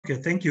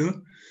Okay, thank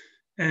you.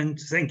 And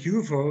thank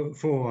you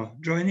for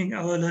joining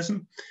our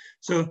lesson.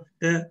 So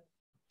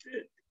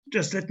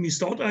just let me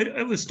start.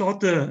 I will start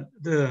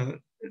the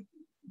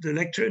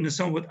lecture in a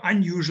somewhat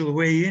unusual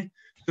way.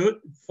 So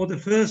for the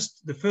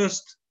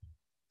first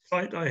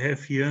slide I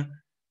have here,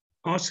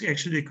 ask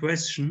actually the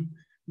question,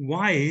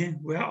 where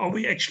are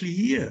we actually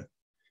here?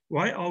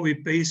 Why are we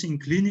basing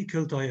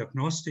clinical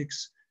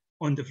diagnostics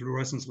on the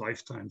fluorescence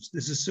lifetimes?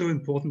 This is so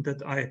important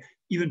that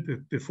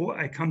even before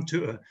I come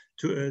to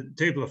a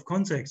table of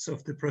contents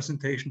of the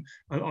presentation,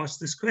 I'll ask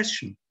this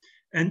question.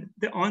 And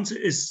the answer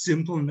is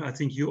simple, and I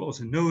think you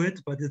also know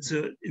it, but it's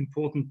an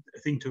important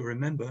thing to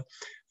remember.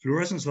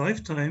 Fluorescence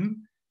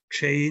lifetime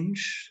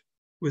change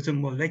with the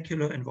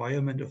molecular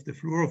environment of the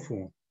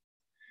fluorophore.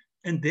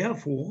 And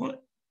therefore,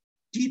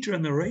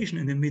 degeneration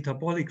in the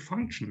metabolic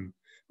function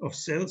of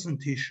cells and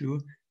tissue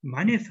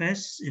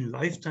manifests in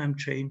lifetime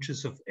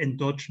changes of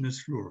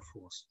endogenous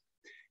fluorophores.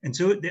 And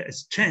so there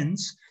is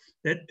chance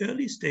that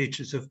early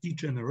stages of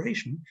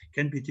degeneration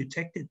can be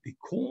detected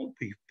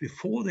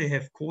before they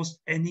have caused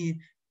any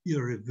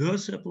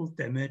irreversible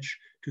damage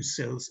to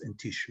cells and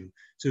tissue.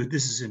 So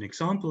this is an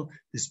example.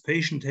 This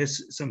patient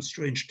has some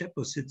strange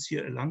deposits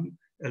here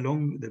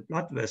along the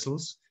blood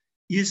vessels.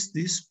 Is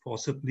this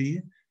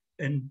possibly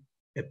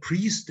a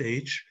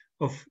pre-stage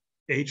of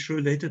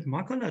age-related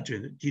macular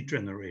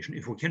degeneration?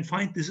 If we can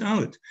find this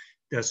out,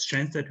 there's a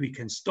chance that we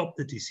can stop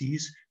the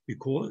disease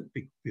before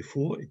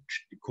it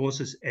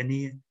causes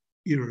any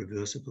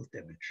irreversible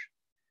damage.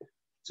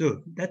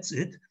 So that's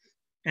it.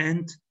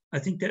 And I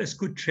think there is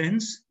good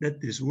chance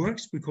that this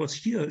works, because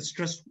here it's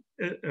just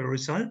a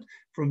result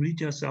from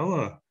Lydia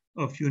Sauer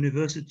of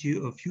University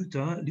of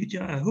Utah.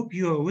 Lydia, I hope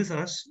you are with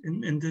us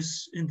in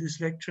this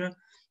lecture.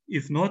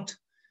 If not,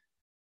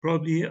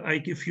 probably I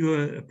give you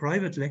a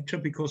private lecture,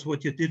 because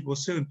what you did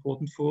was so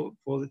important for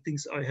the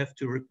things I have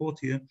to report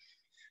here,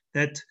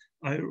 that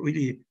I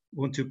really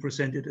want to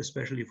present it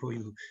especially for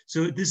you.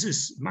 So this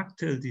is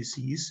Mactel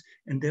disease,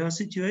 and there are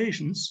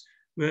situations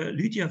where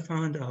Lydia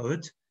found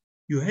out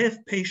you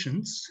have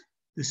patients,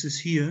 this is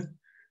here,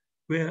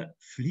 where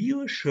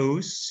FLIO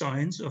shows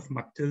signs of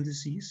Mactel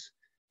disease,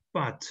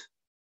 but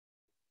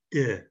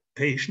the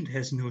patient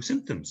has no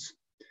symptoms.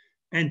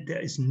 And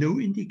there is no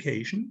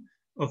indication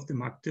of the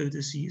Mactel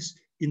disease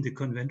in the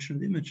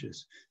conventional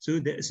images. So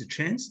there is a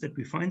chance that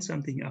we find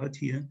something out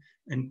here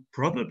and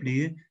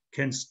probably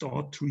can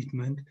start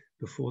treatment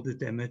before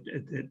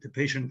the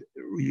patient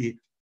really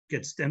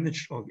gets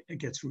damaged or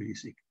gets really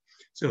sick.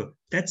 So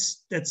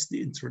that's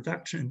the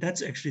introduction, and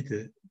that's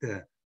actually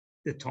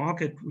the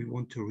target we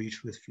want to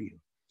reach with FLIO.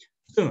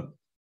 So,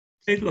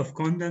 table of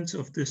contents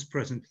of this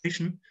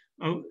presentation.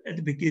 At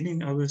the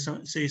beginning, I will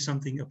say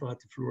something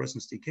about the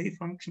fluorescence decay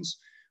functions.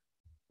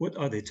 What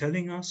are they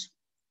telling us?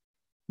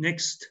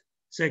 Next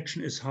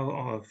section is how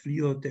our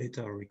FLIO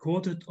data are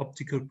recorded,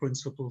 optical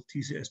principle,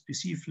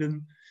 TCSPC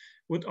FLIM.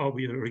 What are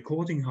we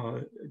recording?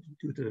 How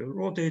do the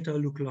raw data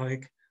look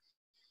like?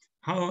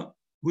 How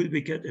will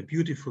we get a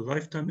beautiful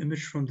lifetime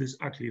image from this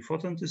ugly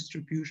photon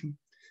distribution?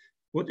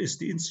 What is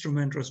the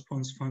instrument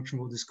response function?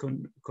 What is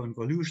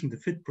convolution, the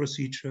fit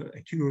procedure,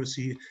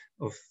 accuracy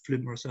of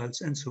FLIM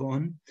results, and so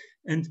on?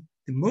 And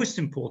the most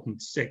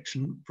important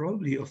section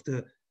probably of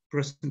the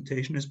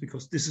presentation is,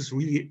 because this is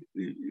really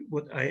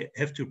what I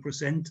have to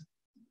present,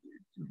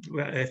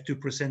 where I have to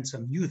present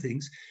some new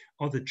things,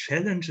 are the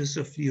challenges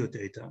of FLIO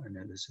data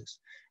analysis.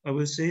 I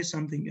will say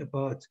something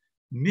about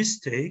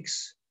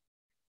mistakes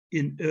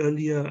in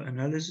earlier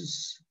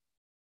analysis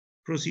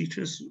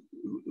procedures,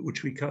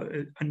 which we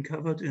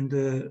uncovered in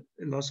the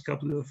last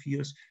couple of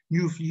years,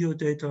 new FLIO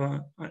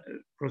data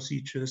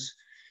procedures.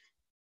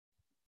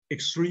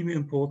 Extremely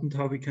important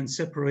how we can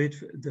separate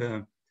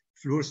the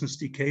fluorescence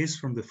decays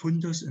from the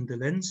fundus in the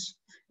lens,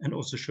 and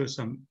also show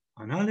some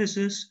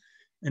analysis.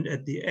 And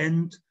at the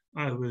end,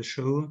 I will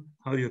show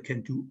how you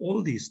can do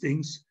all these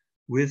things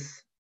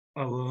with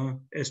our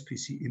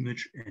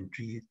SPCImage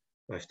NG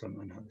lifetime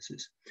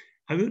analysis.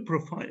 I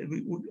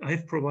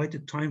have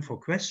provided time for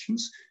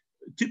questions,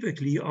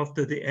 typically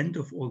after the end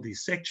of all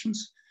these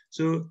sections.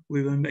 So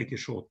we will make a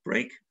short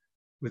break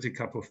with a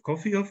cup of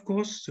coffee, of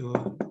course.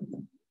 So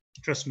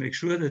just make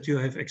sure that you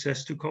have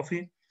access to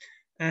coffee,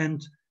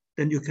 and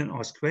then you can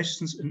ask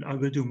questions, and I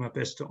will do my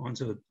best to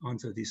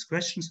answer these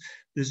questions.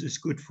 This is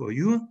good for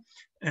you,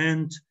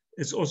 and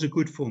it's also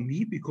good for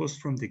me, because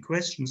from the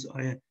questions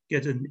I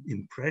get an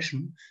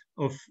impression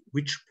of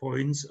which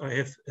points I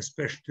have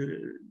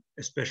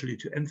especially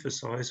to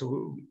emphasize,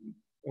 or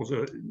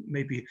also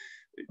maybe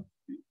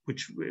where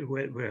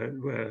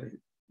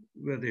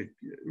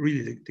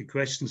the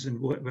questions and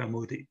where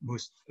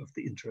most of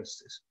the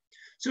interest is.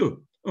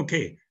 So,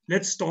 okay,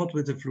 let's start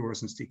with the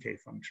fluorescence decay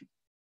function.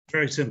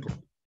 Very simple.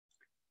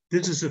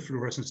 This is a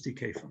fluorescence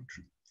decay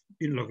function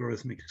in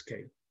logarithmic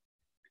scale.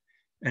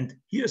 And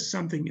here's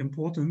something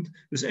important,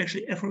 because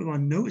actually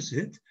everyone knows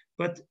it,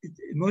 but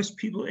most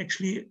people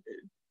actually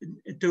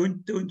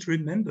don't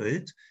remember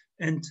it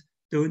and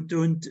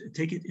don't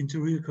take it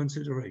into real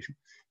consideration.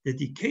 The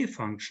decay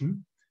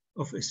function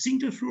of a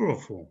single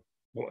fluorophore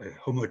or a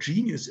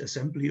homogeneous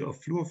assembly of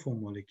fluorophore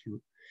molecule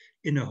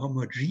in a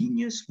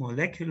homogeneous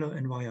molecular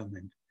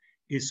environment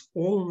is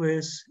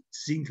always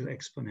single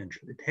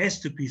exponential. It has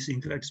to be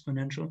single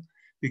exponential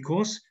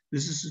because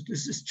this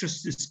is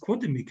just this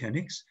quantum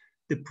mechanics.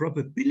 The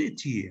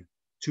probability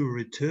to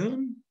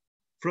return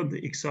from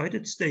the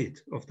excited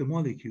state of the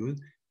molecule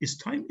is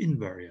time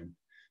invariant.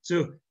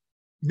 So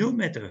no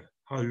matter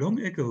how long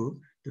ago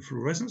the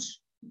fluorescence,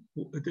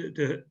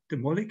 the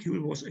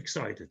molecule was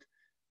excited,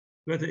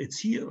 whether it's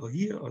here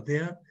or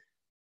there,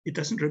 it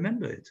doesn't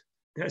remember it.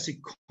 There's a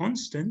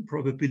constant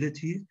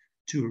probability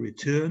to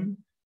return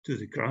to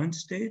the ground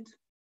state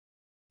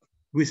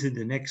within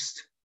the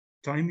next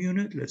time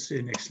unit, let's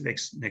say next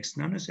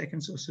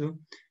nanoseconds or so,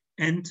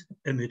 and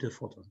emit a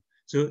photon.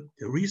 So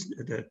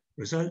the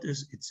result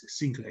is it's a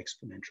single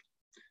exponential.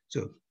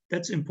 So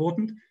that's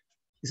important.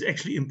 It's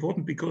actually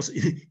important because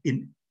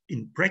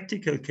in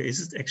practical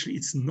cases, actually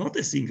it's not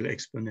a single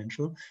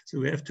exponential. So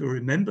we have to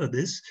remember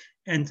this.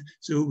 And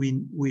so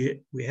we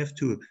have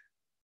to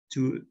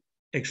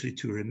actually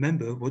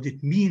remember what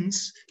it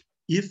means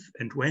if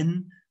and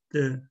when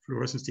the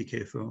fluorescence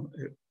decay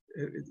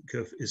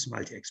curve is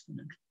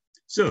multi-exponential.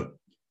 So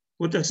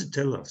what does it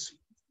tell us?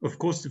 Of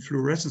course, the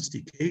fluorescence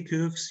decay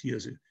curves,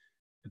 here's a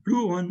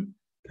blue one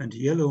and a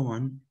yellow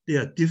one, they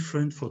are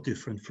different for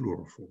different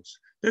fluorophores.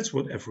 That's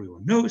what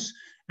everyone knows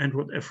and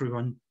what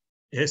everyone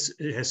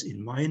has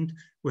in mind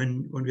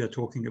when we are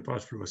talking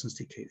about fluorescence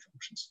decay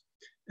functions.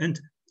 And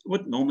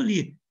what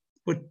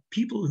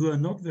people who are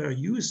not very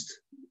used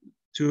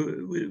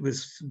to,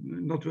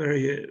 not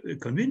very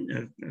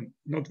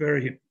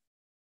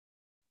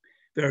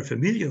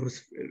familiar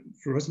with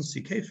fluorescence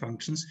decay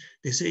functions,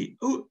 they say,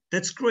 oh,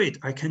 that's great.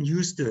 I can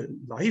use the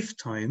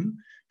lifetime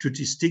to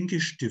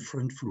distinguish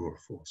different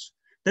fluorophores.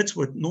 That's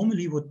what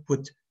normally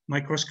what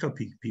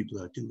microscopy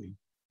people are doing.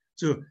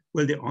 So,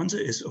 well, the answer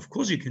is, of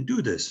course, you can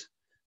do this,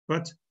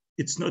 but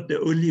it's not the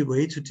only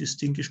way to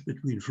distinguish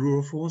between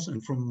fluorophores.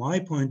 And from my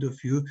point of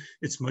view,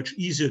 it's much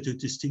easier to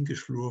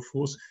distinguish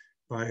fluorophores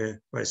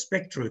by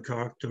spectral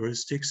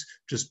characteristics,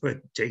 just by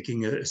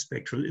taking a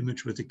spectral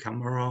image with a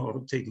camera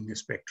or taking a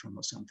spectrum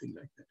or something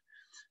like that.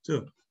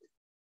 So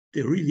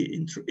the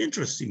really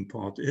interesting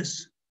part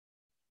is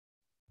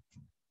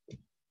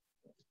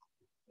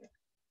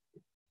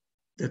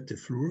that the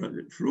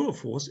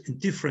fluorophores in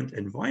different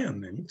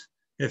environments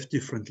have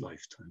different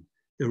lifetime.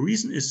 The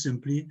reason is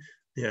simply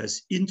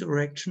there's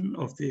interaction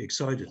of the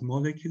excited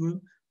molecule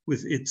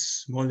with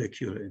its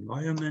molecular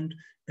environment,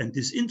 and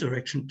this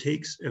interaction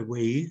takes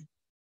away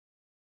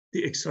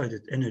the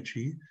excited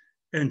energy,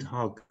 and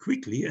how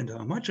quickly and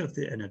how much of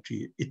the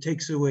energy it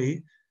takes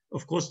away,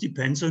 of course,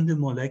 depends on the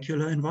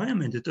molecular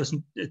environment.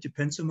 It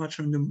depends so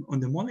much on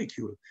the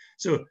molecule.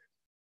 So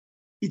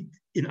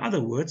in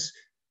other words,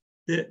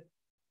 the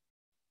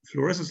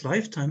fluorescence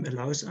lifetime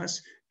allows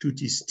us to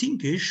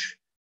distinguish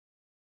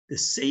the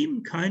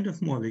same kind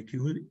of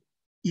molecule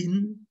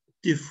in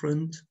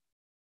different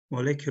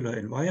molecular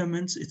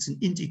environments. It's an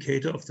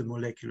indicator of the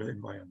molecular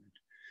environment.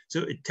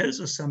 So it tells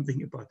us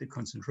something about the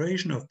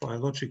concentration of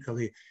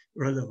biologically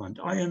relevant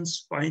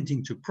ions,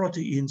 binding to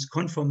proteins,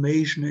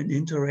 conformation and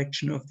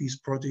interaction of these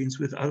proteins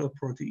with other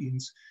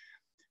proteins.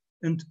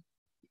 And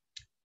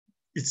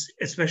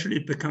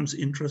it becomes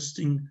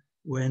interesting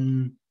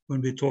when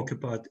we talk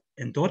about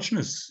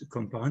endogenous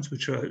compounds,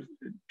 which are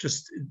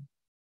just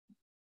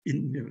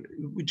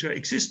which are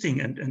existing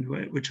and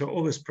which are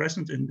always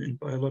present in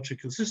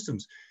biological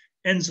systems,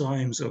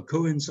 enzymes or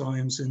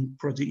coenzymes and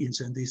proteins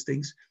and these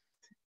things.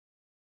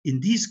 In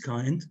these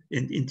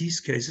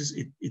cases,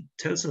 it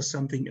tells us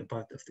something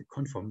about the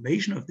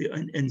conformation of the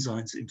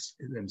enzymes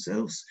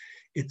themselves,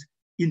 its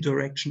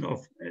interaction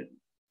of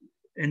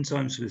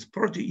enzymes with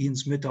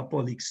proteins,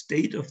 metabolic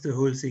state of the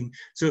whole thing.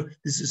 So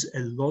this is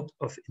a lot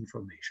of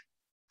information.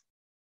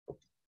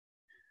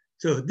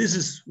 So this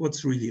is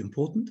what's really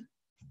important.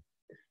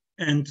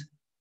 And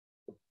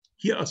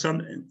here are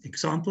some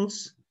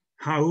examples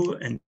how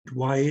and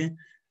why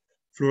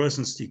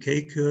fluorescence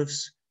decay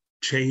curves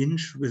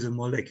change with a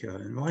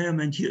molecular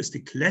environment. Here is the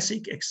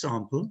classic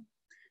example.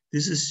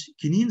 This is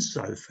quinine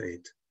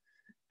sulfate.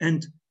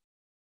 And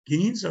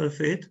quinine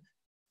sulfate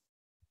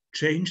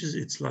changes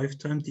its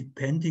lifetime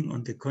depending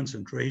on the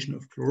concentration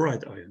of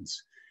chloride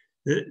ions.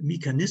 The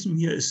mechanism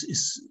here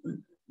is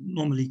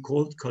normally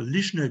called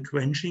collisional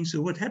quenching.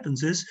 So what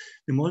happens is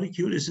the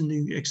molecule is in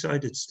the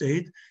excited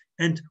state,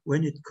 and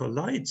when it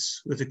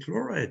collides with the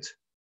chloride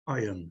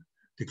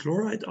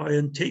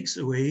ion takes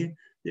away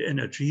the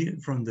energy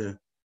from the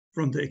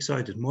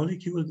excited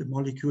molecule. The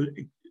molecule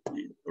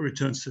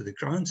returns to the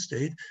ground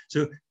state.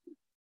 So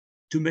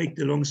to make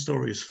the long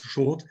story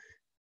short,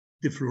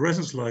 the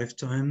fluorescence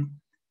lifetime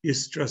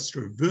is just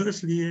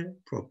reversely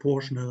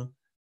proportional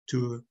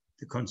to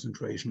the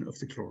concentration of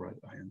the chloride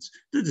ions.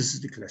 This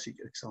is the classic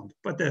example,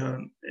 but there are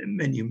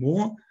many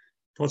more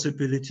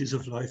possibilities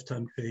of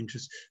lifetime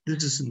changes.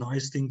 This is a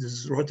nice thing. This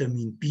is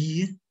rotamine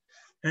B,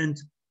 and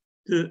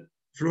the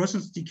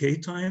fluorescence decay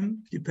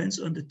time depends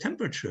on the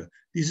temperature.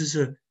 This is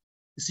a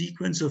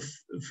sequence of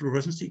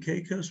fluorescence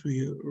decay curves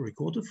we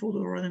recorded for the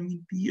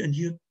vitamin B, and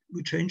here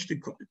we change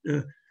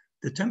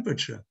the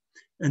temperature.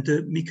 And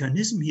the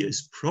mechanism here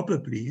is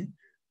probably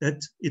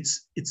that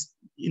it's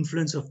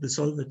influence of the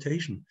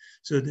solvatation.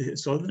 So the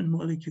solvent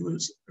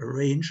molecules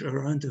arrange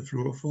around the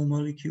fluorophore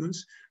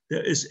molecules.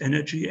 There is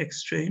energy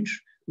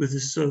exchange with the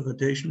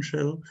solvatation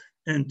shell,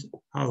 and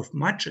how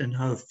much and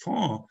how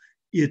far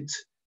it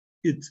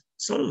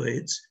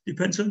solvates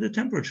depends on the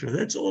temperature.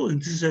 That's all,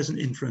 and this has an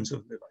influence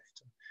of the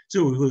lifetime.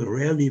 So we will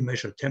rarely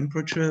measure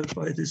temperature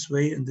by this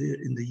way in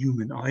the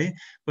human eye,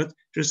 but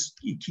just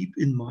keep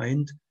in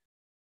mind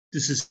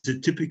this is the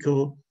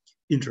typical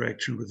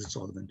interaction with the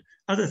solvent.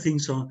 Other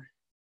things are,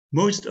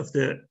 most of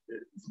the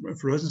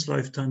fluorescence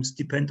lifetimes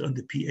depend on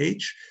the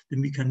pH. The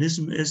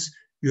mechanism is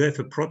you have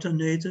a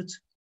protonated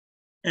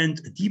and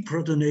a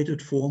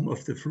deprotonated form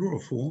of the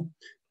fluorophore.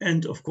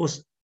 And of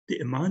course, the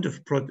amount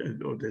of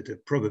the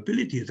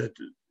probability that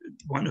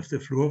one of the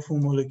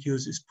fluorophore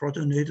molecules is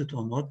protonated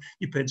or not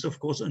depends, of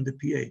course, on the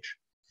pH.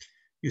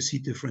 You see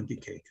different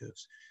decay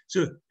curves.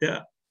 So there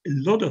are a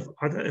lot of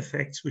other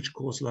effects which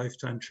cause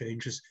lifetime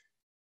changes.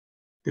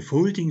 The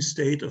folding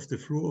state of the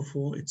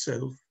fluorophore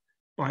itself,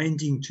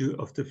 binding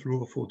of the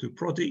fluorophore to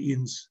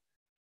proteins,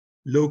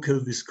 local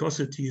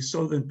viscosity,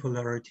 solvent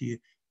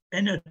polarity,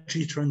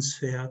 energy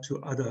transfer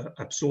to other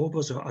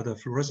absorbers or other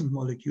fluorescent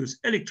molecules,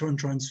 electron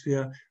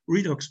transfer,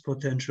 redox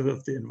potential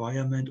of the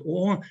environment,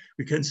 or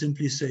we can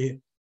simply say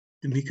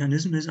the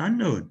mechanism is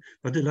unknown,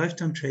 but the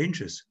lifetime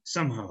changes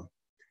somehow.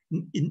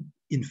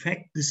 In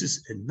fact, this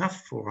is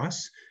enough for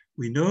us.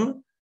 We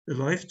know the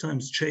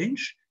lifetimes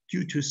change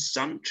due to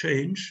some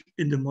change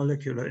in the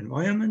molecular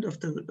environment of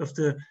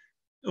the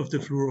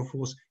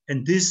fluorophores,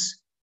 and this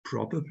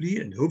probably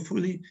and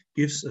hopefully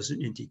gives us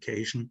an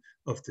indication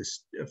of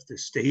the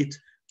state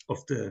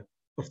of the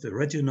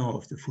retina,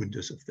 of the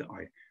fundus of the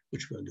eye,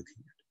 which we're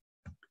looking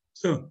at.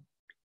 So,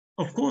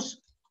 of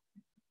course,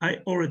 I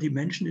already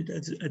mentioned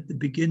it at the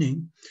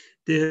beginning.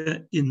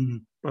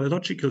 In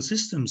biological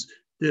systems,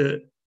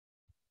 the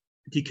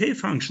decay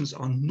functions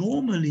are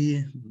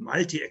normally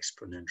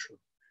multi-exponential.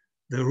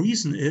 The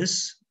reason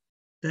is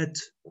that,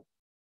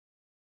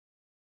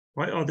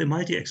 why are they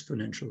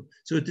multi-exponential?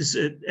 So this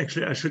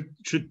actually, I should,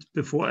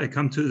 before I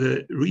come to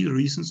the real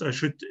reasons, I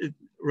should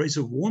raise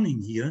a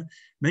warning here.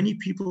 Many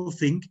people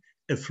think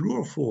a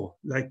fluorophore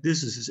like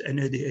this is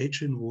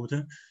NADH in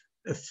water.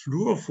 A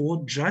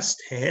fluorophore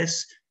just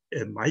has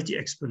a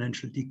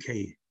multi-exponential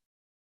decay.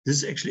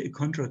 This is actually a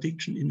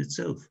contradiction in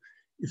itself.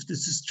 If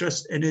this is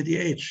just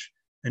NADH,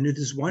 and it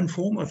is one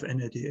form of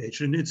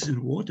NADH, and it's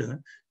in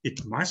water,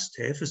 it must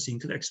have a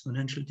single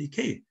exponential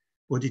decay.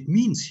 What it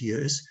means here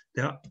is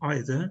there are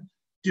either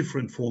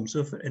different forms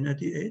of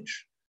NADH,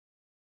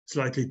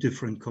 slightly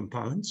different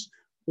compounds,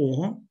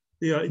 or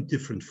they are in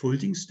different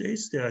folding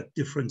states, there are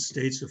different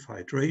states of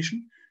hydration,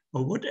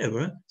 or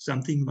whatever,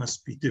 something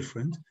must be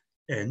different,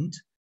 and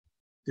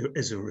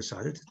as a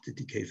result, the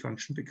decay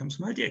function becomes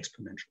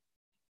multi-exponential.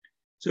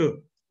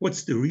 So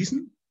what's the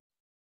reason?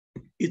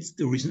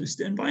 The reason is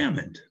the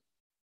environment.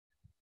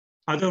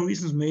 Other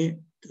reasons may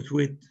that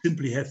we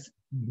simply have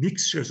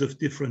mixtures of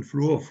different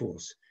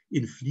fluorophores.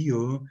 In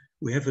FLIO,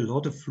 we have a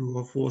lot of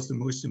fluorophores, the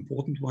most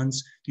important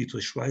ones.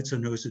 Dietrich Schweitzer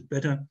knows it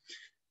better.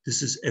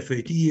 This is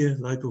FAD,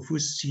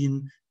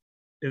 lipofuscin,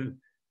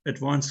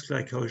 advanced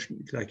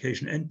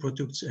glycation end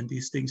products, and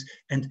these things.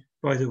 And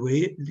by the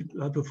way,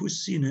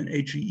 lipofuscin and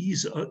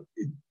AGEs are,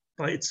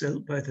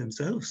 by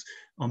themselves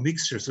are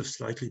mixtures of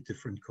slightly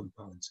different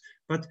compounds.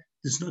 But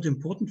it's not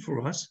important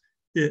for us.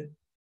 The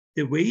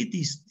way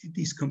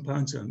these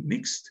compounds are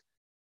mixed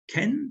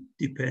can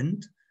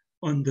depend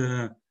on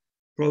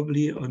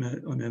probably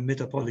on a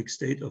metabolic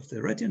state of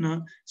the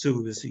retina, so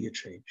we will see a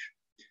change.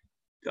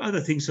 The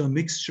other things are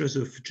mixtures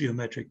of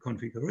geometric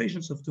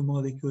configurations of the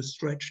molecules,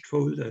 stretched,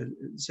 fold, I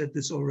said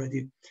this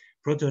already,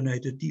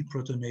 protonated,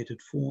 deprotonated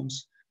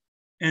forms.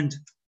 And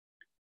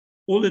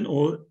all in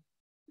all,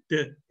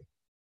 the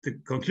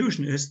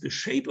conclusion is the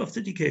shape of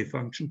the decay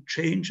function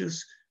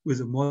changes with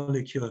the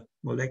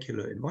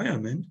molecular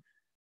environment.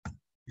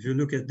 If you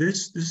look at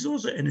this is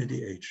also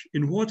NADH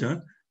in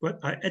water, but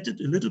I added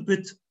a little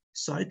bit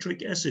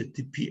citric acid.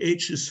 The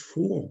pH is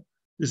 4.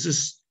 This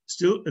is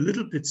still a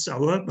little bit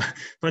sour,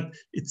 but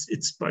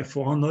it's by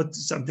far not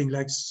something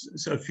like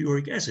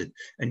sulfuric acid.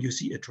 And you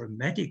see a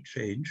dramatic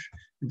change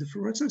in the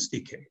fluorescence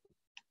decay.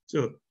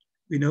 So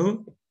we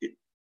know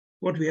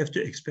what we have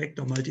to expect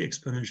are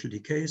multi-exponential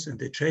decays, and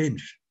they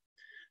change.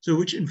 So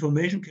which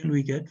information can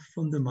we get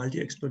from the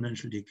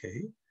multi-exponential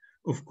decay?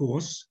 Of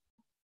course,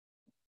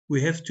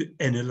 we have to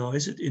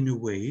analyze it in a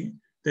way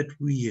that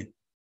we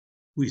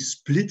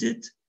split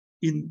it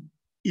in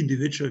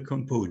individual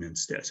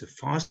components. There's a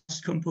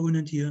fast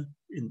component here.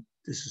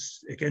 This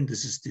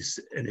is this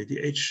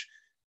NADH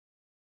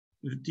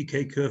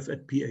decay curve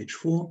at pH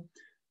 4.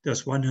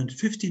 There's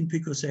 115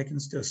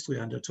 picoseconds, there's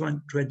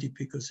 320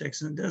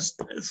 picoseconds, and there's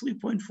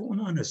 3.4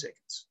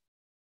 nanoseconds.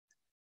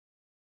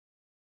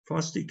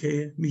 Fast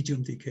decay,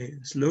 medium decay,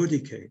 slow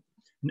decay.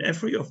 And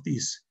every of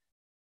these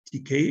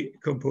decay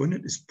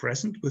component is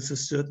present with a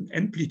certain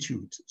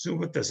amplitude. So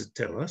what does it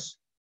tell us?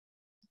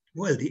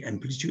 Well, the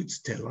amplitudes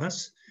tell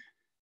us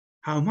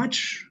how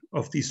much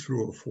of these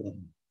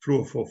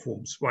fluorophore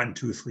forms, 1,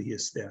 2, 3,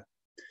 is there.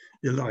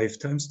 The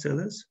lifetimes tell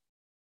us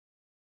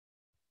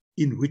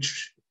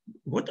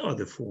what are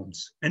the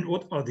forms and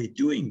what are they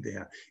doing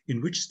there?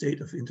 In which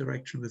state of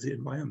interaction with the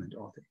environment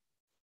are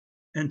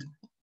they? And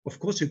of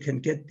course, you can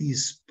get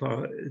these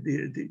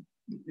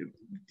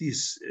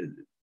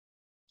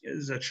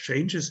such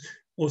changes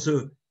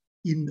also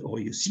or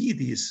you see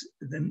these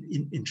then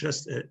in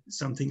just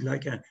something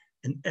like an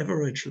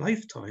average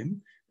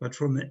lifetime. But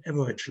from an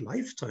average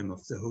lifetime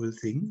of the whole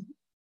thing,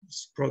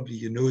 probably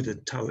you know the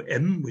tau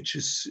m, which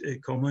is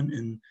common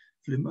in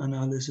FLIM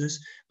analysis.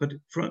 But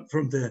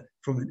from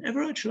an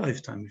average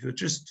lifetime, if you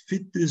just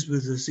fit this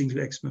with a single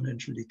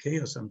exponential decay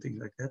or something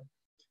like that,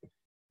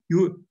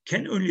 you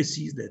can only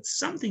see that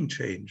something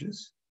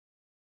changes.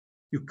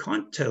 You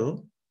can't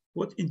tell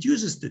what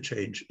induces the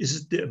change. Is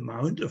it the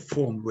amount of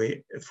form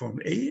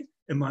A,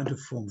 amount of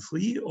form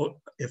 3, or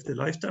if the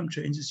lifetime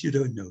changes, you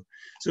don't know.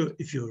 So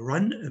if you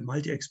run a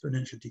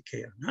multi-exponential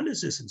decay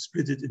analysis and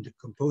split it into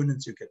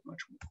components, you get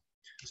much more.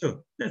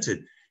 So that's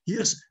it.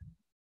 Here's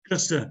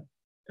just an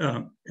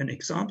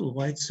example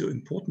why it's so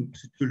important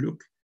to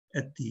look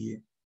at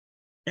the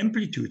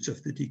amplitudes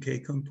of the decay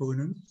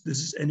components. This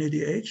is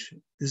NADH,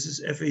 this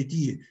is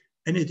FAD.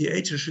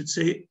 NADH, I should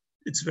say,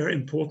 it's very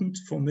important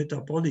for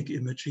metabolic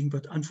imaging,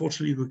 but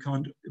unfortunately we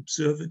can't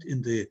observe it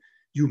in the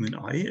human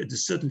eye. It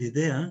is certainly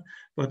there,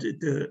 but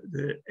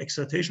the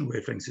excitation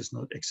wavelength is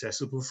not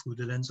accessible through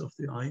the lens of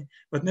the eye.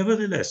 But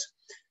nevertheless,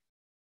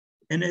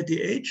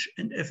 NADH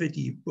and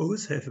FAD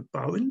both have a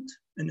bound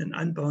and an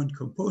unbound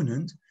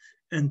component,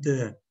 and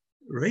the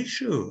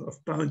ratio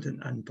of bound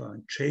and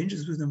unbound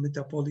changes with the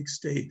metabolic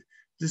state.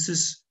 This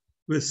is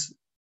with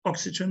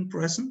oxygen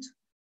present.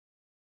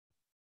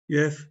 You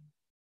have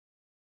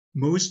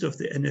most of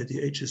the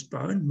NADH is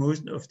bound,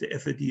 most of the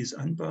FAD is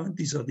unbound.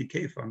 These are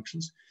decay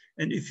functions.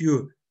 And if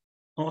you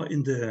are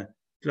in the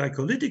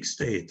glycolytic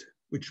state,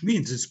 which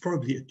means it's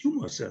probably a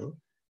tumor cell,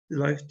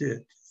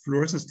 the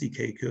fluorescence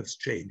decay curves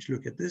change.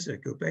 Look at this, I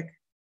go back.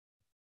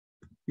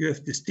 You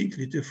have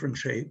distinctly different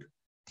shape.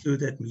 So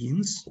that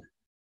means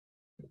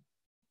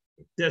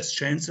there's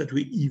chance that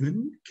we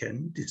even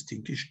can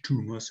distinguish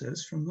tumor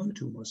cells from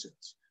non-tumor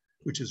cells,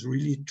 which is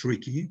really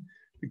tricky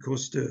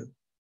because the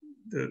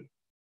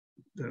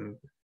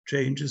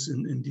changes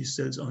in these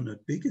cells are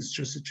not big. It's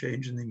just a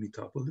change in the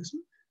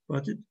metabolism,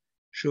 but it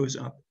shows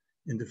up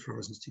in the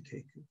fluorescence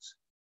decay curves.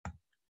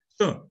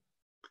 So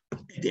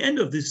at the end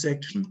of this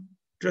section,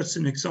 just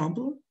an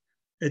example,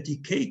 a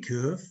decay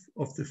curve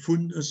of the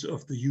fundus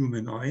of the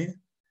human eye.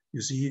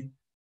 You see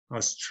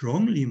how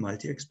strongly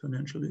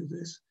multi-exponential it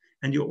is,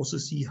 and you also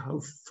see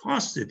how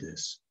fast it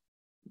is.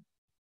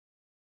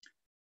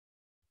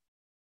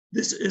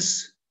 This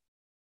is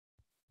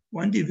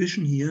one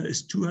division here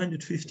is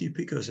 250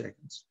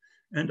 picoseconds.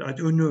 And I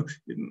don't know,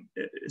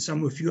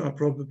 some of you are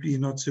probably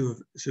not so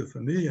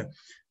familiar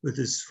with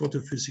these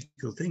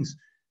photophysical things.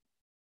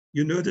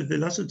 You know the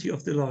velocity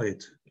of the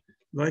light.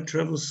 Light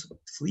travels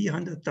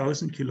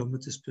 300,000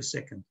 kilometers per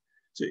second.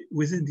 So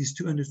within these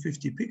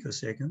 250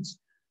 picoseconds,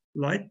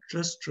 light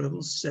just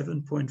travels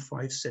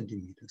 7.5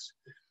 centimeters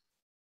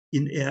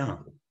in air.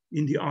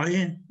 In the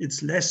eye,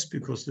 it's less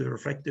because the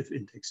refractive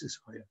index is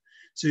higher.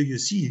 So you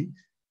see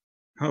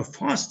how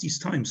fast these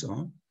times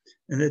are,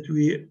 and that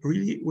we're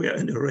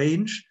in a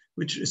range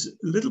which is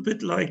a little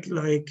bit like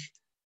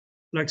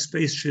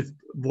spaceship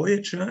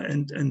Voyager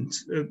and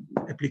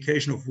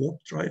application of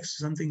warp drives,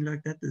 something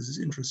like that. This is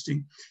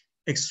interesting.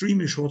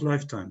 Extremely short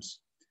lifetimes.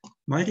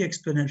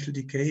 Multi-exponential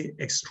decay,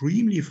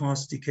 extremely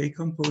fast decay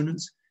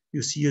components.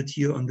 You see it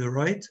here on the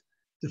right.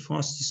 The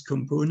fastest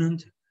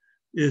component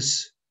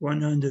is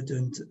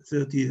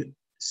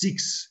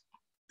 136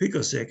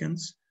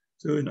 picoseconds.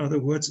 So in other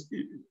words,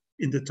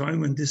 in the time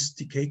when this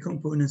decay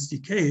component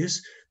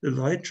decays, the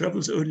light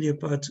travels only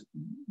about,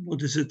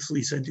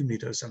 3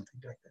 centimeters,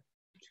 something like that.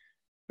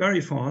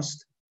 Very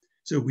fast.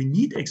 So we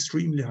need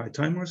extremely high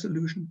time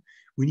resolution.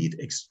 We need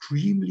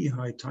extremely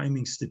high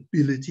timing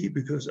stability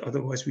because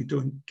otherwise we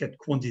don't get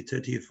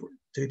quantitative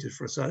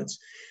results.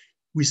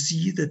 We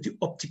see that the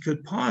optical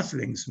path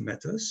length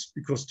matters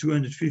because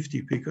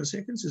 250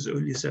 picoseconds is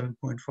only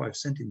 7.5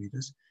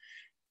 centimeters.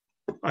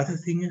 Other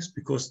thing is,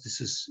 because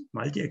this is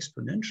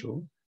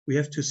multi-exponential, we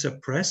have to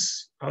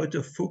suppress out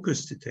of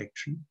focus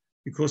detection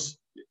because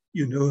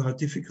you know how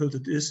difficult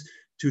it is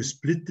to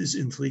split this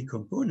in 3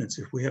 components.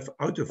 If we have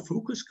out of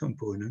focus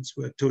components,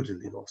 we're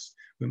totally lost.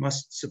 We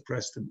must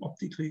suppress them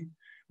optically.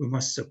 We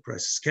must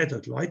suppress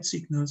scattered light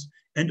signals.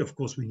 And of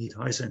course, we need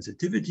high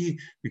sensitivity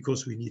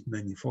because we need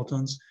many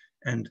photons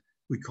and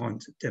we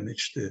can't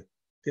damage the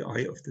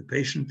eye of the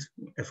patient.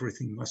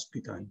 Everything must be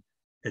done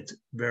at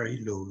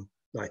very low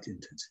light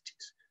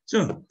intensities.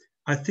 So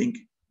I think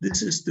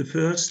this is the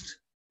first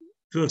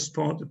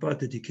part about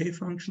the decay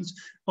functions.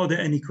 Are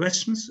there any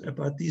questions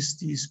about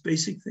these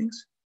basic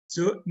things?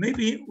 So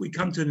maybe we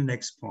come to the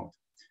next part.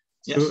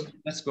 Yes, so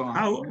let's go on.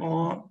 How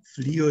are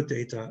FLIO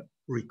data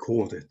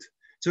recorded?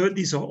 So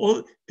these are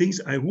all things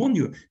I warn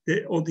you.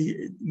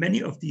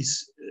 Many of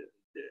these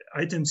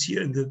items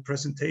here in the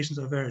presentations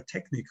are very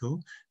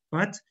technical,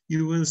 but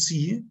you will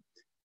see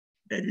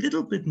a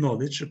little bit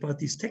knowledge about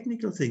these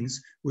technical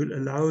things will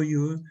allow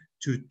you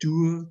to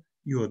do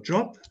your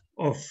job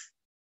of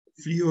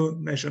FLIO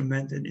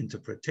measurement and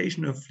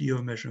interpretation of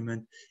FLIO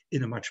measurement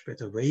in a much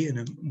better way, in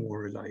a more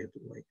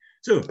reliable way.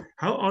 So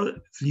how are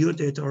FLIO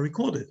data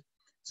recorded?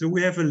 So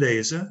we have a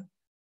laser.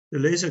 The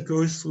laser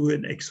goes through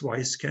an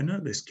XY scanner.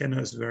 The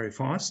scanner is very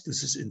fast.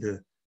 This is in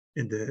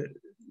the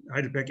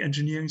Heidelberg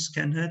engineering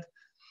scan head.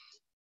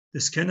 The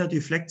scanner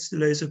deflects the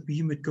laser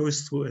beam. It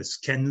goes through a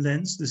scan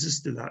lens. This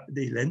is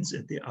the lens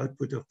at the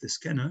output of the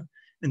scanner.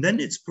 And then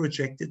it's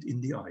projected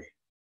in the eye.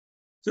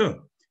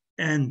 So,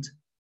 and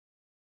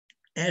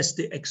as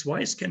the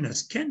XY scanner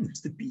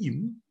scans the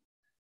beam,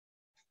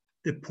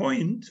 the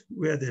point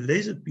where the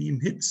laser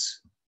beam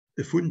hits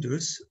the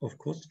fundus, of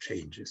course,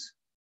 changes.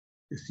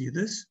 You see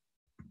this?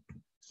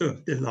 So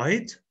the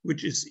light,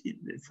 which is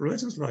the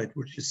fluorescence light,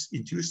 which is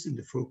induced in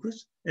the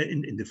focus,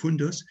 in the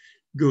fundus,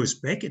 goes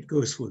back. It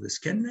goes through the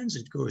scan lens.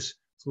 It goes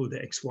through the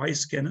XY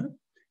scanner.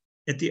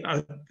 At the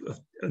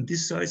on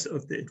this side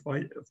of the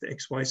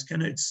XY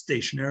scanner, it's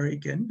stationary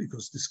again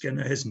because the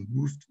scanner hasn't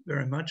moved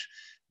very much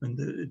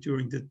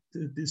during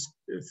this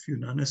few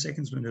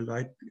nanoseconds when the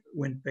light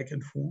went back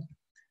and forth.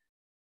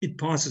 It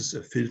passes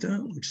a filter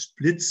which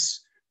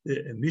splits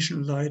the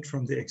emission light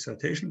from the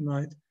excitation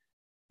light.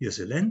 Here's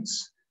a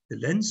lens. The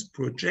lens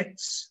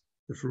projects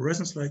the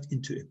fluorescence light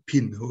into a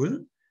pinhole.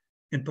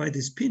 And by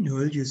this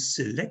pinhole, you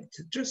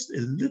select just a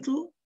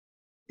little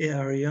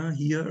area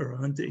here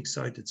around the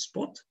excited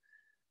spot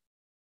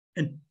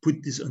and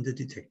put this on the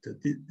detector.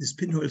 This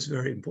pinhole is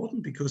very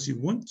important because you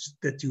want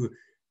that you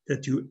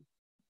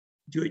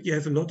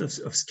have a lot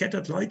of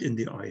scattered light in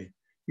the eye.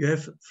 You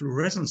have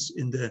fluorescence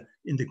in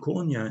the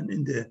cornea and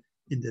in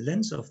the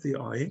lens of the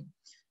eye.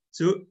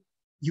 So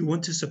you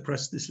want to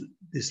suppress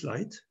this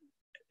light,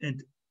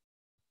 and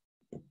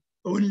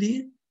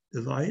only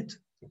the light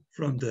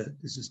from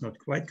this is not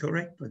quite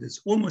correct, but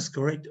it's almost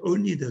correct,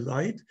 only the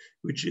light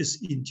which is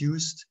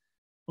induced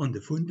on the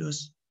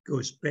fundus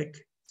goes back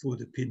through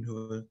the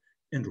pinhole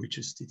and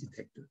reaches the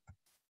detector.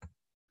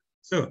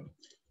 So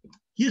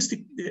here's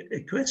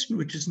a question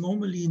which is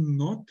normally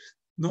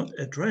not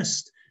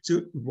addressed.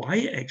 So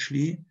why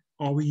actually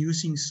are we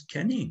using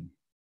scanning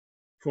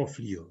for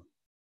FLIO?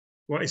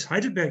 Why is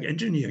Heidelberg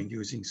Engineering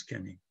using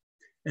scanning?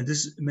 And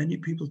this, many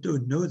people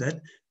don't know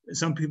that.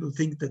 Some people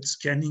think that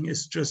scanning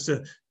is just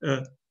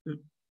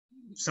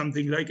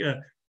something like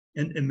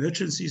an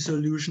emergency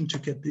solution to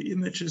get the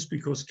images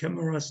because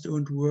cameras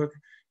don't work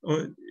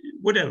or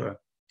whatever.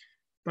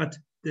 But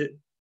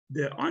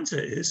the answer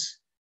is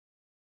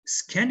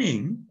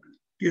scanning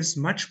gives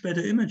much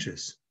better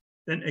images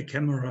than a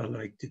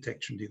camera-like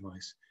detection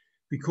device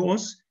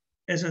because,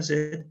 as I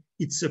said,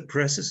 it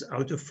suppresses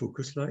out of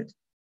focus light.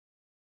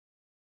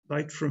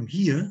 Light from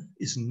here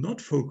is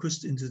not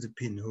focused into the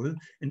pinhole,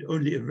 and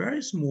only a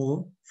very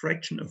small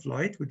fraction of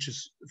light, which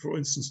is, for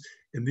instance,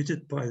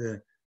 emitted by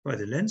the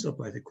lens or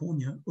by the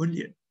cornea,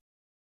 only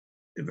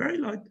a very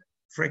light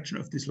fraction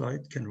of this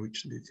light can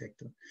reach the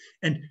detector.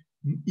 And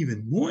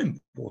even more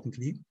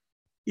importantly,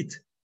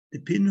 the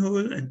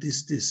pinhole and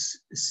this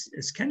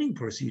scanning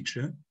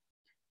procedure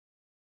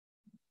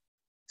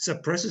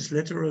suppresses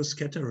lateral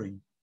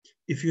scattering.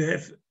 If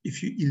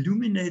you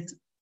illuminate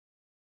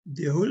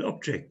the whole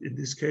object, in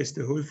this case,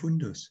 the whole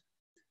fundus,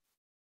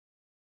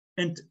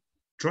 and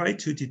try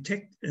to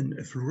detect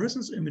a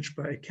fluorescence image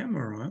by a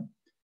camera,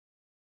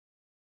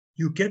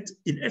 you get,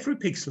 in every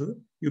pixel,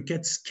 you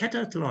get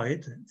scattered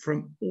light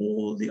from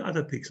all the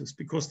other pixels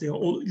because they are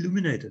all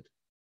illuminated.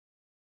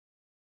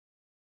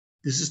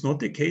 This is not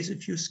the case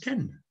if you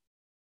scan.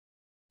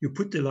 You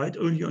put the light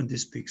only on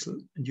this pixel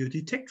and you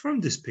detect from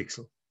this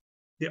pixel.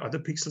 The other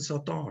pixels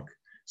are dark.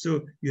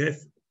 So you have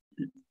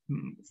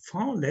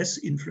far less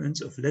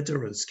influence of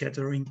lateral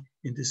scattering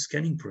in the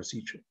scanning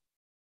procedure.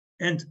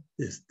 And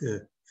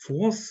the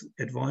fourth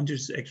advantage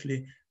is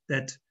actually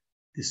that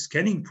the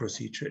scanning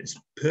procedure is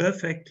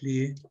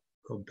perfectly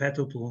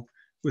compatible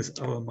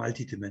with our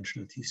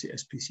multi-dimensional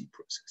TCSPC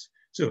process.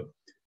 So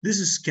this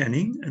is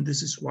scanning, and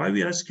this is why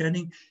we are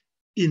scanning.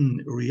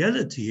 In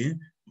reality,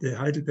 the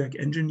Heidelberg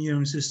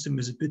engineering system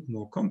is a bit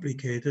more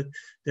complicated.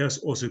 There's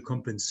also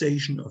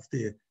compensation of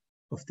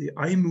the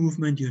eye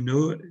movement. You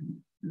know,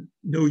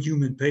 no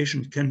human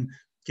patient can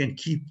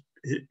keep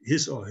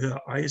his or her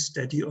eye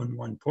steady on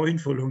one point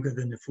for longer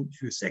than a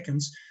few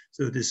seconds.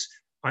 So this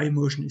eye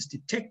motion is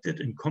detected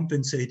and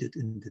compensated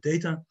in the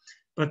data.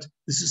 But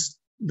this is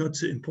not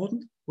so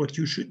important. What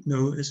you should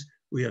know is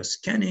we are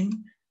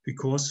scanning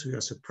because we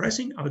are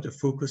suppressing out of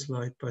focus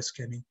light by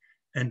scanning,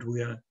 and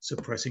we are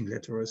suppressing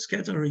lateral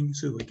scattering,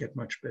 so we get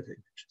much better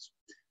images.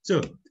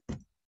 So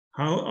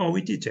how are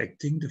we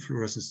detecting the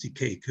fluorescence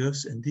decay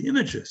curves and the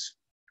images?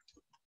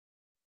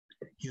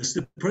 Here's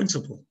the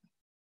principle.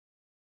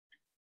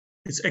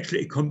 it's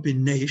actually a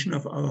combination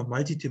of our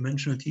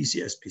multi-dimensional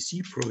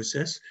TCSPC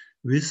process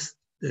with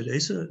the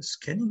laser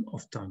scanning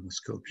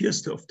ophthalmoscope.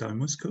 Here's the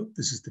ophthalmoscope.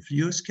 This is the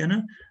FLIO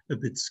scanner, a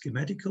bit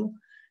schematical.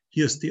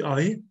 Here's the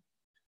eye.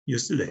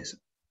 Here's the laser.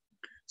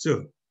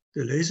 So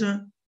the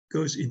laser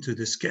goes into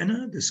the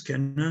scanner. The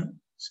scanner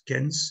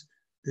scans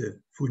the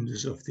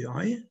fundus of the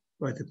eye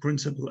by the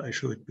principle I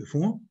showed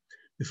before.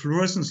 The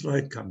fluorescence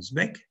light comes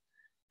back,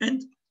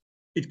 and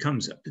it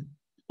comes up.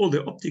 All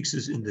the optics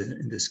is in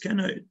the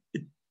scanner.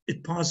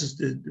 It passes,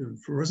 the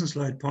fluorescence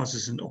light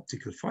passes an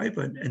optical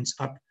fiber and ends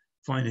up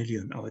finally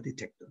on our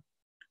detector.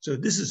 So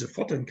this is a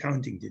photon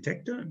counting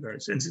detector, a very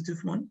sensitive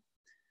one.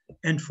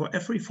 And for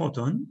every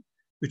photon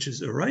which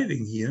is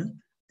arriving here,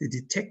 the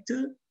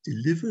detector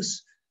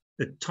delivers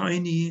a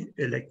tiny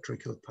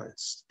electrical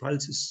pulse. The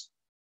pulse is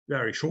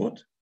very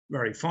short,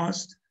 very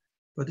fast,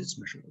 but it's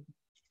measurable.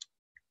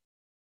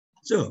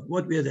 So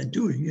what we are then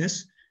doing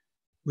is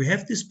we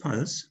have this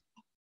pulse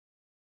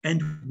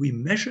and we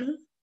measure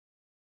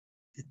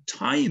the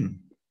time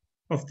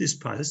of this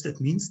pulse.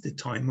 That means the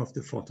time of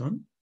the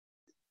photon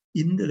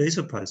in the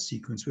laser pulse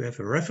sequence. We have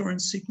a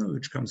reference signal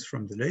which comes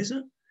from the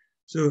laser.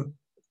 So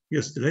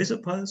here's the laser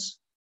pulse.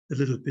 A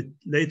little bit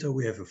later,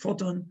 we have a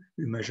photon.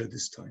 We measure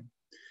this time.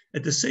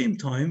 At the same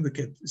time, we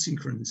get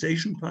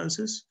synchronization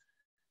pulses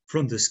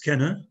from the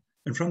scanner.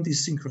 And from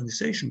these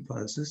synchronization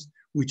pulses,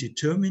 we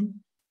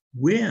determine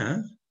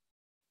where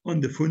on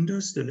the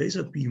fundus the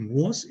laser beam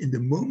was in the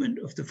moment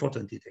of the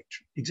photon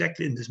detection,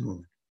 exactly in this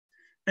moment.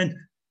 And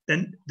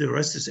then the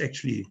rest is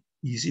actually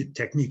easy.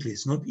 Technically,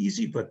 it's not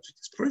easy, but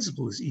this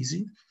principle is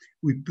easy.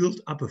 We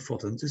build up a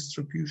photon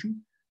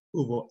distribution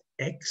over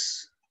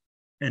X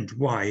and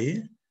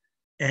Y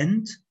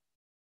and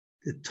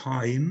the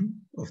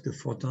time of the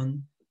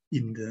photon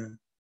in the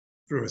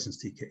fluorescence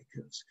decay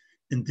curves.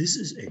 And this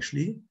is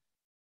actually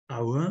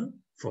our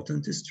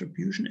photon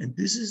distribution. And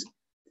this is,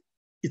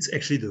 it's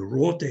actually the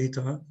raw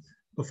data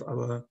of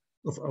our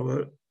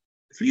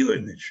FLIO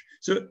image.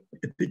 So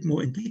a bit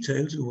more in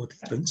detail to what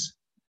happens.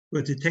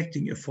 We're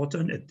detecting a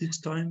photon at this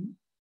time,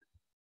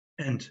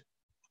 and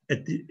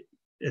at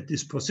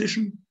this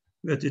position,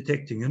 we're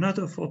detecting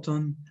another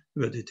photon.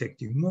 We're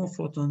detecting more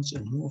photons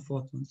and more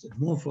photons and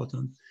more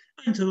photons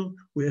until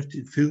we have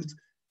detected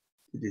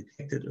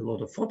a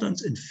lot of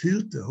photons and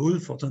filled the whole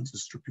photon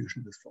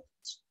distribution with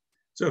photons.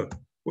 So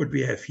what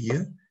we have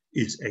here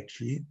is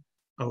actually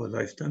our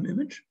lifetime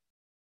image.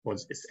 Well,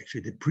 it's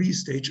actually the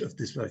pre-stage of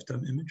this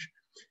lifetime image.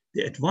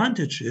 The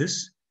advantage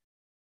is,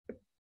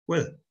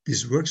 well,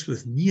 this works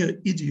with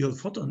near ideal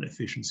photon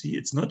efficiency.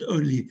 It's not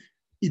only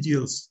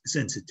ideal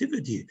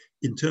sensitivity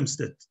in terms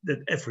that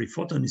every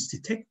photon is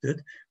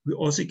detected, we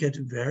also get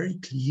very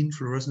clean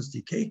fluorescence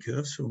decay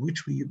curves from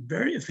which we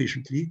very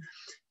efficiently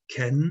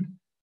can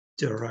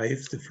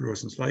derive the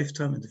fluorescence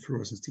lifetime and the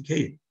fluorescence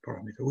decay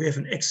parameter. We have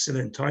an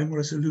excellent time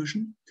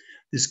resolution.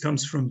 This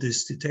comes from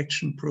this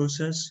detection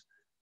process.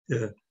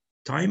 The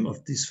time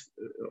of this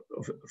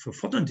for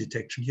photon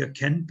detection here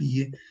can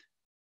be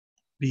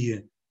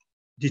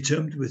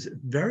determined with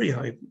very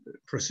high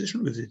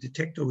precision. With the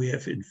detector we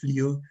have in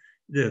FLIO,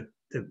 the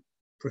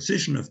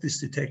precision of this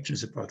detection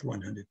is about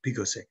 100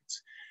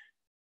 picoseconds.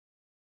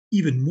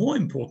 Even more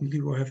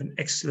importantly, we have an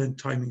excellent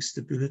timing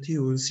stability.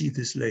 We'll see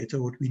this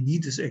later. What we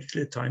need is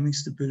actually a timing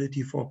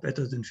stability for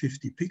better than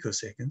 50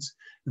 picoseconds.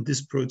 And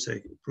this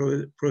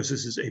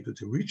process is able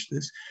to reach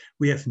this.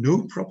 We have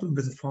no problem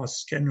with the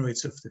fast scan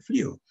rates of the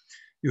FLIO.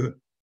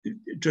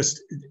 Just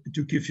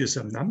to give you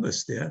some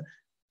numbers there,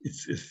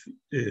 if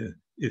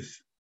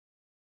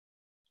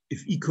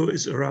Eco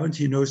is around,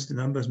 he knows the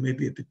numbers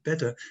maybe a bit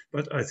better,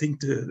 but I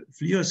think the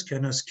FLIO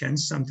scanner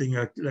scans something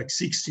like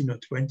 16 or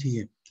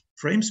 20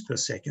 frames per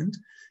second,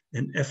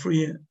 and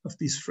every of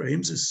these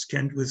frames is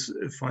scanned with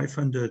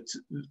 500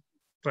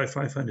 by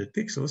 500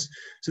 pixels.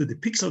 So the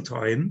pixel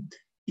time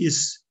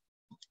is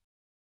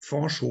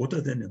far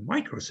shorter than a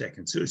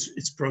microsecond. So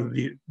it's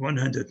probably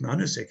 100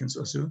 nanoseconds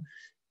or so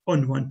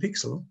on one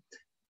pixel.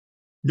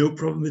 No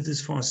problem with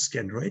this fast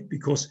scan rate,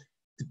 because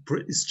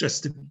it's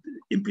just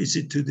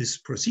implicit to this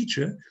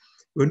procedure.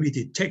 When we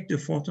detect a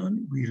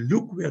photon, we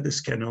look where the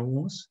scanner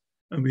was,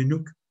 and we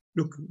look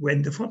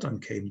when the photon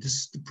came.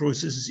 The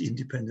process is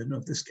independent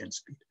of the scan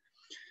speed.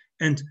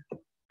 And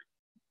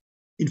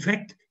in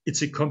fact,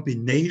 it's a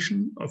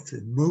combination of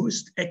the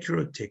most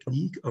accurate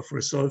technique of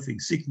resolving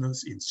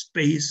signals in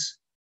space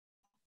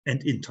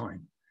and in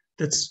time.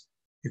 That's,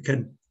 you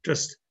can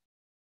just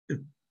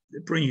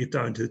bring it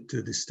down to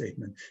this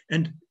statement.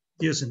 And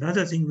here's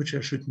another thing which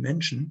I should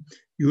mention.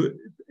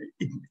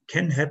 It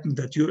can happen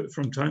that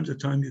from time to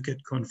time you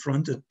get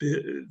confronted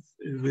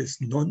with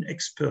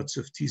non-experts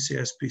of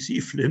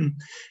TCSPC FLIM,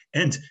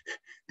 and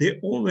they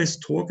always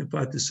talk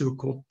about the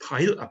so-called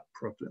pile-up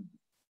problem.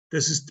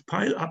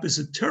 Pile-up is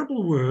a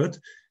terrible word.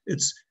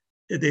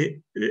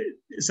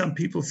 Some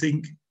people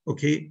think,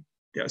 okay,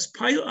 there's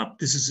pile-up,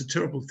 this is a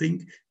terrible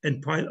thing,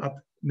 and pile-up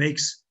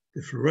makes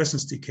the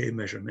fluorescence decay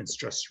measurements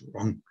just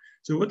wrong.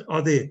 So what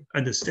are they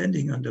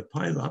understanding under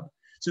pile-up?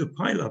 So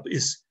pile-up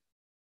is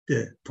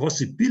the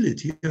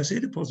possibility, I say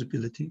the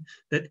possibility,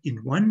 that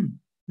in one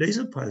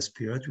laser pulse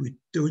period, we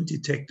don't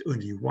detect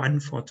only one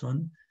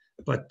photon,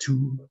 but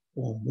two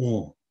or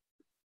more.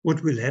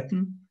 What will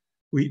happen?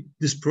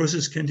 This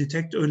process can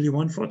detect only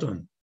one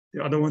photon.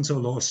 The other ones are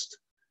lost.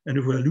 And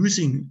if we're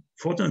losing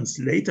photons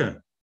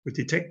later, we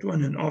detect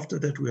one, and after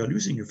that we are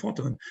losing a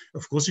photon,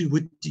 of course we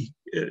would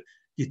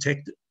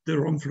detect the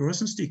wrong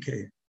fluorescence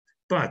decay.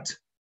 But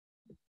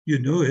you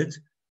know it,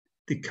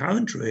 the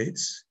count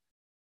rates,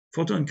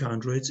 photon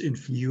count rates in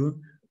FLIO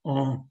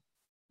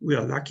we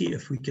are lucky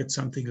if we get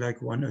something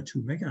like 1 or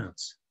 2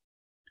 megahertz.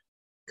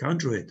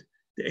 Count rate.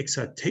 The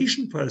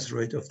excitation pulse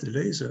rate of the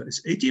laser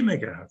is 80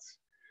 megahertz.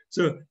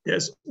 So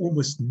there's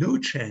almost no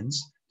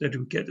chance that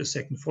we get a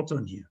second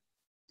photon here.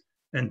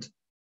 And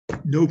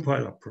no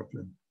pile-up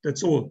problem.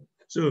 That's all.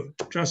 So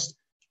just,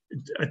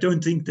 I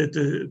don't think that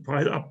the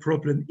pile-up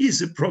problem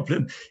is a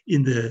problem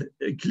in the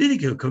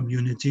clinical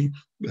community,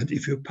 but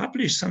if you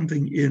publish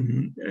something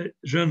in a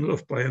Journal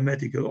of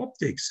Biomedical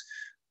Optics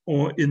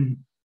or in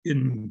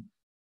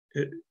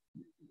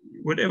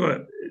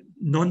whatever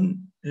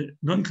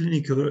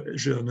non-clinical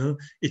journal,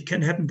 it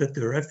can happen that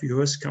the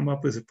reviewers come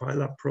up with a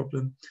pile-up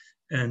problem,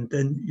 and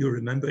then you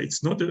remember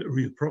it's not a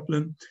real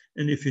problem.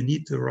 And if you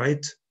need the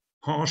right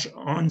harsh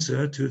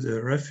answer to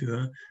the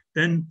reviewer,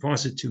 then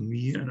pass it to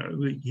me and I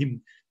will give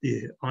him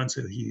the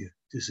answer he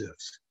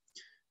deserves.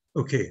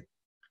 Okay,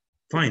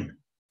 fine.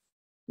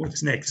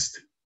 What's next?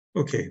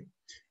 Okay,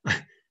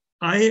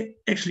 I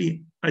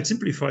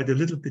simplified a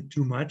little bit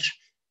too much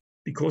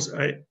because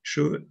I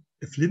show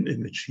a FLIM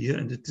image here,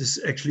 and it is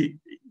actually,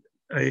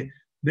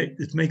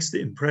 it makes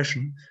the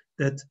impression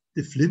that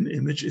the FLIM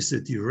image is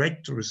a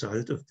direct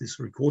result of this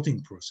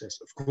recording process.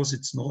 Of course,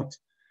 it's not.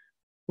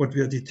 What we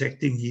are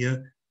detecting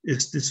here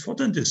is this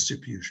photon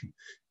distribution.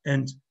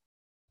 And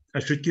I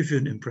should give you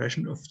an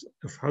impression of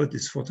how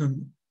this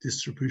photon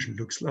distribution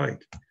looks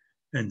like.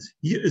 And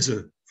here is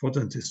a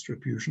photon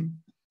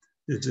distribution.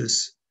 This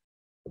is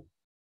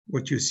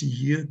what you see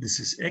here. This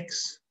is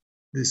X,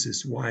 this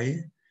is Y,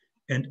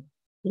 and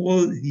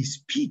all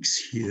these peaks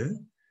here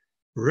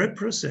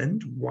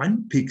represent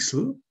 1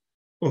 pixel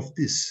of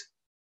this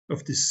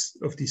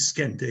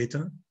scan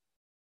data.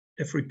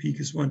 Every peak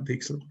is 1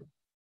 pixel.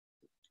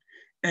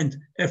 And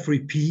every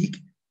peak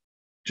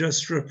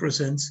just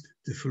represents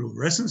the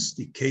fluorescence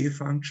decay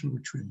function,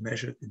 which we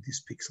measured in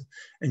this pixel.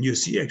 And you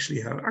see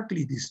actually how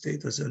ugly these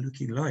data are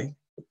looking like.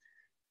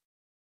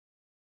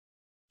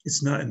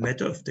 It's now a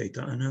matter of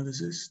data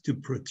analysis to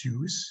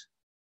produce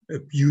a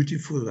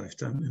beautiful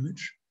lifetime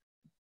image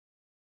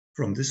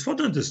from this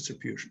photon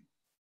distribution.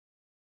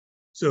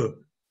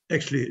 So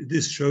actually,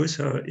 this shows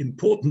how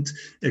important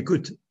a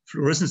good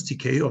fluorescence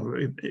decay or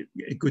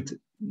a good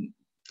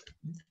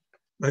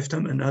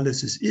lifetime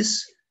analysis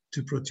is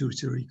to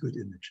produce very good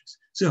images.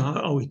 So how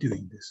are we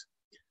doing this?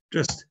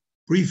 Just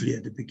briefly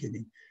at the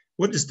beginning,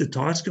 what is the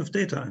task of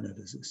data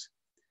analysis?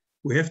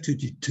 We have to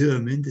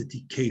determine the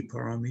decay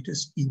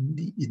parameters in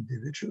the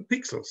individual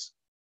pixels.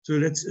 So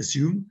let's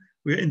assume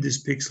we're in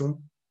this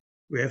pixel,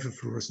 we have a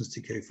fluorescence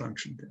decay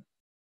function there.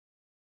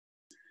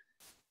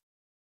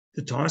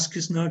 The task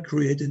is now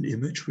create an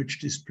image which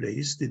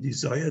displays the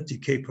desired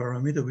decay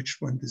parameter, which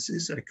one this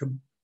is. I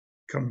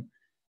come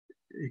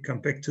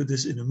back to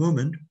this in a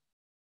moment.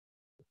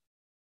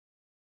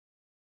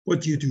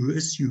 What you do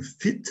is you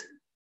fit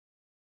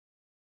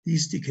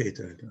these decay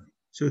data.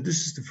 So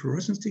this is the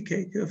fluorescence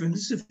decay curve, and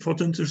this is a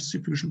photon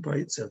distribution by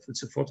itself.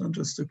 It's a photon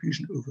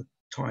distribution over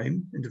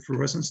time in the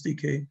fluorescence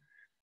decay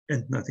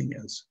and nothing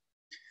else.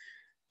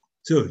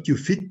 So you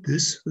fit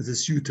this with a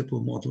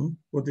suitable model.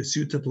 What a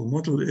suitable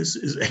model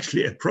is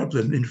actually a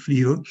problem in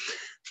FLIO.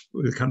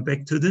 We'll come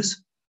back to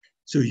this.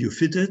 So you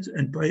fit it,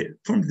 and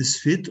from this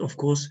fit, of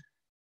course,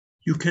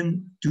 you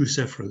can do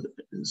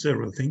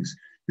several things.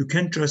 You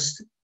can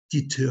just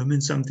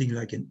determine something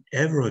like an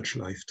average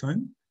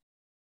lifetime.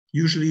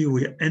 Usually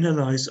we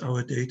analyze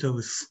our data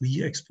with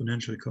 3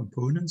 exponential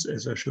components,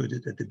 as I showed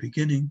it at the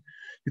beginning.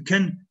 You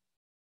can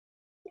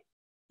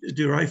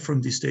derive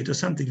from this data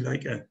something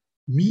like a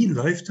mean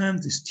lifetime,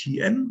 this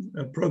TM.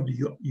 Probably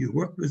you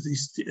worked with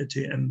this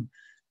TM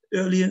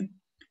earlier.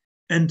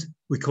 And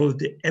we call it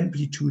the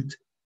amplitude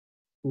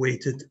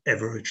weighted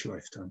average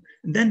lifetime.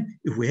 And then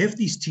if we have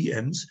these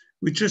TMs,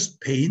 we just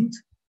paint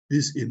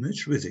this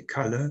image with a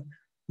color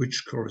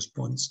which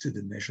corresponds to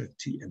the measured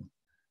TM.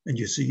 And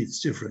you see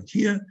it's different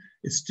here,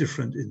 it's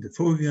different in the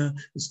fovea,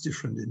 it's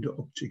different in the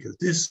optical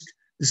disc.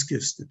 This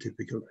gives the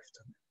typical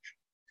lifetime image.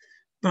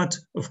 But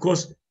of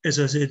course, as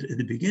I said at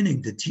the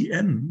beginning, the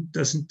TM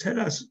doesn't tell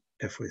us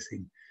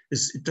everything.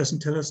 It doesn't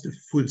tell us the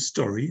full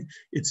story.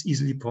 It's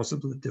easily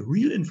possible that the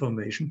real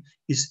information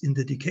is in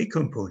the decay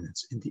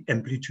components, in the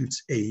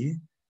amplitudes A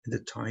and the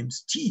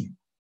times T.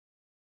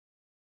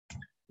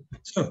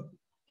 So,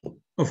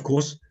 of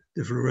course,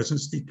 the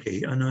fluorescence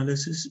decay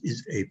analysis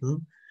is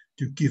able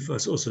to give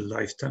us also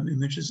lifetime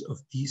images of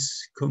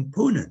these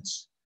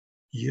components.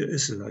 Here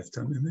is a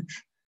lifetime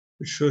image,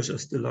 which shows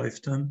us the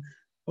lifetime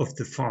of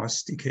the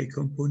fast decay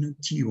component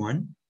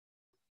T1,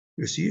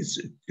 You see,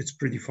 it's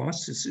pretty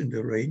fast. It's in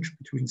the range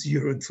between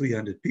 0 and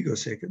 300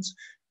 picoseconds.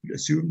 We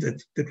assume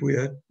that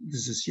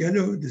this is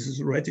yellow, this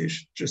is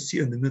reddish, just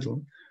here in the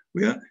middle.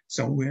 We are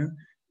somewhere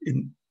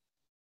in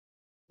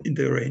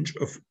the range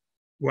of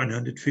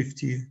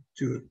 150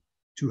 to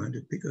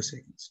 200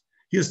 picoseconds.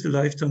 Here's the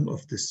lifetime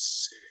of the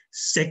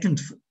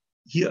second.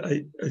 Here,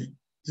 this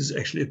is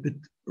actually a bit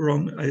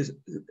wrong. I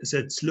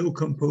said slow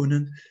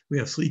component. We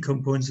have 3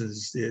 components.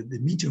 This is the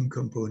medium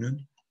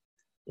component.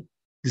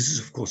 This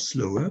is, of course,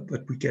 slower,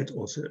 but we get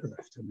also a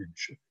lifetime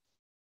image.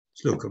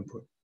 Slow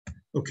component.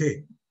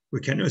 Okay, we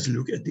can also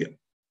look at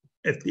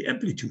the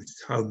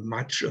amplitudes. How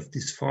much of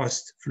this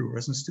fast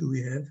fluorescence do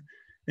we have,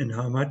 and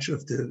how much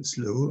of the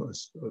slow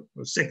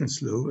or second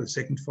slow or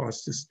second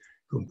fastest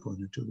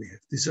component do we have?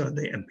 These are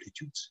the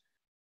amplitudes.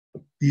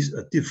 These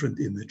are different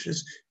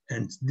images,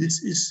 and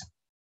this is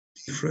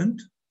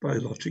different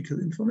biological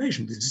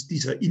information.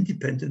 These are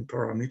independent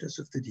parameters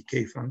of the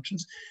decay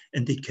functions,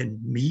 and they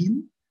can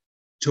mean,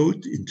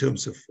 in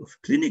terms of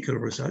clinical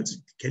results,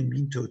 it can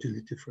mean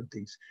totally different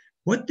things.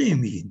 What they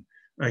mean,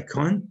 I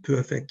can't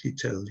perfectly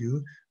tell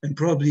you, and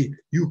probably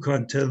you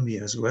can't tell me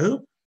as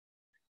well.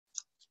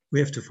 We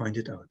have to find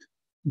it out.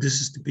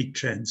 This is the big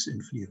chance in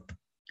FLIO.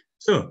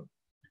 So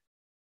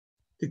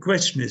the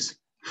question is,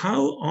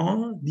 how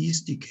are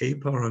these decay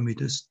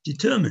parameters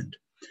determined?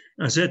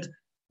 I said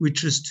we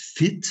just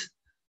fit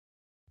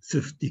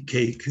the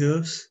decay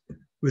curves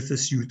with a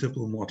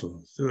suitable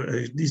model. So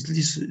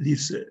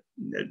this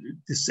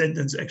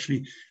sentence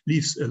actually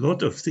leaves a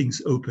lot of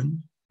things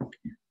open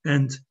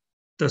and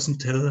doesn't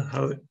tell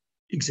how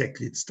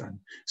exactly it's done.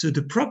 So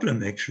the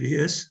problem actually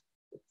is,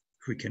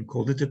 if we can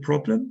call it a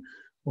problem,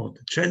 or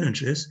the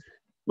challenge is,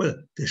 well,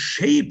 the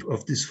shape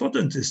of this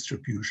photon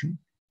distribution,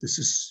 this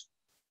is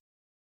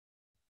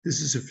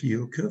a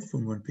FLIO curve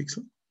from 1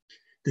 pixel.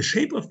 The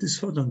shape of this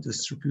photon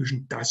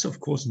distribution does,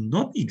 of course,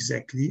 not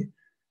exactly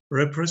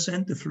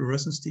represent the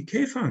fluorescence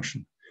decay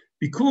function,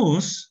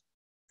 because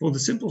for the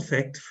simple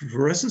fact,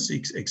 fluorescence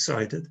is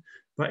excited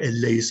by a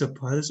laser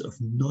pulse of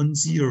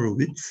non-zero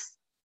width,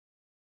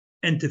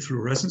 and the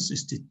fluorescence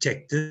is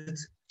detected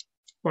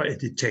by a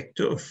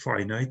detector of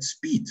finite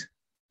speed.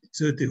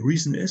 So the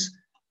reason is,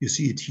 you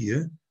see it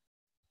here,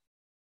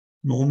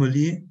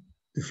 normally,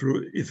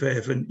 if I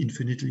have an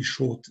infinitely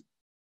short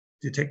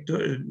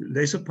detector, a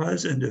laser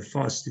pulse and a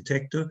fast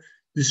detector,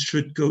 this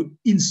should go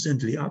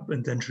instantly up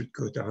and then should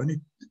go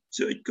down.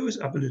 So it goes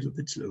up a little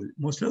bit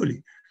more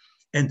slowly.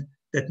 And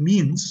that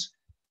means,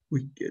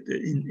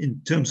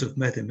 in terms of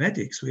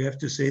mathematics, we have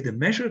to say the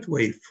measured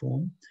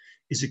waveform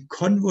is a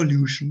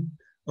convolution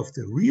of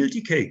the real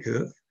decay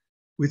curve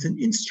with an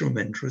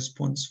instrument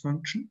response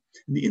function.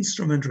 And the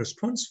instrument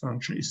response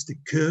function is the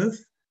curve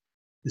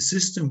the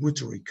system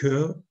would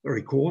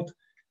record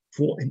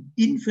for an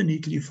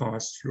infinitely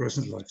fast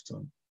fluorescent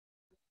lifetime.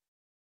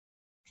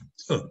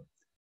 So,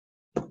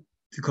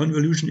 the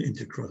convolution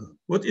integral.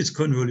 What is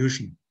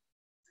convolution?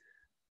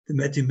 The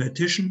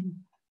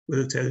mathematician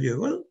will tell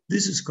you, well,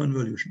 this is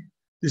convolution,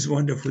 this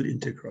wonderful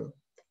integral.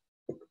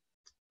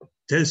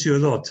 Tells you a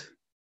lot,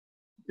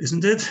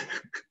 isn't it?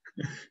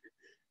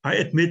 I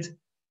admit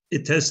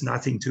it tells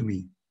nothing to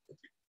me.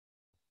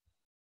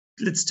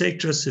 Let's take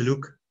just a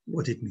look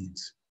what it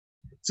means.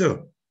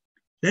 So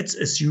let's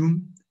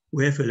assume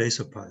we have a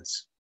laser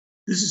pulse.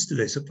 This is the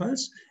laser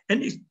pulse,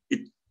 and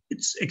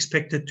it's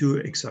expected to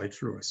excite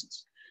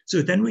fluorescence.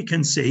 So then we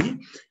can say,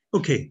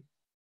 okay,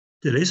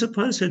 the laser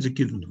pulse has a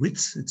given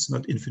width. It's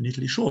not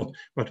infinitely short,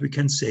 but we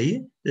can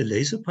say the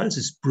laser pulse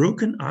is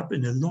broken up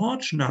in a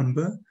large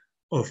number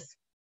of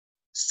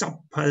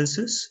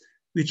sub-pulses,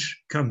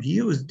 which come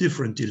here with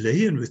different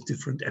delay and with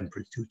different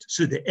amplitude.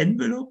 So the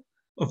envelope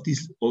of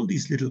all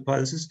these little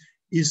pulses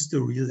is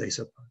the real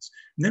laser pulse.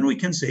 And then we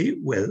can say,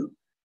 well,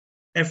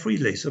 every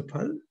laser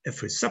pulse,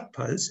 every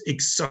sub-pulse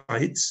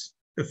excites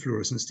a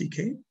fluorescence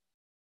decay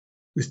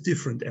with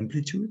different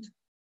amplitude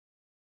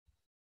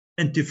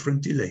and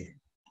different delay.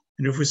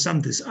 And if we sum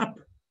this up,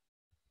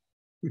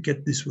 we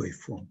get this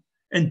waveform.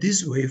 And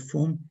this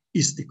waveform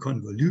is the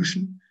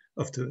convolution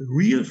of the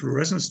real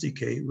fluorescence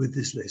decay with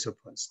this laser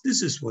pulse.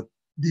 This is what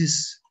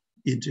this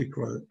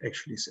integral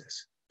actually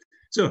says.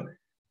 So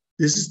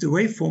this is the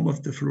waveform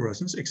of the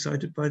fluorescence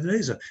excited by the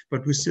laser,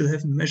 but we still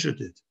haven't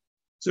measured it.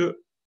 So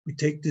we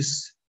take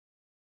this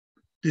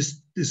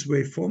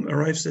waveform,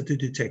 arrives at the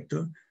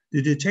detector.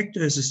 The detector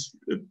has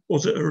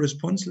also a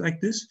response like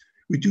this.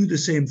 We do the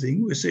same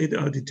thing. We say that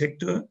our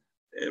detector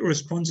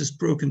response is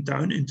broken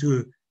down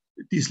into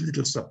these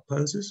little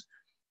sub-pulses.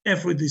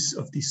 Every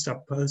of these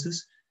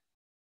sub-pulses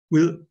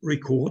will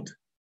record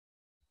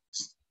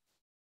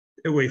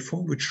a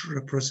waveform which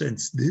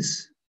represents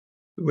this.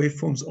 The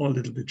waveforms are a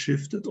little bit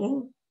shifted,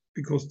 all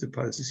because the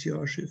pulses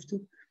here are shifted.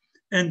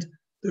 And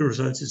the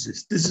result is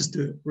this. This is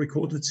the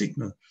recorded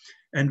signal.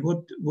 And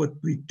what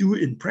we do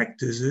in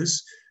practice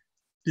is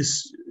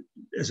this,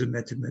 as a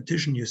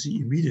mathematician, you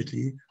see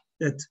immediately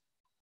that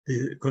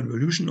the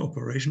convolution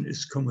operation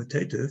is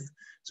commutative.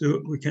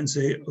 So we can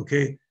say,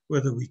 okay,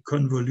 whether we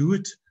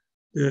convolute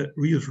the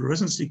real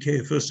fluorescence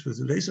decay first with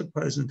the laser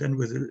pulse and then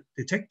with the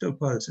detector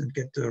pulse and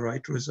get the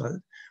right result,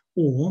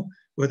 or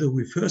whether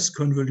we first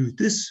convolute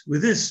this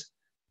with this,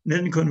 and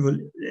then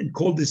and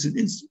call this an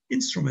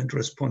instrument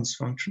response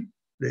function,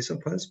 laser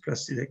pulse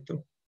plus detector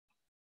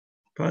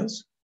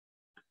pulse,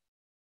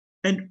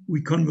 and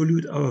we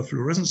convolute our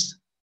fluorescence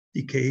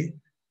decay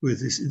with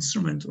this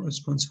instrument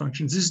response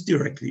function. This is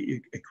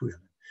directly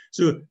equivalent.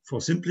 So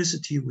for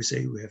simplicity, we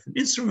say we have an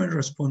instrument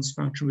response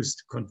function with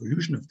the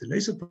convolution of the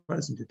laser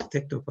pulse and the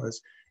detector pulse,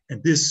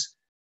 and this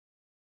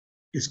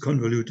is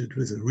convoluted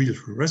with a real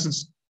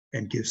fluorescence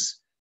and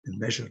gives the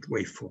measured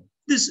waveform.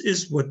 This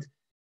is what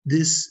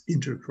this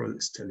integral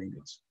is telling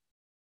us.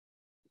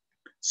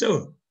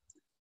 So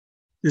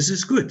this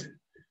is good.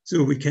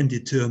 So we can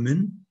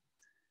determine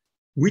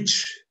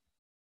which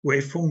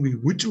waveform we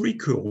would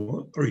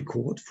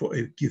record for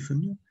a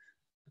given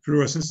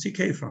fluorescence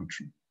decay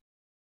function.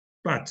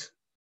 But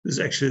this is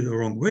actually the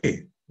wrong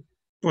way.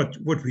 But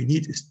what we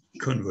need is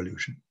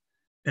convolution.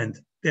 And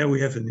there we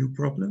have a new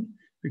problem,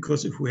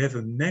 because if we have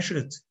a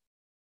measured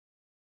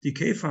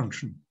decay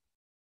function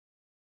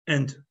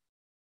and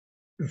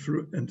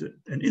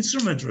an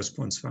instrument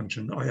response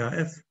function,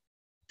 IRF,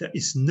 there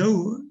is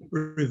no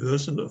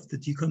reversal of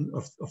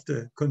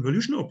the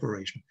convolution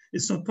operation.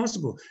 It's not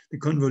possible. The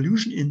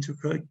convolution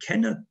integral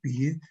cannot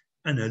be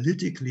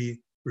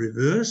analytically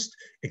reversed.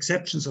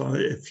 Exceptions are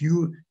a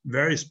few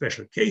very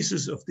special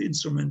cases of the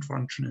instrument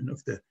function and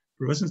of the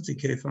fluorescence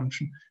decay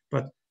function,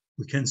 but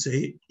we can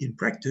say in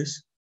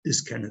practice,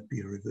 this cannot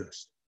be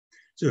reversed.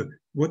 So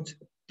what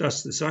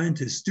does the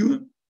scientist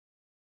do?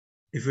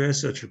 If there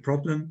is such a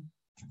problem,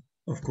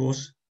 of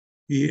course,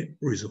 he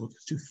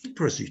resorts to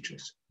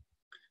procedures.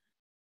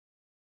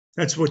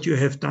 That's what you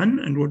have done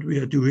and what we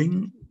are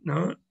doing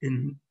now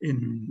in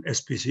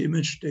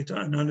SPCImage data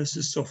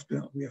analysis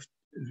software. We have,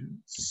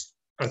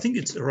 I think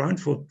it's around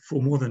for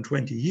more than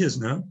 20 years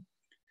now.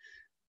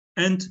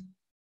 And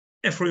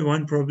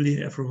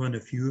probably everyone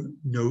of you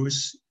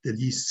knows the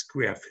least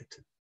square fit.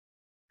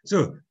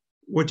 So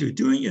what you're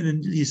doing in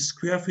the least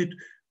square fit,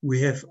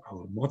 we have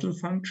our model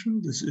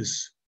function. This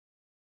is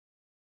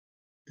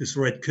this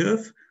red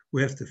curve.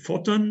 We have the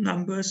photon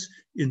numbers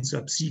in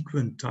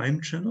subsequent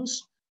time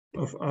channels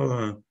of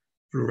our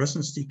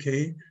fluorescence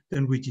decay.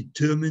 Then we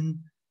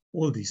determine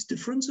all these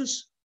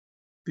differences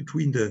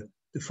between the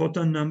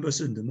photon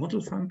numbers and the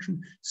model function,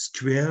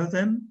 square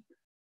them,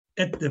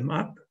 add them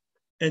up,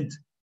 and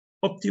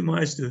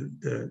optimize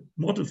the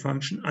model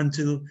function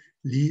until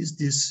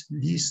this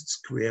least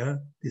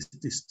square,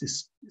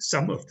 this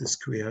sum of the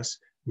squares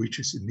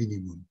reaches a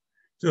minimum.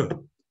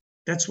 So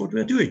that's what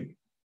we're doing.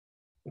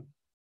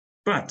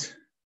 But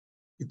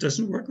it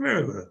doesn't work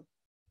very well.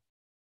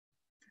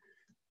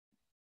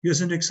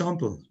 Here's an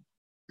example.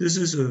 This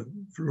is a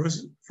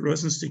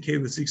fluorescence decay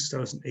with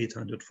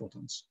 6,800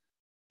 photons.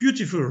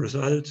 Beautiful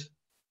result,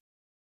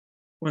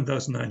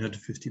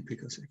 1,950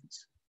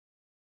 picoseconds.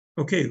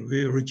 Okay,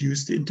 we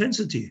reduce the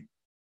intensity.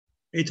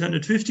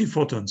 850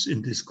 photons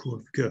in this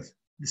curve,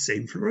 the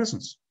same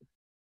fluorescence.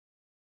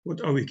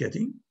 What are we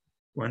getting?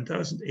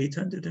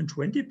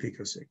 1,820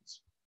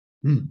 picoseconds.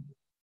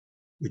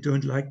 We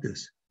don't like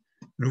this.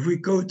 And if we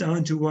go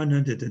down to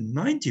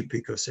 190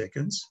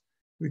 picoseconds,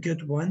 we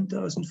get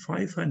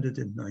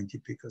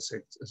 1,590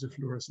 picoseconds as a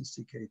fluorescence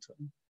decay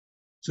time.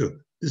 So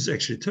this is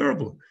actually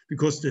terrible,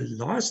 because the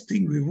last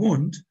thing we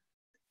want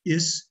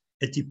is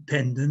a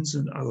dependence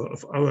on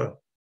our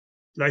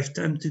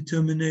lifetime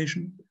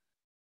determination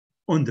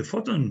on the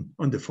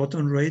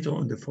photon rate or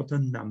on the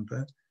photon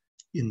number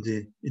in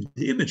the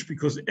image,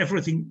 because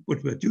everything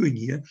what we're doing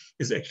here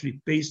is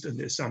actually based on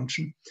the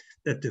assumption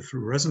that the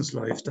fluorescence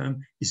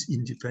lifetime is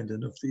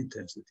independent of the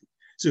intensity.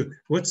 So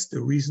what's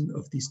the reason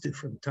of these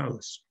different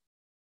towers?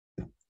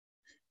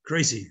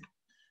 Crazy.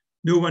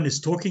 No one is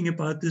talking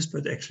about this,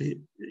 but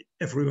actually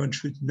everyone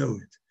should know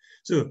it.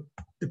 So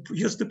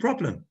here's the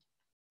problem.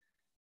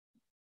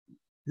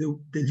 The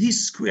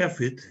least square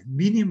fit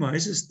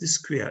minimizes the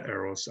square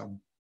error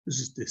sum. This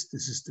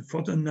is the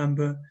photon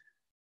number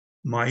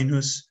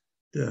minus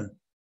the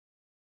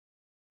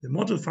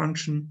model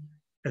function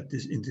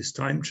in this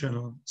time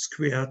channel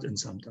squared and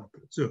summed up.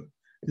 So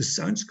this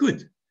sounds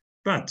good,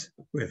 but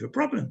we have a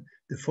problem.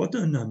 The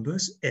photon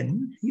numbers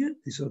n here,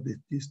 these are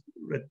these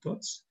red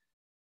dots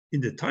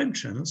in the time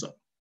channels,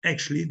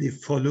 actually they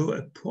follow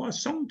a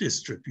Poisson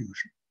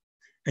distribution.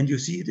 And you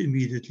see it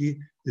immediately,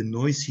 the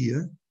noise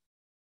here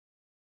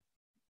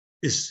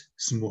is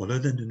smaller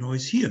than the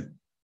noise here.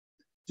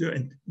 So,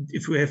 and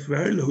if we have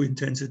very low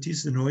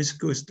intensities, the noise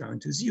goes down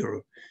to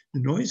zero. The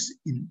noise,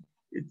 in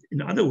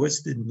other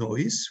words, the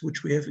noise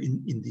which we have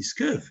in this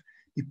curve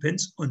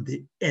depends on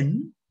the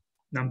n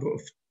number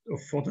of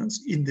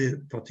photons in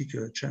the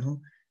particular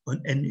channel,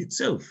 on n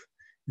itself.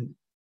 And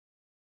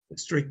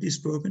strictly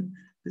spoken,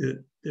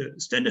 the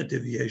standard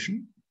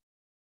deviation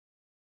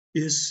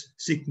is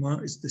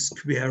sigma, is the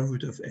square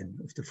root of n,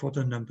 of the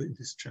photon number in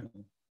this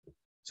channel.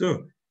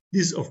 So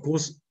this, of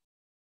course,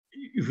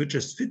 if we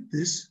just fit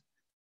this,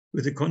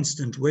 with a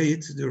constant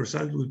weight, the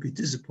result will be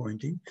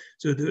disappointing.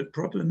 So the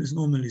problem is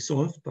normally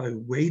solved by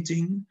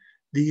weighting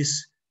the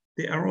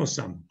error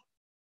sum.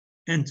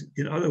 And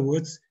in other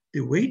words,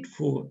 the weight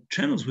for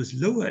channels with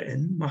lower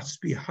n must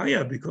be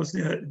higher because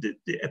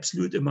the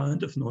absolute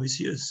amount of noise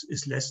here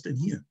is less than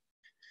here.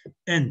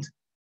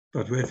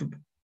 But we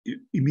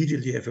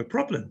immediately have a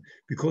problem,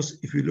 because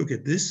if we look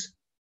at this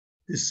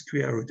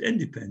square root n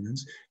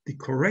dependence, the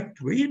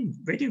correct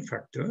weighting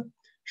factor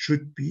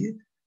should be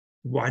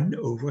 1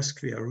 over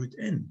square root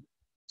n.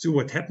 So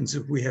what happens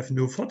if we have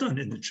no photon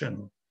in the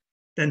channel?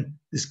 Then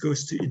this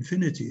goes to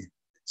infinity.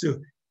 So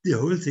the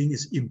whole thing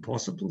is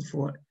impossible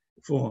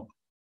for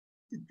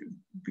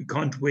we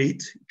can't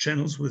weight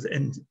channels with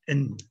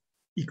n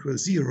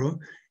equals 0,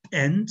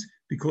 and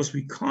because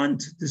we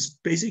can't, this is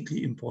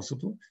basically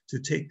impossible to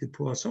take the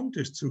Poisson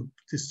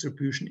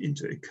distribution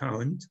into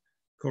account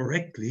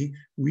correctly,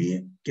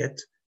 we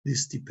get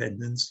this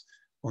dependence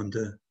on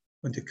the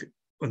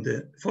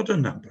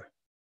photon number.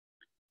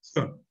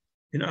 So,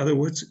 in other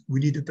words, we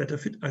need a better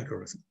fit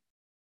algorithm.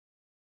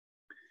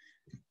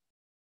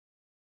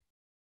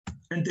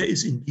 And there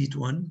is indeed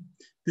one.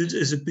 This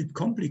is a bit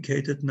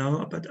complicated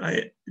now, but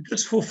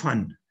just for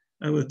fun,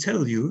 I will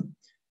tell you,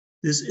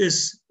 this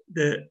is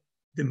the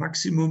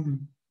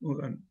maximum,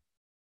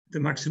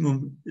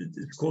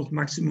 it's called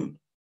maximum.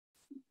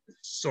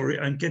 Sorry,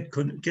 I'm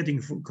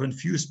getting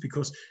confused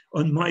because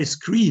on my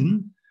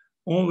screen,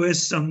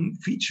 always some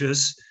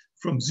features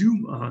from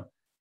Zoom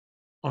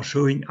are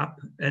showing up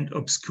and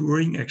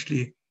obscuring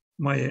actually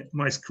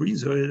my screen.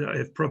 So I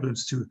have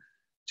problems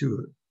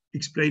to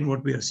explain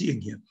what we are seeing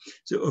here.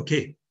 So,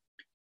 okay,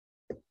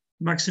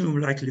 maximum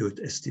likelihood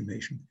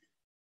estimation.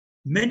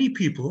 Many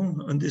people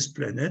on this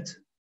planet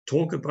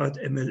talk about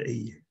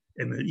MLE,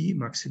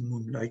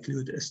 maximum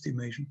likelihood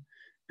estimation,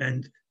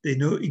 and they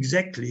know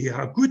exactly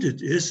how good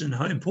it is and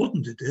how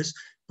important it is,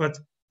 but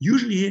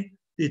usually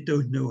they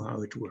don't know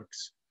how it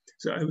works.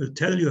 So I will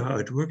tell you how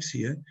it works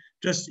here,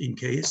 just in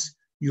case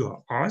you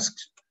are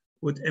asked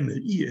what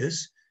MLE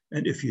is,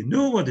 and if you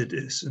know what it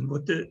is and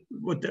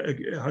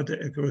how the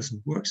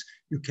algorithm works,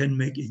 you can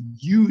make a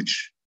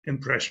huge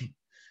impression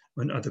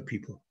on other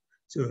people.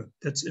 So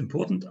that's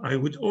important. I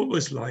would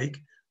always like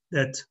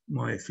that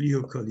my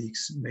FLIO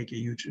colleagues make a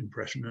huge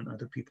impression on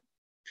other people.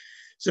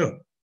 So,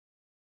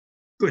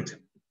 good.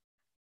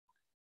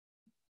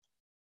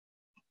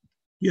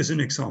 Here's an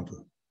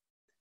example.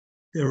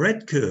 The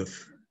red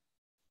curve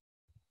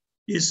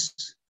is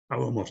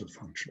our model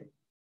function.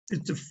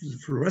 It's the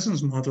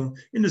fluorescence model.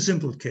 In the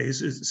simplest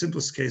case,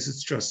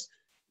 it's just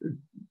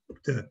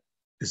the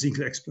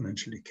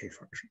single-exponential decay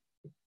function.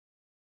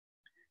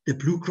 The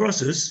blue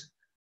crosses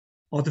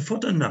are the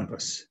photon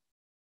numbers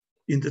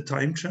in the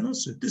time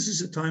channels. So this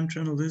is a time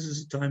channel, this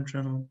is a time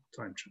channel,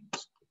 time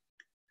channels.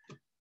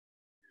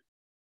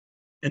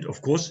 And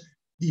of course,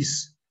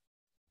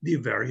 they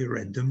vary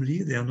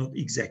randomly. They are not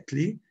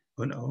exactly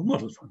on our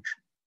model function.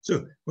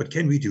 So what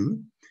can we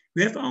do?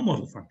 We have our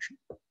model function.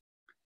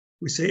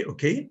 We say,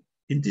 okay,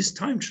 in this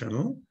time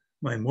channel,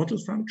 my model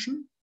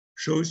function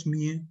shows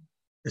me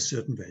a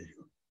certain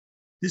value.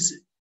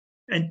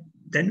 And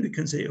then we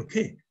can say,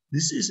 okay,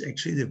 this is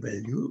actually the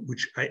value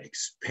which I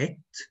expect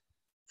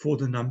for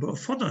the number of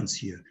photons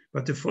here.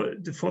 But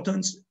the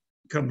photons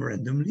come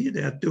randomly.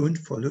 They don't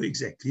follow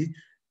exactly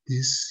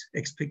this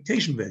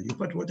expectation value.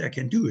 But what I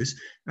can do is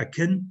I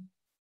can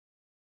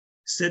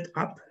set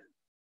up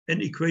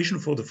an equation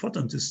for the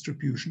photon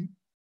distribution,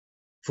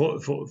 for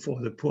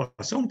the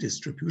Poisson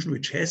distribution,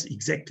 which has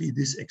exactly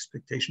this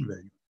expectation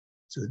value.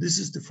 So this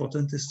is the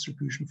photon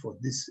distribution for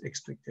this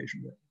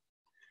expectation value.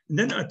 And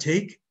then I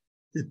take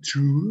the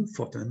true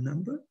photon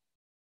number,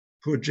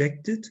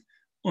 project it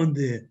on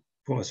the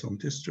Poisson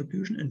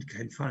distribution, and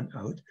can find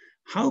out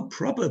how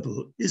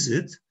probable is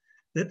it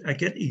that I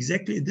get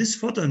exactly this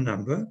photon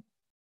number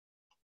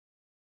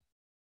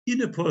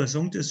in a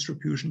Poisson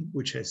distribution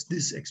which has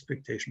this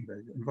expectation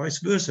value, and vice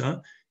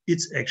versa.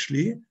 It's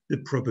actually the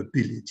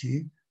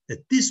probability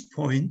that this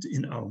point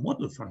in our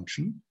model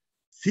function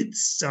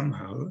fits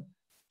somehow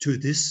to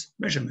this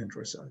measurement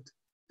result,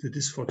 to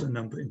this photon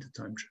number in the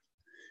time channel.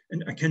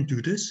 And I can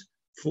do this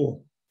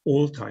for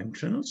all time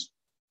channels.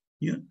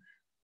 Here,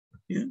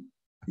 here,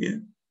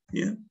 here,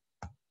 here,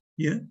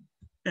 here.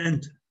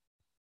 And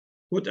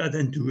what I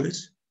then do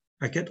is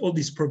I get all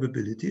these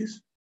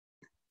probabilities.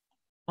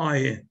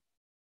 I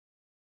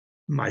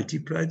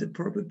multiply the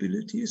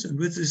probabilities, and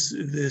with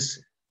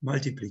this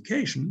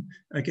multiplication,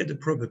 I get a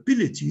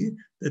probability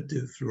that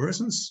the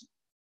fluorescence,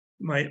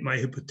 my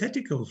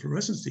hypothetical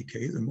fluorescence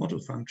decay, the model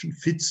function,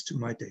 fits to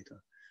my data.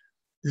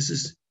 This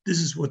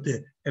is what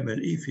the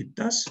MLE fit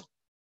does.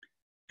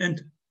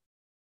 And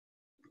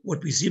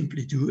what we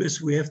simply do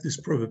is we have this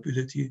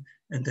probability,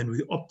 and then we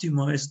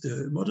optimize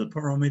the model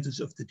parameters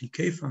of the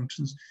decay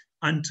functions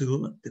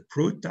until the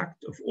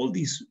product of all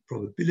these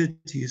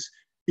probabilities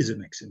is a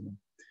maximum.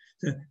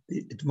 The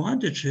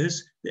advantage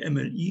is the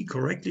MLE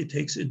correctly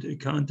takes into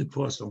account the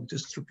Poisson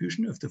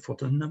distribution of the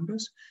photon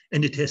numbers,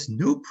 and it has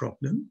no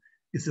problem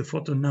if the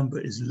photon number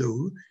is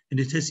low, and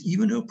it has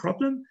even no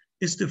problem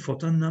is the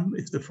photon number,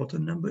 if the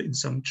photon number in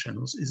some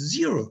channels is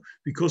 0,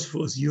 because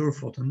for a 0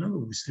 photon number,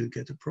 we still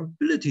get a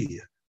probability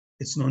here.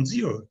 It's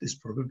non-zero. This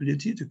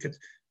probability to get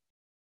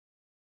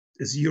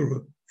a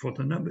 0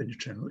 photon number in the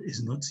channel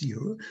is not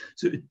 0.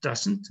 So it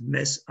doesn't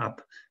mess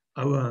up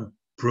our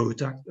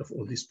product of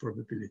all these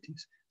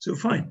probabilities. So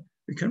fine,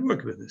 we can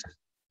work with this.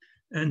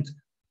 And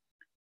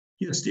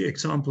here's the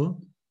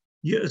example.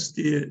 Here is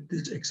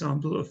this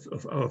example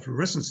of our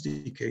fluorescence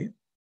decay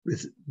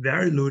with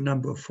very low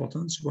number of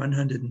photons,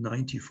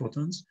 190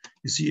 photons.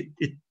 You see,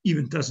 it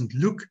even doesn't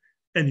look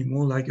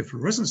anymore like a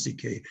fluorescence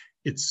decay.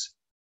 It's,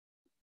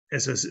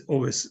 as I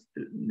always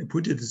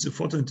put it, it's a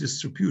photon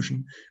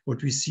distribution.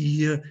 What we see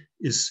here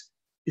is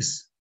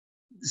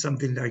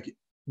something like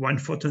one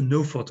photon,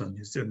 no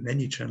photon. There are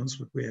many channels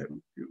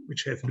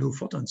which have no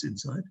photons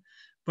inside,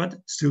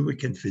 but still we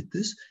can fit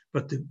this.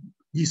 But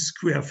this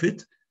square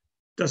fit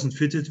doesn't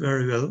fit it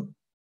very well,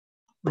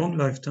 long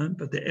lifetime,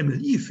 but the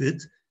MLE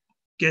fit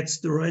gets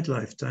the right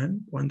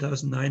lifetime,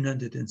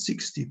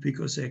 1960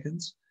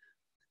 picoseconds.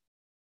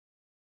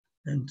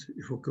 And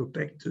if we go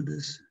back to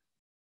this,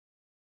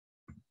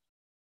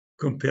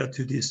 compared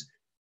to this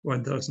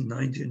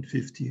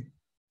 1950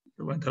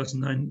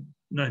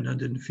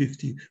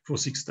 for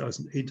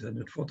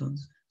 6,800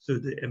 photons. So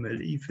the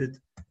MLE fit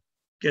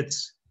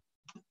gets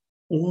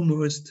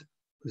almost,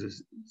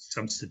 with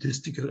some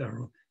statistical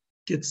error,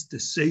 gets the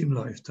same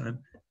lifetime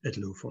at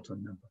low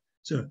photon number.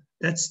 So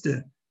that's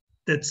the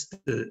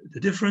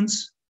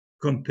difference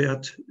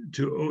compared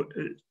to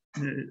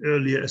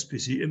earlier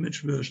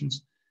SPCImage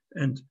versions,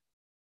 and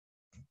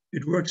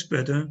it works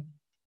better.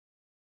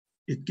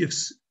 It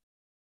gives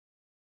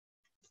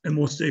a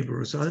more stable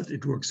result.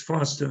 It works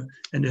faster,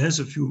 and it has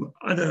a few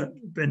other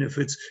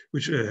benefits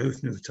which I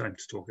have no time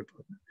to talk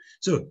about.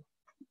 So,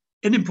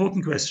 an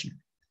important question: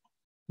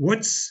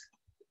 what's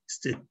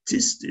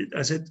statistic?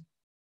 I said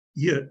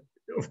here,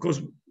 of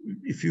course,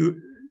 if you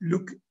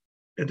look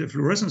at the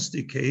fluorescence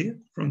decay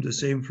from the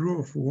same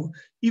fluorophore,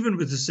 even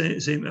with the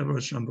same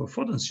average number of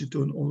photons, you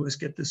don't always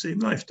get the same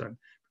lifetime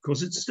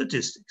because it's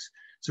statistics.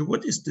 So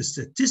what is the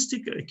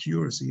statistical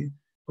accuracy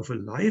of a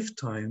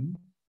lifetime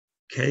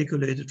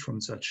calculated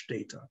from such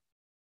data?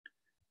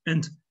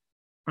 And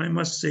I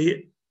must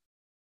say,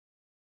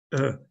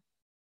 a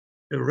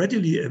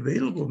readily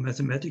available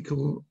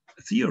mathematical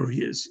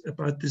theory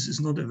about this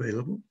is not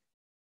available,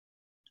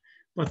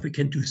 but we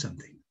can do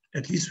something.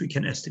 At least we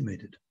can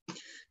estimate it.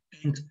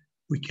 And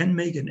we can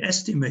make an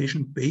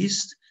estimation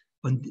based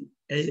on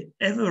the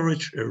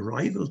average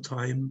arrival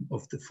time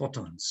of the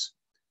photons.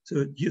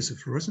 So here's a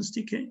fluorescence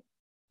decay.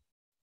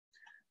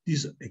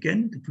 These,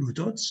 again, the blue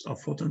dots are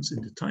photons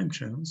in the time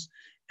channels.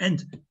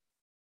 And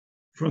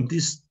from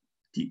this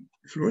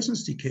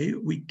fluorescence decay,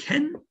 we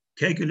can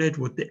calculate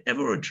what the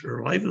average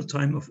arrival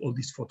time of all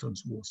these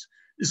photons was.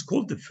 It's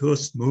called the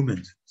first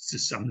moment. It's a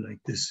sum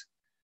like this.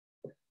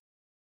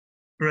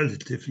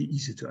 Relatively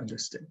easy to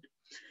understand.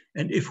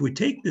 And if we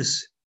take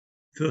this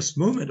first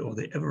moment, or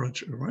the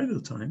average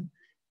arrival time,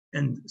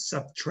 and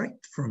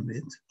subtract from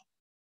it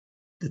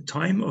the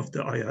time of the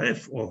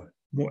IRF, or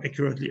more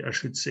accurately, I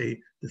should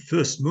say, the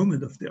first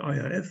moment of the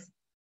IRF,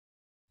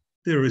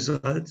 the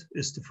result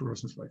is the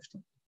fluorescence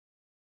lifetime.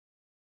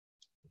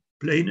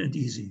 Plain and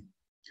easy.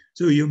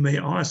 So you may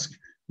ask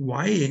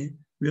why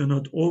we are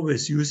not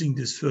always using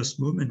this first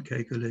moment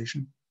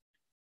calculation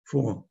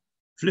for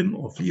FLIM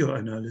or FLIO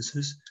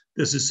analysis.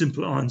 There's a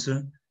simple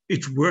answer.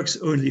 It works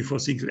only for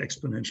single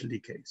exponential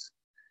decays.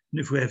 And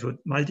if we have a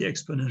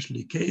multi-exponential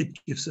decay, it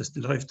gives us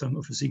the lifetime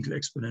of a single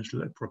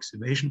exponential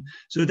approximation.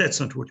 So that's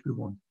not what we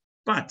want.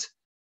 But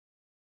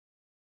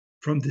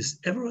from this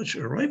average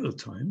arrival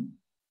time,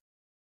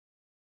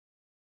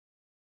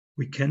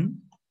 we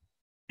can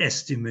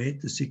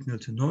estimate the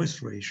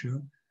signal-to-noise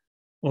ratio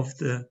of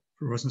the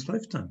fluorescence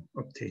lifetime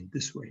obtained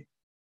this way.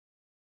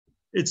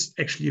 It's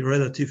actually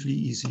relatively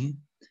easy.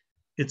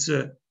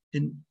 I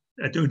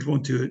don't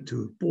want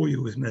to bore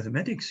you with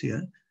mathematics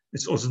here.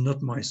 It's also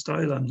not my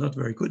style. I'm not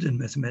very good in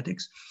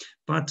mathematics.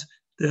 But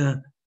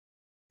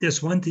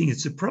there's one thing.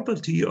 It's a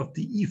property of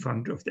the E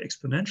function, of the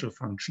exponential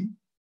function.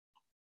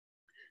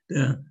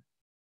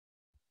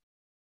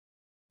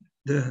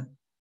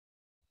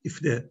 If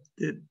the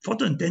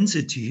photon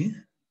density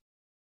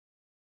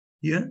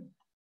here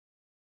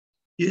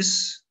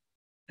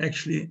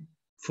actually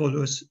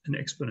follows an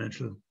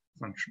exponential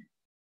function,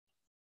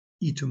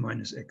 e to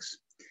minus x.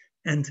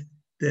 And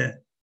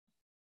the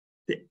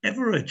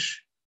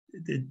average,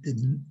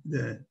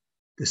 the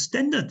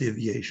standard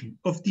deviation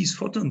of these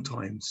photon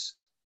times,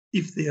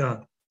 if they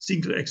are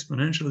single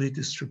exponentially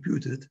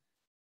distributed,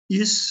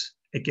 is,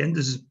 again,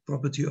 this is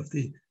property of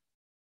the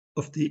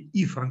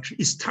E function,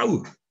 is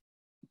tau.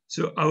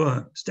 So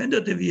our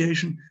standard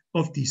deviation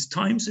of these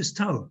times is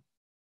tau.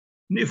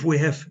 And if we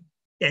have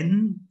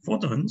n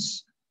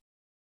photons,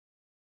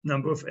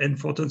 number of n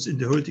photons in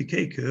the whole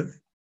decay curve,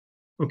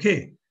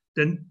 okay,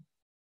 then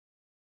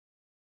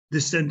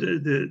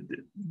the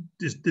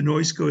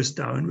noise goes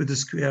down with the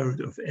square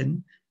root of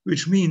n,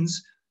 which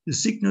means the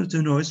signal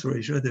to noise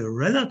ratio, the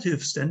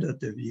relative standard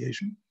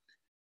deviation,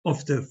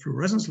 of the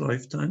fluorescence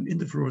lifetime in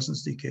the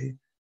fluorescence decay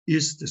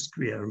is the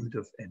square root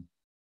of n.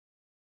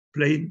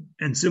 Plain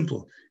and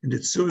simple. And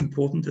it's so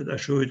important that I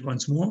show it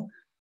once more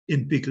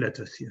in big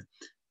letters here.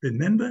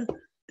 Remember,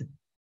 the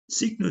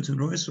signal to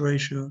noise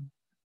ratio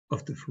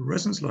of the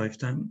fluorescence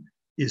lifetime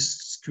is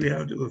square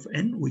root of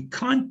n. We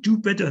can't do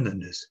better than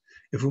this.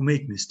 If we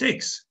make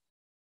mistakes,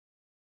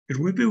 it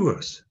will be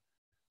worse.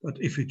 But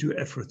if we do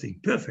everything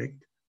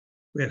perfect,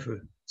 we have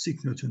a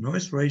signal to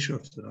noise ratio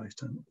of the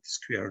lifetime of the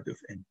square root of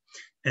n.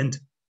 And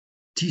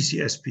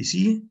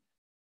TCSPC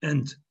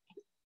and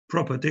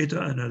proper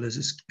data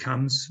analysis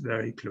comes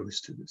very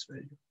close to this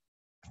value.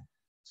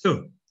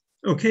 So,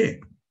 okay,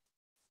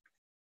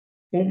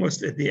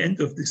 almost at the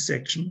end of this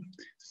section.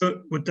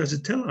 So what does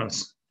it tell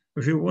us?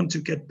 If we want to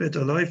get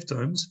better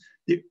lifetimes,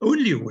 the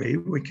only way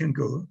we can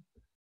go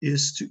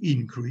is to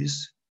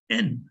increase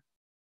n,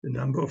 the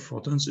number of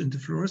photons in the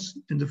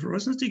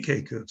fluorescence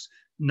decay curves,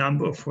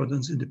 number of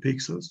photons in the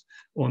pixels,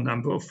 or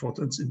number of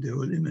photons in the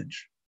whole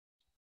image.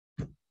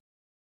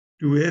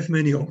 Do we have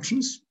many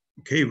options?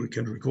 Okay, we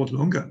can record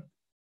longer.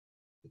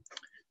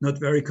 Not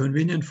very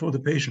convenient for the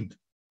patient.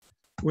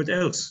 What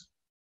else?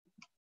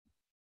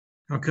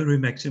 How can we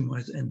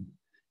maximize n?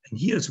 And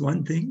here's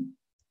one thing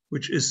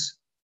which is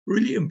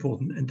really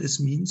important, and this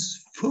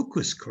means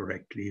focus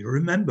correctly.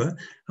 Remember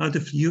how the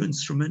FLIO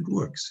instrument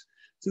works.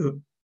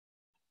 So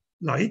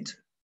light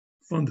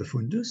from the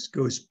fundus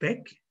goes back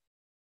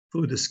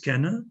through the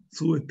scanner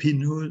through a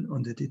pinhole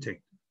on the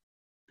detector.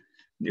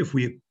 If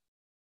we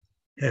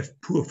have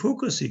poor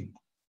focusing,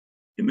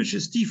 image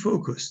is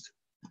defocused,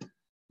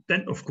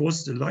 then of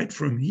course the light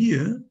from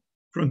here,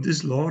 from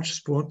this large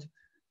spot,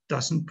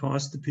 doesn't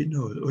pass the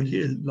pinhole.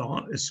 Only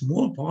a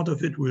small part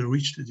of it will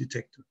reach the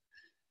detector.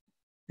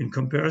 In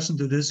comparison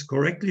to this,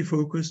 correctly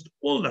focused,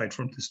 all light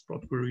from this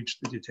spot will reach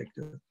the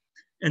detector.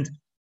 And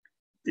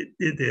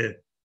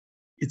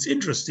it's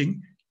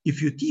interesting,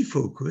 if you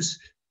defocus,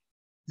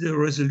 the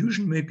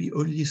resolution may be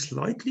only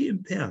slightly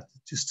impaired.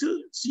 You still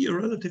see a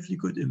relatively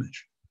good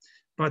image.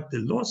 But the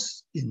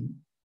loss in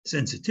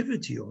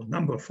sensitivity or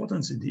number of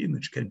photons in the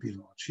image can be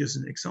large. Here's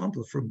an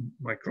example from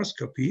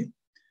microscopy.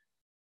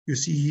 You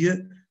see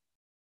here,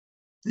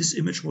 this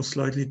image was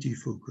slightly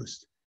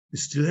defocused. It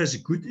still has a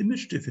good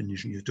image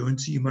definition. You don't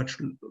see much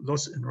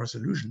loss in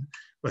resolution,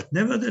 but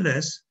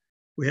nevertheless,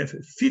 we have a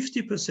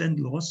 50%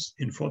 loss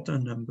in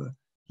photon number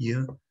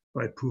here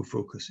by poor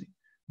focusing.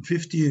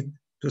 50%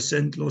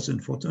 loss in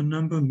photon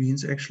number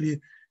means actually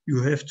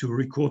you have to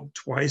record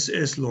twice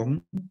as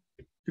long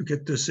to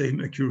get the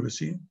same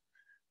accuracy,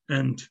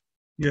 and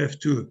you have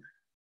to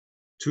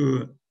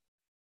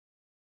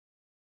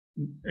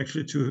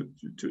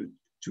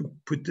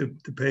put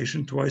the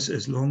patient twice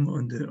as long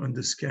on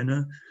the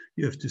scanner.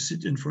 You have to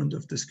sit in front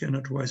of the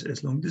scanner twice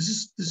as long. This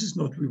is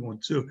not what we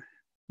want. So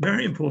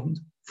very important,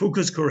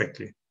 focus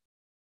correctly.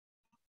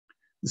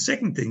 The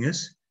second thing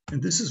is,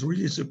 and this is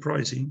really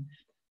surprising,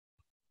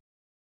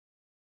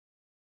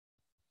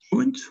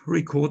 don't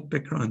record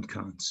background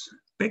counts.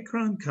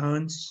 Background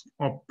counts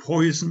are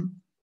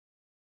poison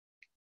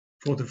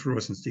for the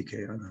fluorescence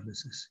decay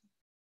analysis.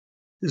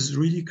 This is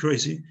really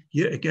crazy.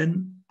 Here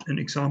again, an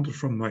example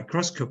from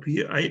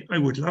microscopy. I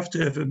would love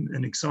to have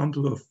an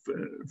example of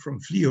from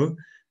FLIO,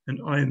 and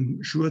I'm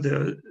sure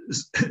there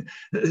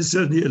is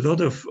certainly a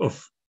lot of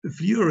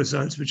FLIO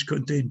results which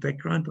contain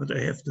background, but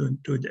I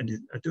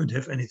don't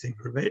have anything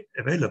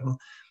available.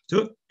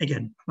 So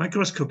again,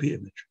 microscopy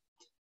image.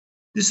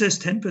 This has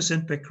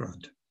 10%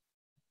 background.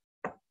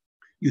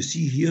 You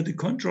see here the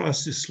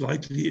contrast is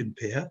slightly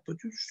impaired, but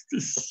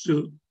this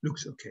still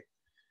looks okay.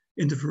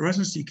 In the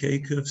fluorescence decay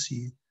curve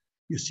C,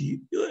 you see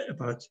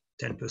about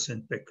 10%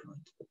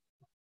 background.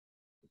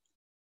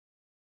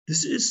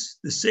 This is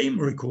the same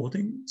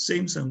recording,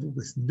 same sample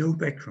with no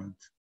background.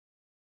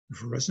 The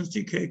fluorescence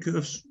decay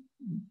curves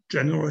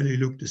generally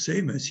look the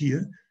same as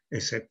here,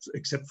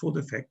 except for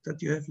the fact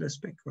that you have less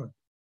background.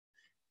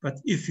 But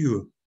if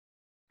you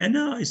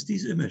analyze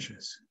these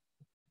images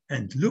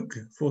and look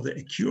for the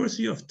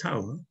accuracy of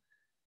tau,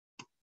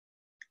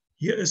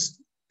 here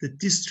is the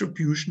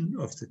distribution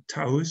of the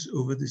taus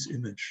over this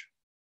image.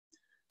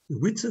 The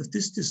width of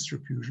this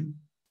distribution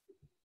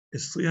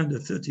is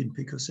 313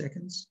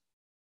 picoseconds.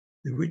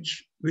 The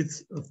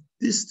width of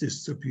this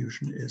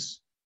distribution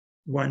is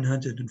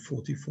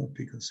 144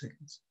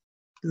 picoseconds.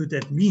 So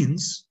that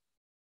means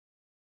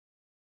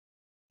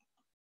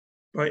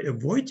by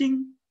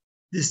avoiding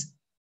this,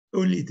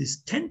 only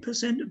this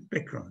 10% of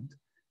background,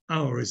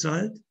 our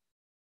result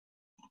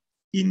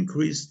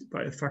increased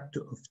by a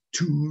factor of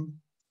 2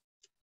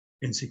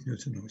 in signal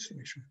to noise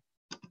ratio.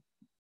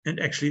 And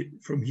actually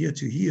from here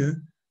to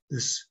here,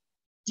 this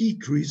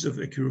decrease of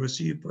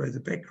accuracy by the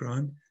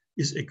background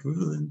is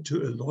equivalent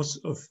to a loss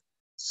of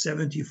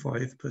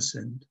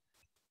 75%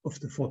 of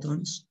the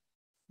photons.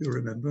 You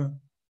remember,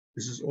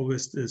 this is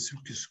always the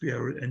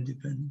square root n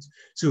dependence.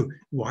 So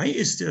why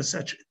is there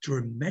such a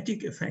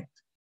dramatic effect?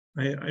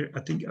 I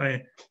think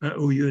I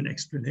owe you an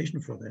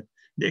explanation for that.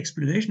 The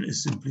explanation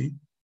is simply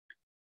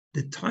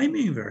the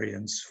timing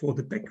variance for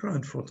the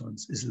background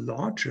photons is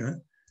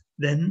larger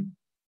than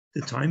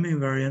the timing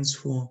variance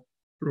for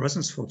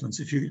fluorescence photons.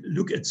 If you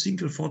look at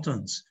single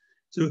photons,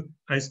 so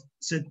I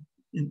said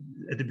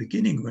at the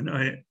beginning when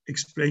I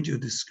explained you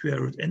the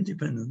square root n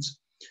dependence,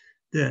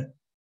 the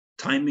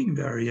timing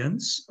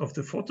variance of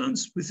the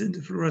photons within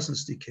the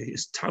fluorescence decay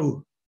is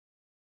tau.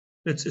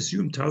 Let's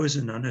assume tau is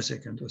a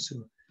nanosecond or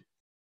so.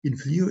 In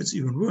FLIO, it's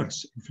even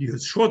worse. In FLIO,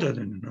 it's shorter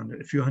than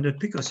a few hundred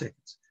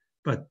picoseconds.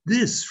 But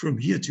this from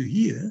here to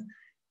here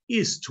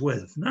is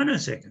 12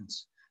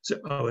 nanoseconds. So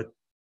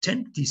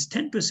these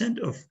 10%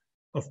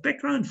 of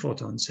background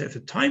photons have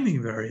a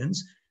timing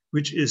variance,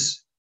 which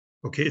is,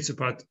 okay, it's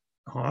about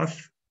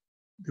half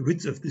the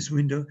width of this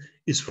window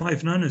is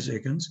 5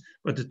 nanoseconds,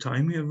 but the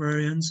timing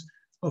variance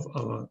of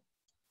our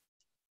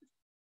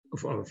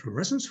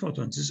fluorescence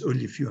photons is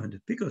only a few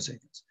hundred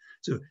picoseconds.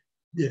 So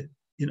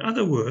in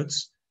other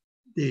words,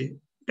 the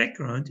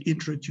background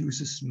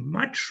introduces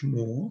much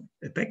more,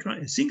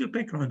 a single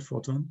background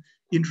photon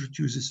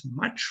introduces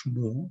much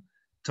more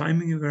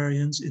timing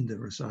variance in the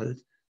result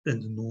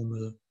than the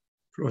normal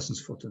fluorescence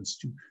photons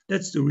do.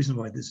 That's the reason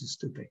why this is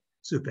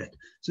so bad.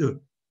 So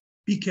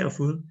be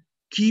careful,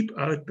 keep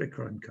out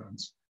background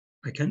currents.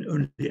 I can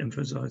only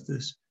emphasize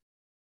this.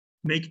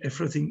 Make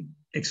everything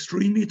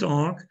extremely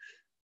dark,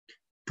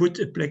 put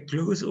a black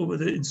cloth over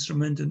the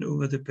instrument and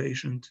over the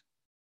patient,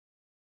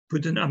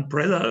 put an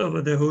umbrella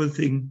over the whole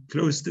thing,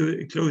 close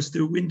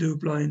the window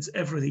blinds,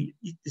 everything.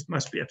 It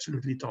must be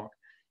absolutely dark.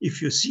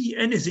 If you see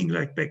anything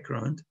like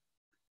background,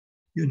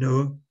 you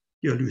know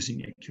you're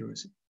losing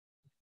accuracy.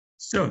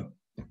 So,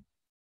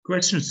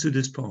 questions to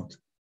this part?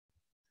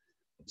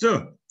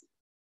 So,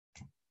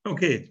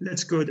 okay,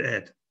 let's go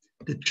ahead.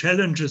 The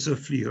challenges of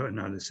FLIO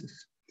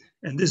analysis.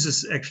 And this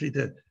is actually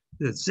the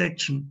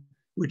section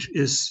which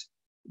is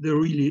the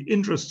really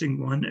interesting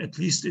one. At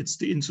least it's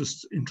the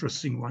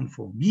interesting one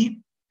for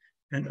me.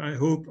 And I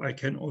hope I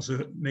can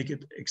also make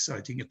it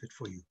exciting a bit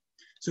for you.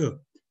 So,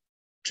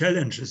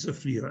 challenges of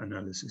FLIO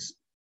analysis.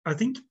 I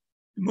think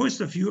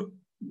most of you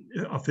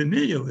are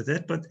familiar with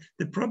that, but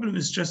the problem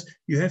is just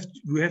we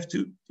have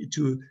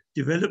to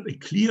develop a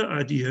clear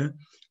idea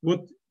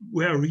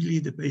where really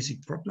the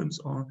basic problems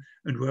are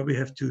and where we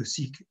have to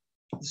seek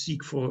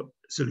for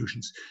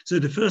solutions. So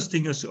the first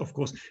thing is, of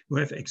course,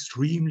 we have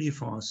extremely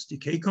fast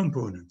decay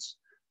components.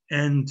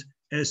 And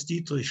as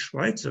Dietrich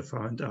Schweitzer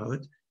found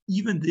out,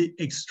 even the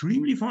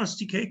extremely fast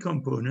decay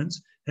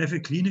components have a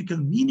clinical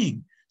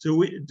meaning.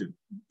 So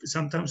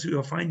sometimes we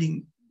are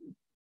finding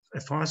a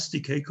fast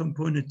decay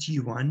component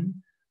T1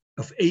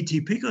 of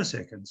 80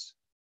 picoseconds.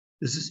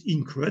 This is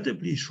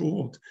incredibly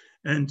short,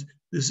 and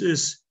this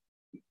is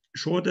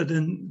shorter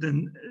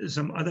than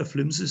some other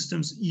FLIM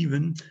systems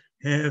even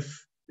have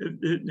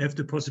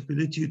the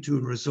possibility to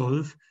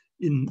resolve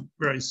in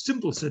very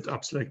simple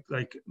setups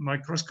like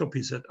microscopy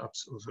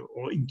setups also,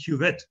 or in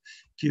cuvette.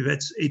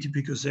 Cuvette's 80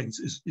 picoseconds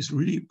is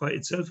really by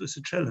itself is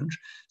a challenge.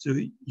 So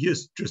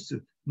here's just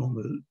a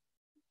normal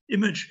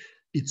image.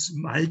 It's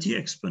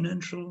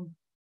multi-exponential.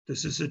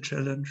 This is a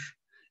challenge.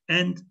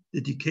 And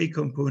the decay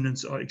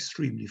components are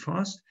extremely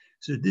fast.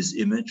 So this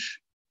image,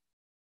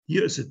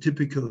 here is a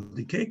typical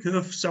decay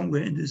curve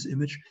somewhere in this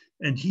image.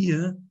 And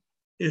here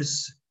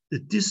is the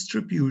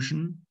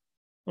distribution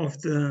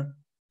of the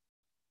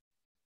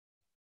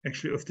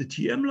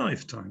TM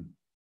lifetime.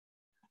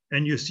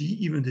 And you see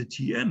even the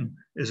TM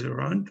is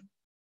around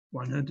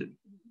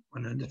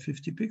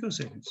 150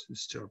 picoseconds.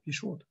 It's terribly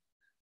short.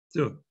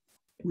 So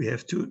we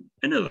have to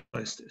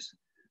analyze this.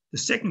 The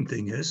second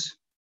thing is,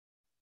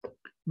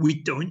 we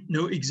don't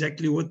know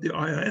exactly what the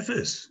IRF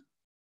is.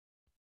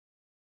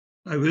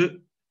 I will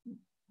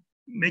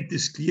make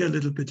this clear a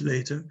little bit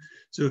later.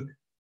 So,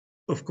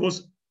 of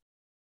course,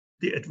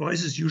 the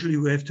advice is usually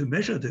we have to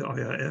measure the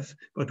IRF,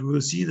 but we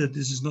will see that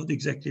this is not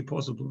exactly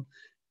possible.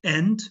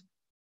 And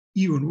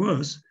even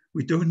worse,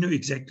 we don't know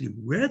exactly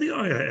where the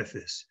IRF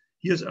is.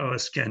 Here's our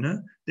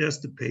scanner. There's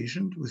the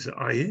patient with the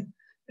eye.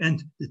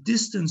 And the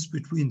distance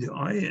between the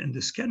eye and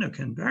the scanner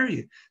can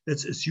vary.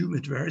 Let's assume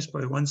it varies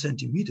by 1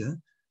 centimeter.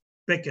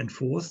 Back and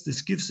forth,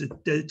 this gives a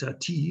delta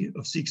T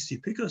of 60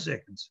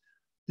 picoseconds.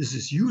 This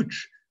is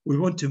huge. We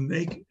want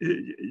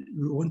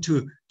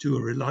to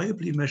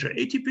reliably measure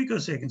 80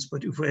 picoseconds,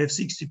 but if we have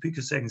 60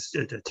 picoseconds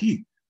delta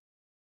T,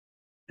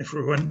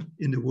 everyone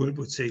in the world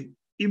would say,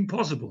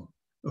 impossible.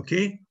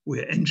 Okay,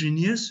 we're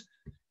engineers.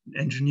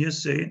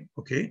 Engineers say,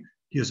 okay,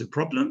 here's a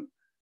problem.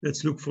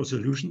 Let's look for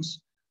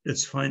solutions.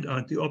 Let's find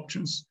out the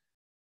options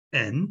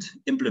and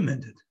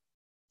implement it.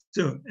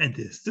 So, and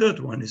the third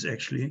one is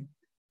actually,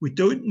 we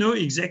don't know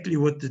exactly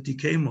what the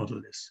decay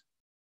model is.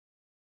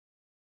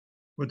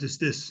 What is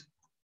this?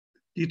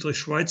 Dietrich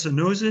Schweitzer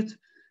knows it,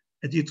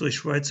 and Dietrich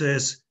Schweitzer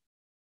has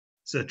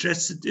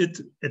suggested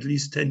it at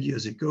least 10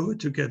 years ago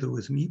together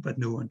with me, but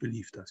no one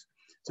believed us.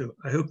 So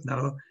I hope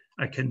now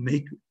I can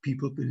make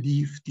people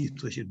believe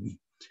Dietrich and me.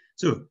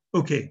 So,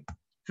 okay,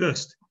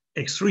 first,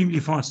 extremely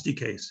fast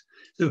decays.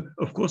 So,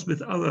 of course,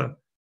 with our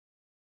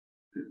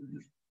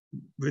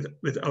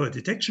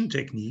detection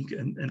technique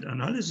and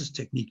analysis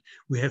technique,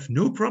 we have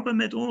no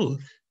problem at all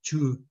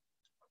to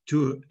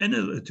to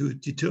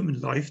determine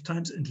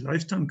lifetimes and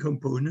lifetime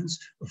components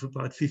of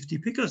about 50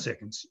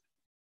 picoseconds,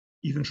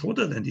 even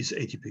shorter than these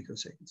 80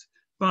 picoseconds.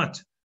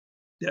 But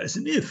there is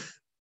an if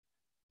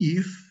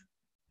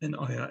an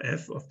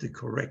IRF of the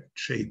correct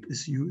shape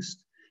is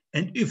used,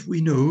 and if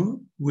we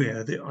know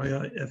where the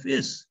IRF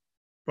is,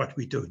 but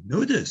we don't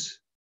know this.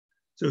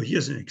 So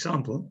here's an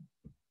example.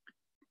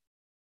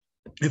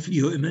 A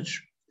FLIO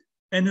image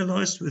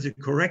analyzed with the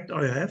correct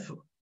IRF.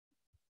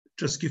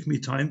 Just give me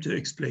time to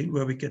explain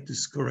where we get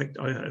this correct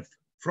IRF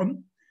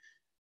from.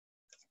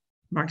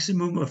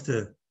 Maximum of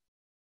the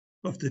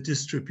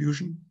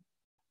distribution,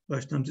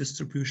 lifetime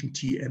distribution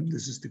TM,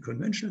 this is the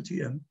conventional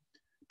TM,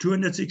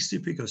 260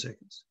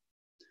 picoseconds.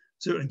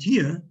 So, and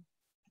here,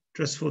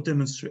 just for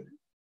demonstration,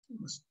 I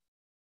must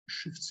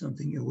shift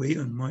something away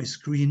on my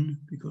screen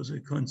because I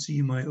can't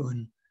see my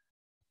own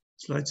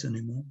slides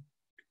anymore.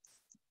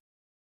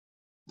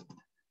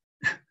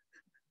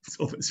 It's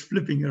always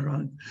flipping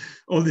around.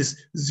 All this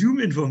Zoom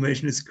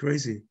information is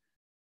crazy.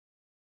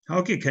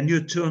 Okay, can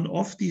you turn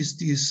off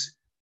these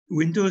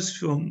windows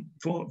for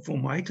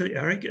Michael,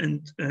 Eric,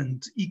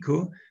 and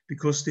Eco,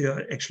 because they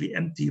are actually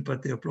empty,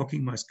 but they are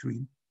blocking my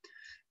screen.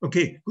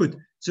 Okay,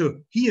 good. So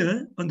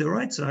here on the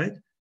right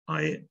side,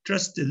 I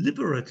just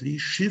deliberately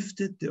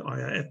shifted the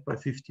IRF by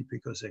 50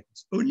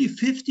 picoseconds. Only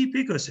 50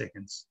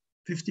 picoseconds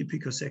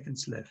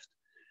left.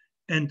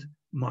 And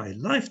my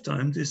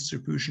lifetime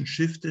distribution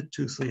shifted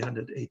to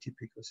 380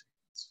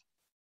 picoseconds.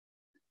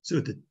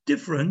 So the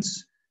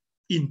difference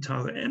in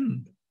tau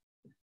m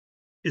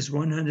is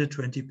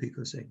 120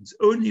 picoseconds,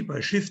 only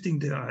by shifting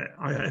the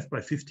IRF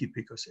by 50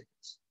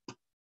 picoseconds.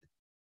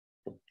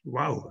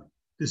 Wow,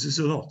 this is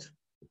a lot.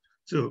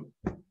 So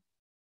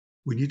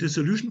we need a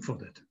solution for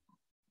that.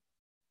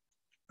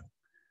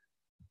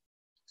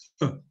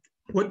 So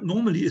what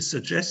normally is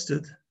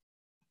suggested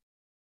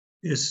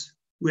is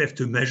we have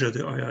to measure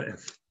the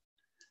IRF.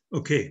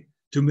 Okay,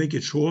 to make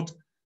it short,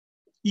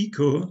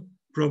 ECO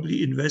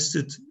probably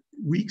invested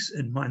weeks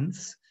and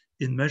months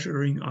in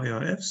measuring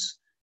IRFs,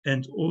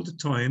 and all the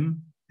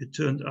time it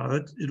turned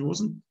out it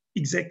wasn't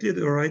exactly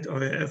the right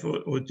IRF,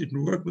 or it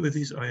didn't work with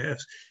these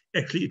IRFs.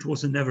 Actually, it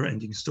was a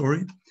never-ending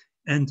story.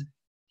 And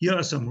here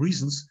are some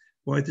reasons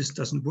why this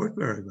doesn't work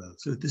very well.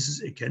 So this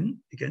is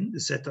again the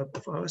setup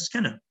of our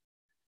scanner.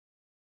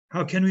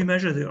 How can we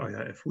measure the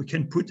IRF? We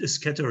can put a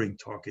scattering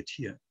target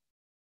here.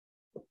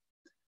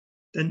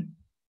 Then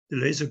the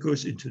laser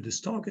goes into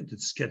this target,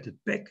 it's scattered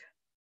back,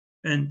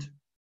 and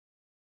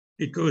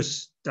it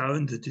goes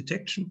down the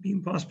detection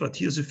beam path, but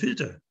here's a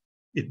filter.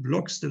 It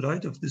blocks the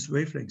light of this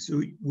wavelength,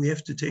 so we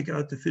have to take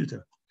out the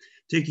filter.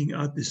 Taking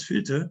out this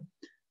filter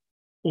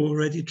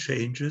already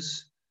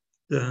changes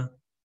the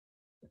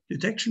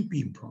detection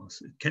beam path.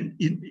 It can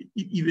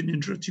even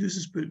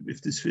introduces, but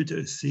if this filter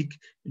is thick,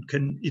 it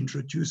can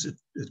introduce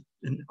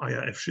an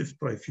IRF shift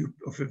by a few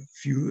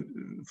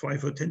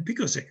 5 or 10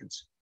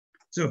 picoseconds.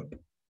 So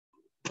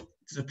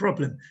it's a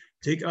problem.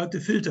 Take out the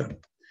filter.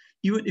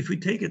 Even if we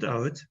take it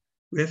out,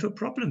 we have a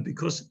problem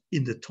because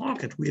in the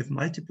target we have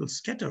multiple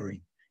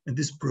scattering, and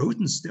this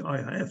broadens the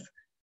IRF.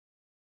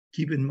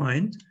 Keep in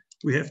mind,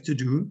 we have to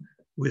do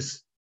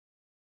with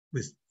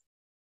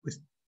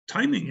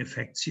timing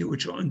effects here,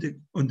 which are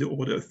on the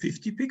order of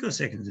 50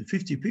 picoseconds. And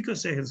 50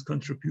 picoseconds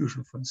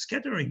contribution from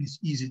scattering is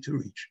easy to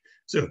reach.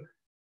 So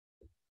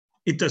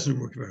it doesn't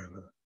work very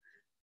well.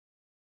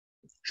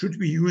 Should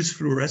we use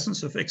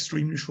fluorescence of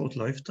extremely short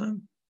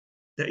lifetime?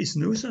 There is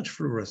no such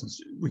fluorescence.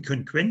 We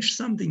can quench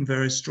something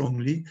very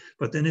strongly,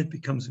 but then it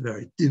becomes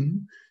very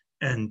dim,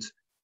 and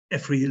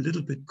every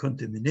little bit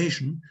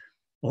contamination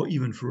or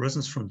even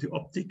fluorescence from the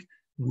optic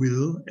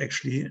will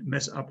actually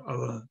mess up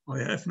our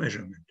IRF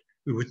measurement.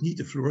 We would need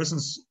a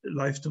fluorescence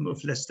lifetime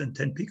of less than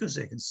 10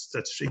 picoseconds.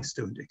 Such things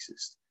don't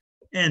exist.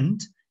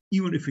 And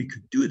even if we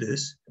could do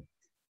this,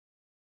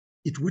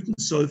 it wouldn't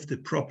solve the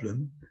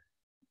problem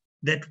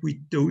that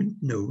we don't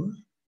know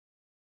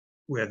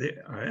where the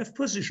IRF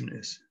position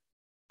is.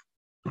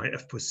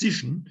 IRF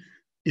position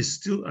is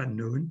still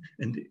unknown,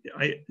 and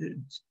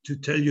to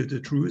tell you the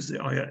truth, the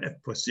IRF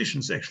position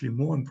is actually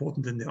more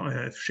important than the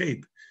IRF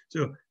shape.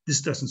 So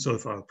this doesn't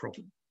solve our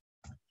problem.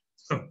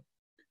 So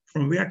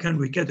from where can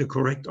we get a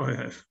correct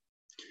IRF?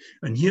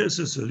 And here is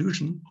a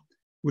solution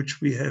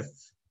which we have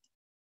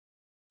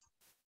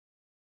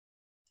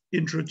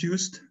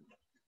introduced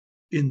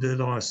in the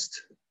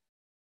last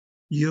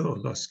year or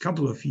last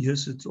couple of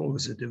years. It's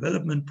always a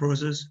development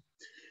process.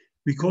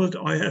 We call it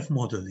IRF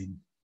modeling.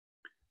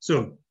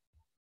 So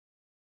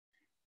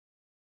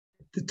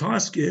the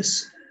task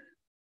is,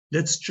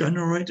 let's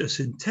generate a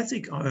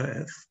synthetic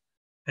IRF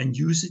and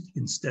use it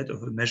instead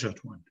of a measured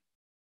one.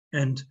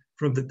 And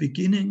from the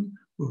beginning,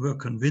 we were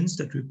convinced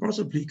that we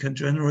possibly can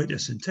generate a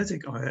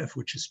synthetic IRF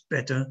which is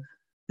better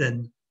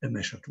than a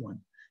measured one.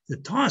 The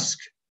task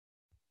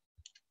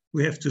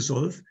we have to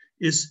solve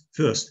is,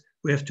 first,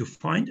 we have to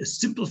find a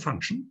simple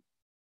function,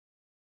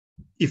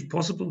 if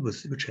possible,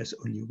 which has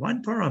only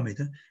one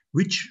parameter,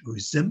 which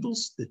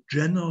resembles the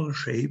general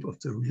shape of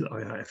the real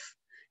IRF.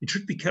 It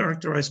should be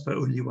characterized by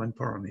only one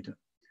parameter.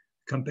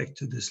 Come back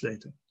to this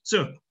later.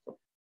 So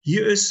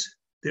Here is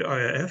the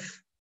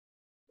IRF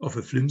of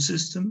a FLIM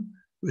system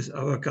with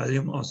our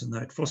gallium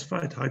arsenide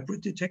phosphide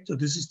hybrid detector.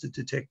 This is the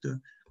detector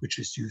which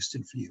is used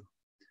in FLIO.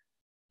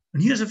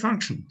 And here's a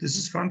function. This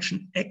is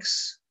function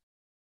x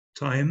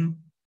time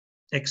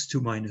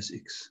x2 minus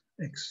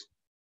x.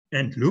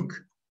 And look,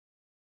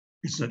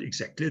 it's not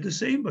exactly the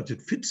same, but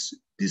it fits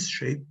this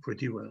shape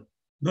pretty well.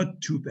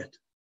 Not too bad.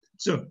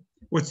 So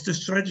what's the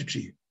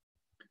strategy?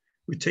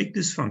 We take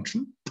this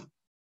function,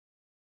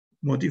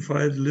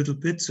 modify it a little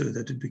bit so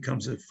that it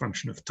becomes a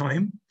function of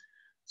time.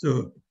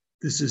 So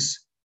this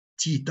is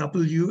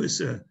TW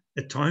is a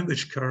time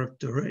which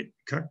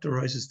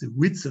characterizes the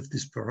width of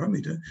this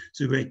parameter.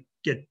 So we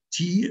get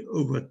T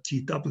over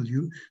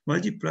TW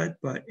multiplied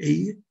by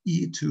A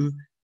e to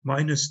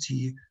minus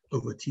T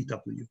over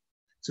TW.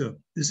 So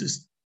this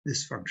is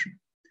this function.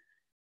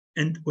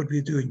 And what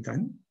we're doing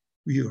then,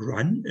 we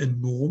run a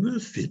normal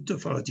fit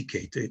of our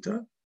decay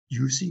data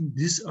using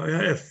this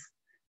IRF.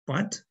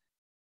 But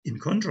in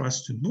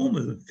contrast to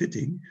normal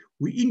fitting,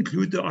 we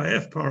include the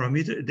IRF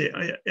parameter, the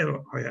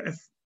IRF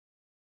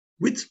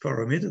width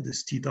parameter,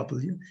 this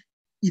TW,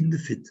 in the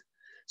fit.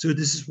 So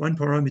this is one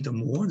parameter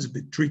more. It's a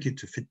bit tricky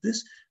to fit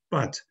this,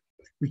 but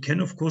we can,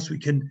 of course, we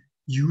can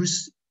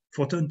use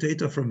photon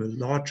data from a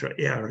larger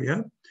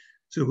area.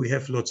 So we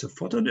have lots of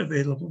photon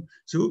available.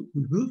 So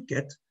we will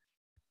get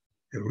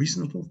a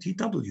reasonable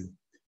TW.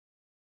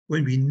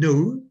 When we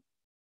know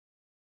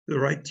the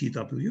right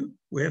TW,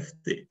 we have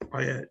the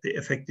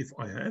effective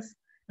IRF,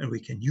 and we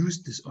can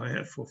use this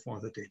IRF for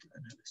further data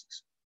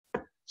analysis.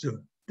 So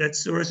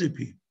that's the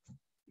recipe.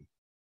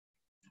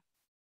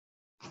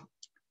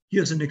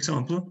 Here's an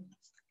example.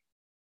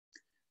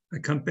 I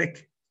come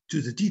back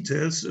to the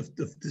details of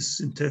this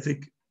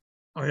synthetic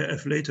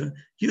IRF later.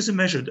 Here's a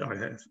measured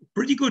IRF,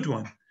 pretty good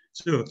one.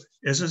 So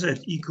as I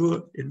said,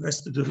 ECO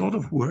invested a lot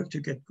of work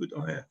to get good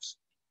IRFs.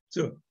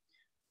 So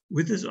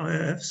with these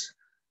IRFs,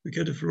 we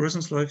get a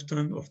fluorescence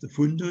lifetime of the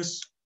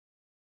fundus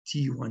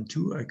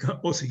T12. I can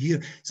also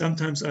here,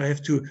 sometimes I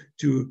have to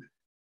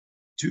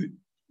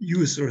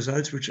use the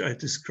results which I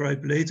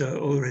describe later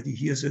already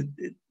here. So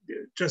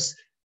just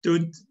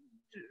don't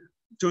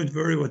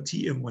worry what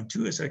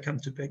TM12 is. I come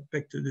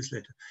back to this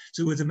later.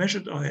 So with the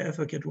measured IRF,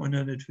 I get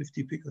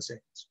 150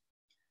 picoseconds.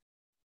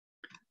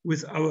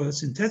 With our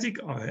synthetic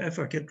IRF,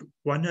 I get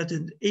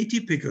 180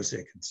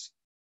 picoseconds.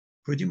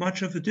 Pretty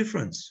much of a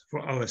difference for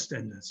our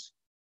standards.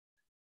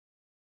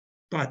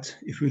 But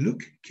if we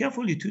look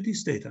carefully to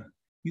this data,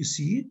 you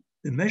see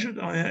the measured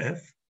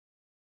IRF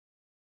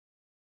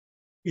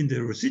in the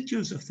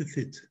residuals of the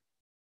fit.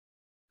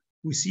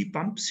 We see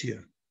bumps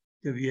here,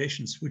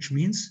 deviations, which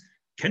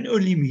can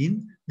only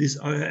mean this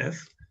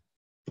IRF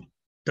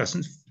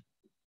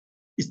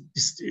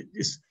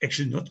is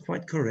actually not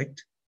quite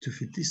correct to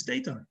fit this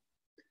data.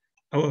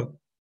 Our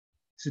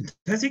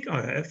synthetic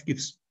IRF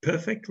gives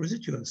perfect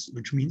residuals,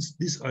 which means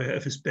this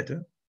IRF is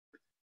better.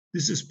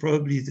 This is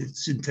probably the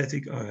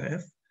synthetic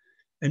IRF.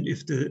 And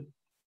if the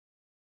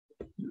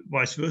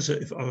vice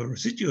versa, if our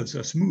residuals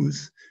are smooth,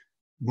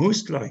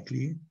 most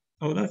likely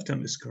our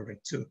lifetime is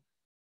correct. So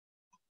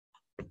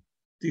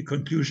the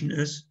conclusion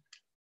is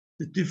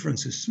the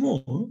difference is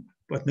small,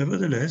 but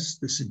nevertheless,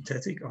 the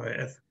synthetic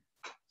IRF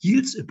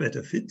yields a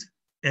better fit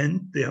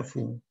and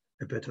therefore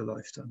a better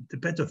lifetime. The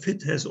better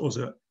fit has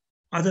also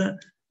other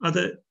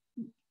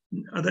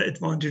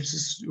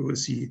advantages you will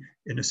see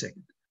in a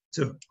second.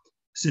 So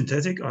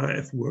synthetic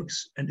IRF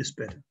works and is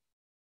better.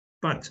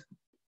 But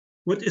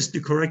what is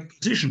the correct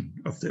position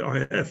of the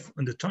IRF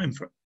on the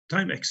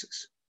time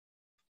axis?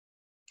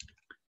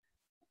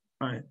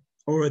 I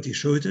already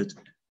showed it.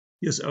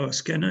 Here's our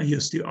scanner,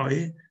 here's the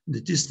eye, and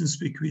the distance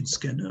between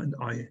scanner and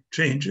eye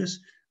changes,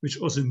 which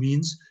also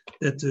means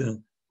that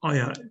the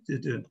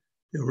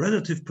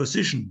relative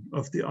position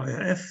of the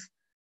IRF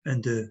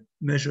and the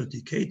measured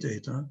decay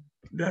data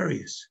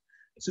varies.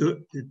 So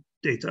the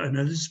data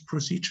analysis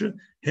procedure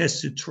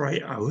has to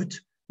try out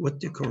what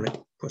the correct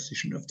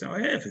position of the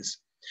IRF is.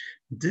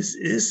 This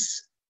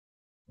is,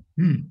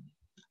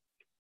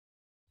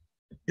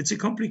 it's a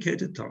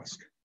complicated task.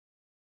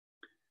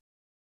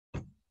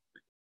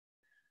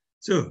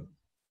 So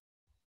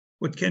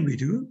what can we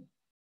do?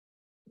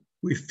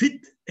 We fit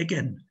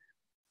again.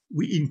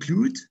 We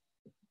include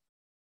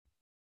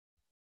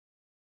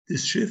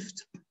this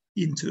shift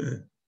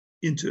into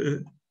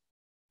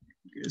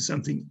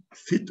something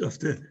fit of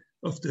the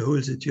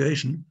whole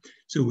situation.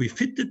 So we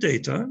fit the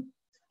data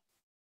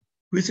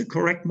with a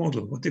correct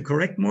model. What the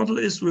correct model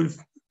is,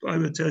 I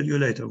will tell you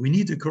later. We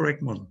need a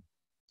correct model.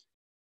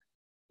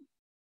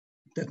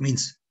 That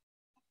means,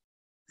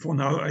 for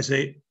now, I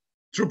say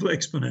triple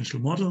exponential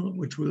model,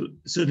 which will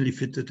certainly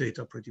fit the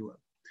data pretty well.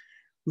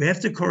 We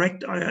have the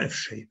correct IRF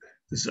shape.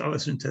 This is our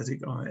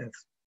synthetic IRF.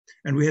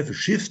 And we have a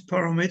shift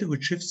parameter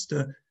which shifts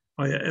the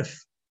IRF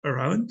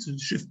around. The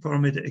shift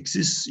parameter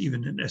exists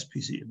even in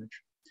SPCImage.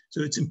 So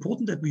it's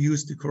important that we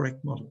use the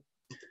correct model.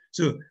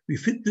 So we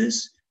fit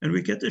this and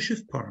we get a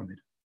shift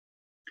parameter.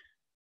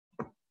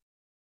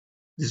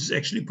 This is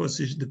actually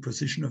the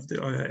position of the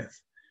IRF.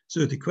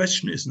 So the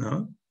question is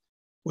now,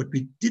 what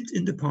we did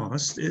in the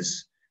past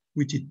is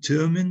we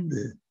determine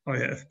the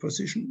IRF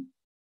position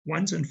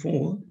once and for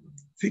all,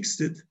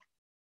 fixed it,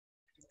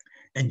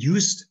 and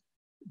used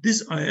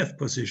this IRF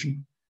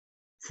position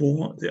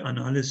for the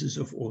analysis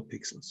of all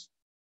pixels.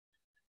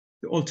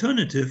 The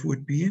alternative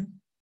would be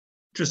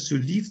just to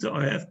leave the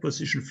IRF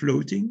position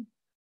floating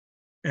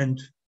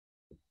and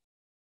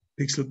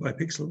pixel by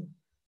pixel,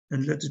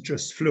 and let it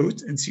just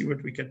float and see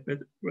what we get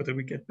better, whether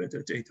we get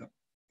better data.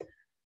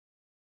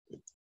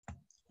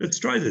 Let's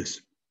try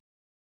this.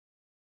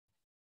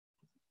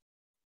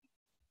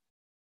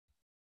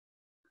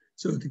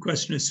 So the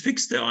question is,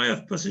 fix the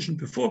IRF position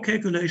before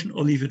calculation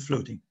or leave it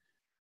floating?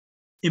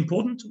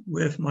 Important,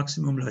 we have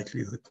maximum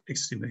likelihood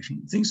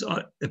estimation. Things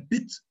are a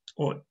bit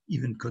or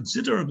even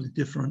considerably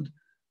different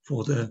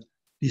for the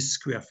least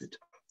square fit.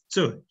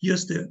 So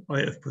here's the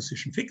IRF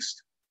position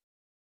fixed.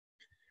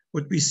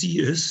 What we see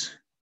is,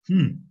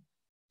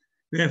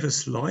 we have a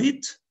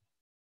slight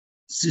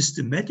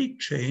systematic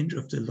change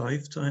of the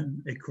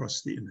lifetime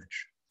across the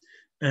image.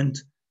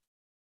 And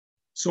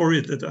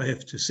sorry that I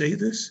have to say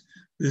this,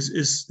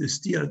 this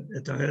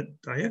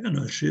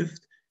diagonal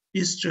shift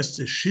is just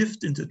a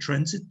shift in the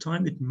transit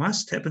time. It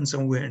must happen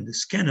somewhere in the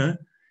scanner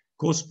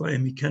caused by a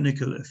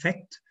mechanical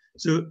effect.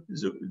 So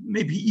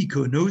maybe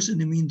ECO knows in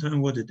the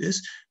meantime what it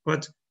is,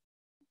 but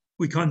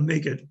we can't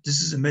make it.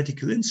 This is a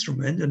medical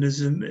instrument, and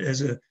as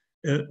a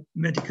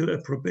medical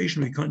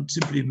approbation, we can't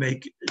simply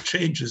make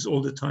changes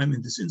all the time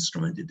in this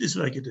instrument. It is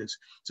like it is.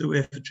 So we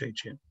have to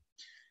change here.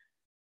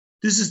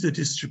 This is the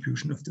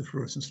distribution of the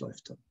fluorescence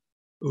lifetime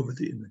over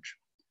the image.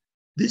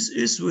 This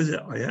is with the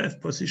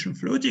IRF position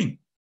floating.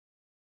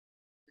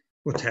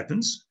 What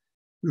happens?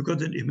 We've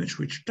got an image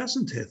which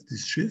doesn't have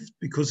this shift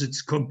because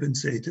it's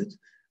compensated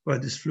by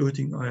this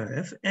floating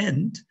IRF.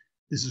 And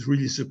this is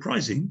really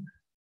surprising.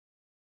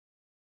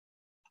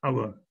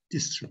 Our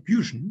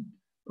distribution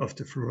of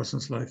the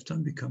fluorescence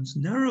lifetime becomes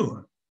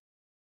narrower.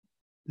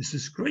 This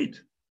is great.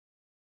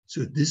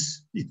 So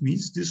it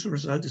means this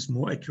result is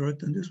more accurate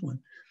than this one.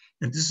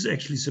 And this is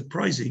actually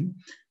surprising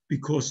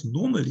because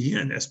normally,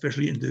 and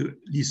especially in the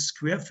least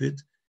square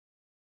fit,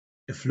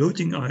 a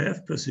floating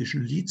IRF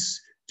position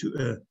leads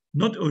to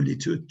not only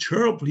to a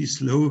terribly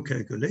slow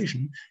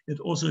calculation, it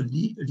also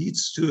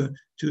leads to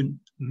a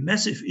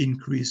massive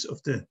increase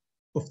of the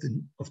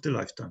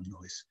lifetime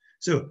noise.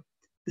 So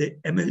the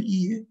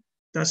MLE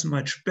does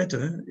much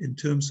better in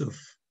terms of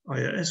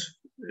IRF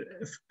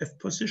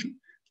position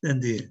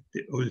than the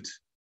old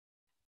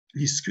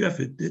least square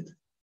fit did,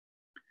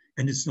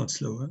 and it's not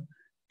slower.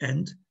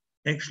 And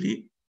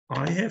actually,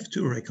 I have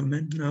to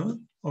recommend now,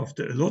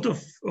 after a lot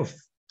of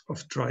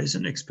tries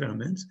and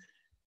experiments,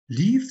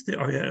 leave the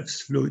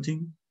IRFs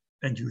floating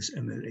and use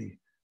MLA.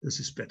 This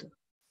is better.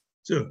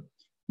 So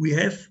we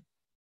have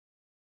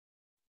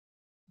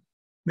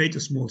made a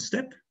small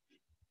step.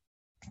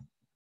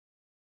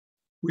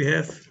 We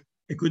have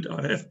a good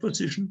IRF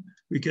position.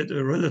 We get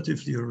a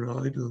relatively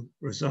reliable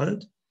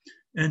result.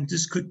 And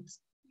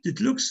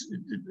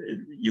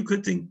you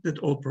could think that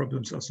all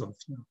problems are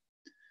solved now.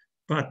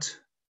 But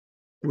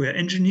we're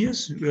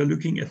engineers. We are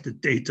looking at the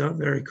data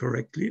very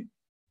correctly,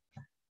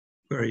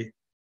 very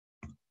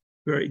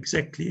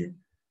exactly.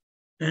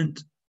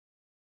 And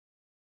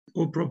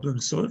all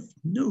problems solved?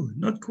 No,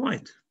 not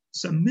quite.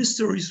 Some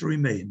mysteries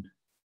remain.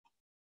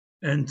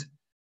 And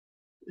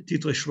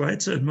Dietrich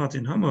Schweitzer and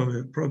Martin Hammer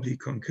will probably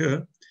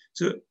concur.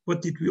 So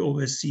what did we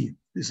always see?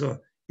 These are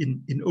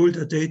in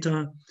older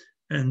data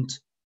and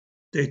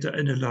data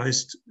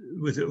analyzed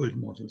with the old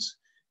models.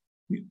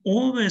 We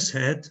always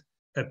had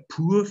a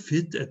poor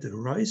fit at the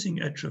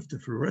rising edge of the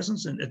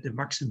fluorescence and at the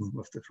maximum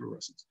of the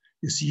fluorescence.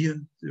 You see here,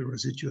 the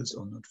residuals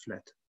are not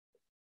flat.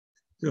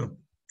 So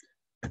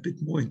a bit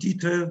more in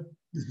detail,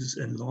 this is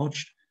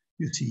enlarged.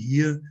 You see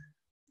here,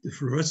 the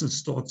fluorescence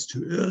starts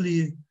too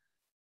early.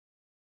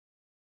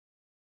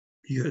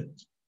 Here,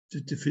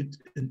 to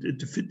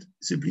fit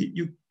simply,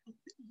 you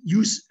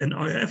use an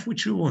IRF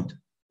which you want.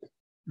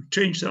 You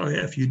change the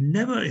IRF,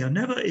 you're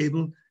never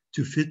able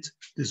to fit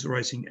this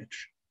rising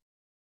edge.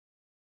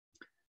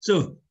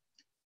 So,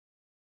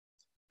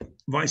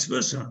 vice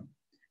versa,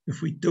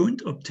 if we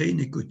don't obtain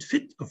a good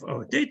fit of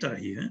our data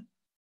here,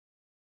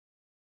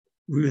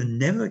 we will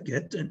never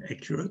get an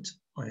accurate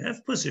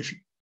IRF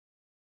position,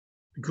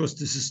 because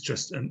this is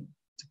just the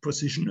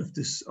position of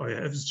this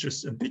IRF is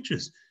just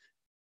ambiguous.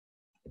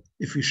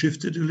 If we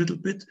shift it a little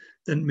bit,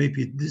 then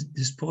maybe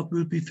this part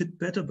will be fit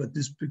better, but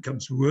this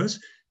becomes worse,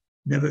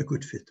 never a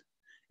good fit.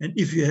 And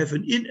if you have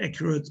an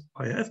inaccurate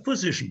IRF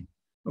position,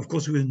 of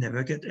course, we will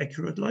never get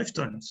accurate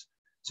lifetimes.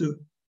 So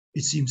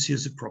it seems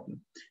here's a problem.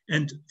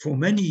 And for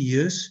many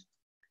years,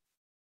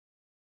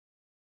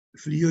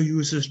 FLIO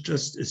users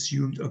just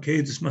assumed,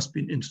 okay, this must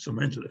be an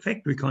instrumental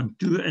effect. We can't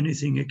do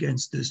anything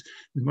against this.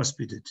 It must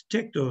be the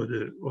detector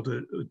or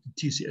the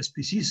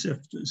TCSPC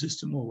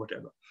system or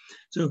whatever.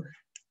 So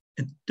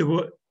and there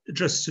were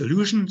just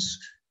solutions.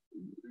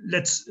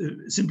 Let's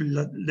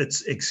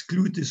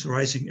exclude this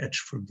rising edge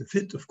from the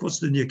fit. Of course,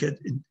 then you get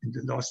in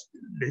the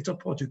later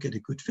part, you get a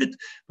good fit,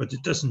 but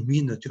it doesn't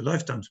mean that your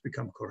lifetimes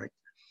become correct.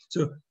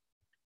 So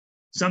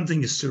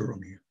something is still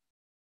wrong here.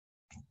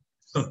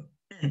 So,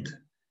 and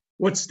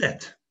what's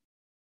that?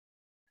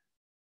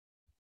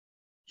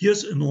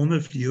 Here's a normal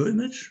FLIO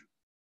image,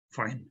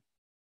 fine.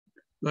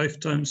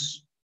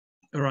 Lifetimes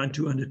around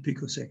 200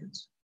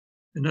 picoseconds.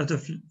 Another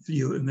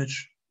FLIO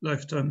image,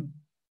 lifetime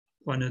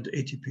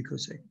 180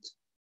 picoseconds.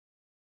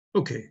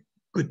 Okay,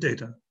 good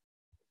data.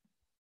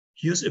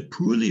 Here's a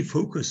poorly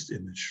focused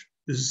image.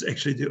 This is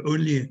actually the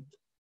only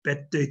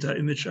bad data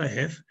image I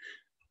have.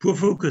 Poor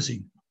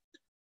focusing.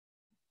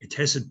 It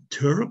has a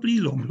terribly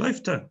long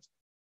lifetime.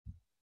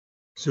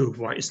 So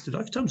why is the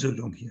lifetime so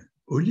long here?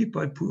 Only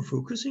by poor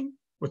focusing?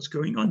 What's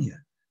going on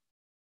here?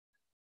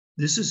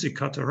 This is a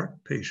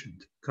cataract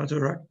patient.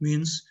 Cataract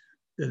means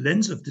the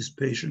lens of this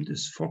patient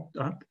is fogged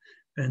up,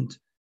 and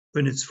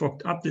when it's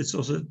fogged up, it's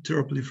also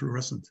terribly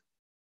fluorescent.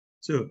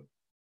 So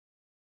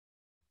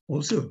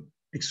also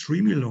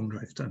extremely long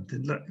lifetime.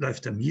 The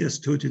lifetime here is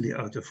totally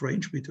out of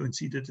range. We don't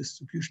see the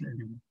distribution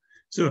anymore.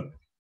 So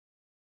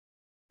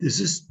this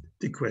is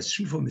the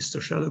question for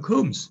Mr. Sherlock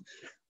Holmes.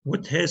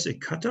 What has a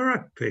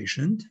cataract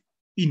patient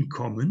in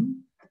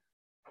common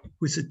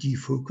with a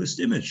defocused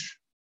image?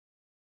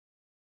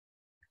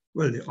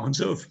 Well, the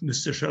answer of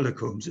Mr. Sherlock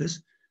Holmes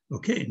is,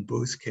 okay, in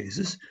both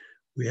cases,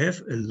 we have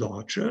a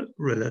larger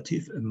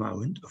relative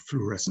amount of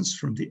fluorescence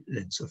from the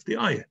lens of the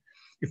eye.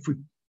 If we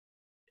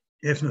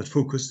have not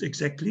focused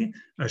exactly,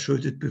 I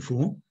showed it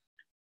before,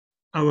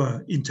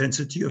 our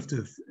intensity of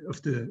the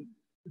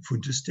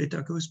fundus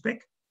data goes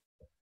back,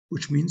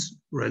 which means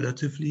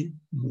relatively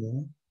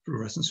more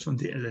fluorescence from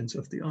the lens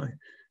of the eye.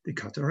 The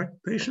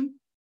cataract patient,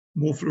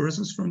 more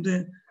fluorescence from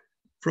the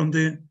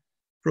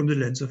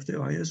lens of the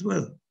eye as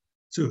well.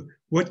 So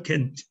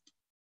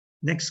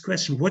next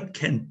question, what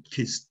can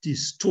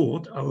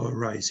distort our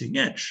rising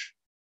edge?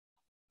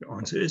 The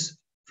answer is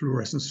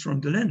fluorescence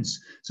from the lens.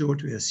 So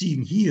what we are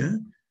seeing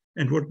here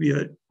and what we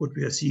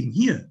are seeing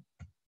here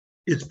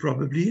is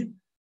probably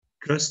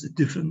just a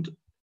different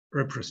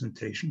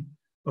representation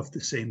of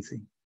the same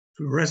thing,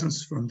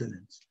 fluorescence from the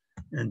lens.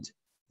 And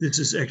this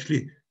is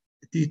actually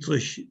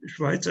Dietrich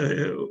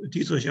Schweitzer.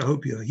 Dietrich, I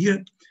hope you're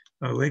here.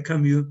 I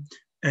welcome you.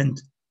 And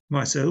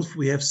myself,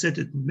 we have said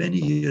it many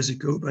years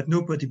ago, but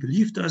nobody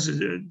believed us.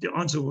 The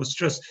answer was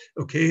just,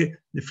 okay,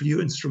 the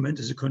FLIO instrument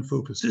is a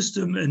confocal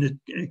system and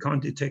it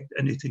can't detect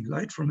anything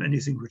light from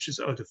anything which is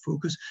out of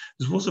focus.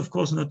 This was, of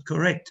course, not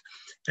correct.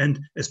 And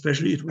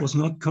especially it was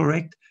not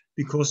correct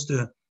because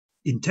the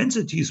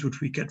intensities which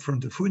we get from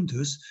the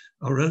fundus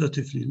are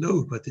relatively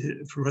low, but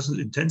the fluorescence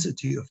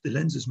intensity of the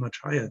lens is much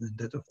higher than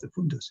that of the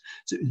fundus.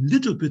 So a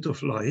little bit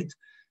of light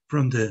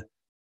from the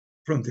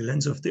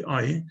lens of the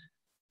eye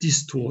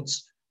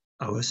distorts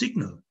our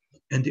signal.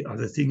 And the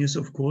other thing is,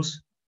 of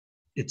course,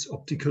 it's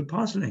optical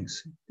path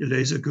length. The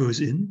laser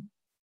goes in,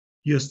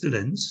 here's the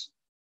lens,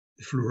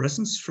 the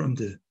fluorescence from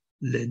the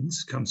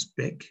lens comes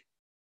back,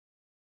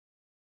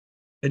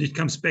 and it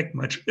comes back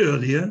much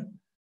earlier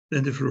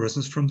than the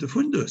fluorescence from the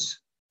fundus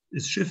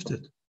is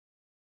shifted.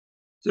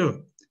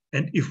 So,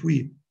 and if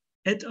we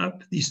add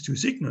up these two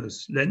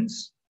signals,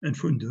 lens and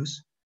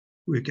fundus,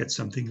 we get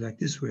something like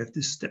this. We have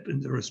this step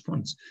in the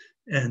response.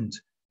 And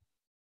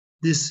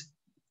this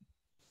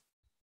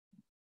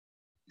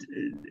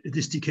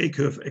decay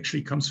curve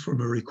actually comes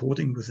from a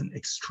recording with an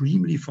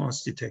extremely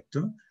fast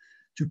detector.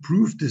 To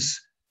prove this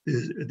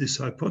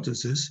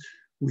hypothesis,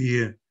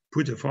 we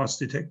put a fast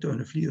detector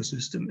in a FLIO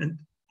system, and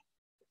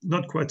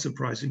not quite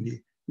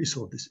surprisingly, we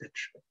saw this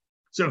edge.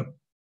 So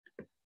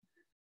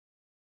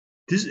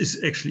this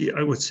is actually,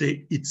 I would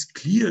say, it's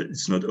clear.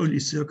 It's not only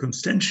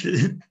circumstantial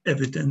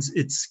evidence,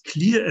 it's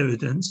clear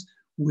evidence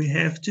we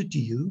have to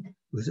deal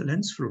with the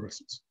lens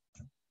fluorescence.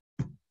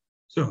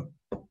 So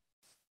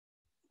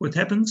what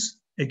happens?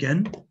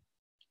 Again,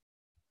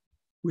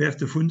 we have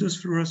the fundus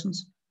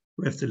fluorescence,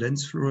 we have the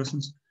lens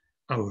fluorescence.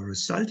 Our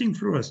resulting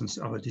fluorescence,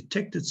 our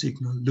detected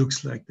signal,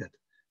 looks like that,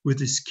 with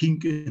this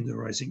kink in the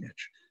rising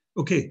edge.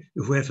 Okay,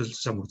 if we have a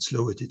somewhat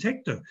slower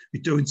detector, we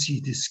don't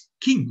see this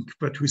kink,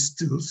 but we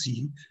still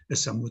see a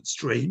somewhat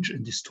strange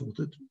and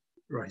distorted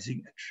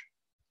rising edge.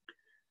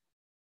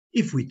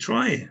 If we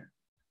try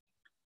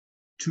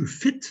to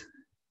fit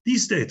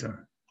these data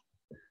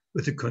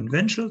with a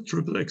conventional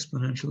triple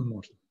exponential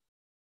model,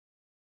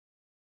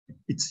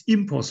 it's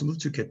impossible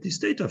to get this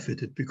data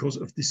fitted because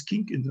of this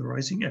kink in the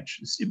rising edge.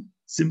 It's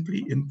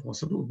simply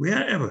impossible.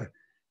 Wherever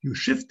you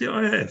shift the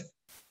IRF,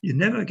 you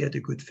never get a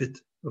good fit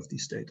of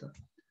these data.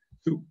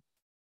 So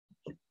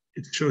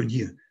it's shown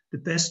here. The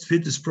best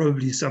fit is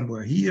probably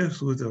somewhere here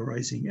through the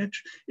rising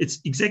edge. It's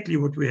exactly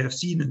what we have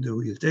seen in the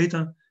real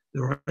data.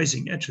 The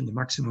rising edge and the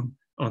maximum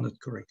are not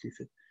correctly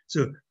fit.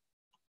 So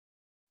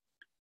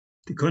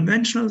the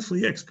conventional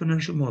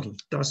 3-exponential model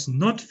does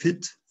not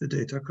fit the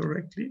data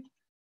correctly.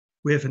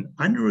 We have an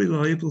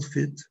unreliable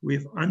fit. We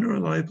have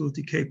unreliable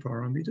decay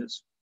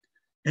parameters.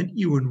 And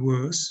even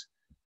worse,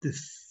 the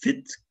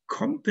fit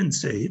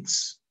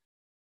compensates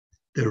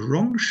the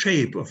wrong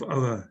shape of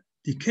our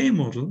decay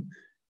model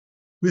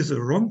with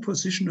the wrong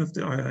position of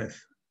the IRF.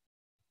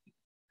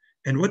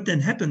 And what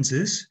then happens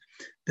is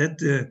that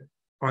the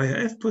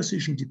IRF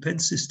position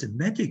depends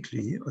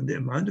systematically on the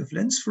amount of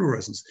lens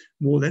fluorescence.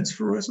 More lens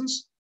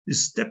fluorescence,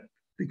 this step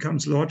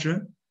becomes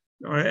larger,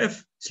 the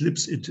IRF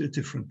slips into a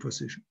different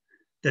position.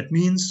 That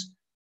means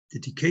the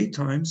decay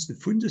times, the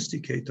fundus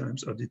decay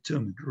times are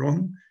determined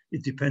wrong.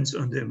 It depends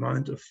on the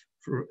amount of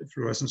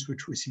fluorescence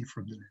which we see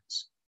from the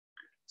lens.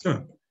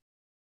 So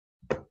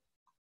the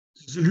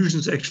solution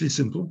is actually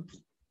simple.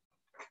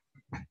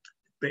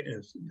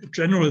 The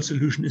general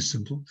solution is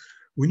simple.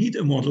 We need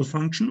a model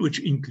function which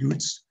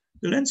includes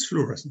the lens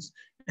fluorescence.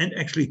 And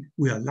actually,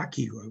 we are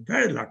lucky, we are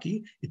very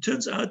lucky. It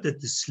turns out that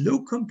the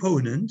slow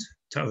component,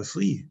 tau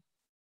 3,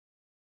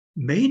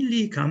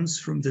 mainly comes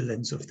from the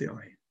lens of the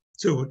eye.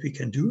 So what we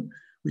can do,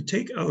 we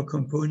take our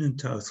component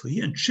tau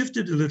 3 and shift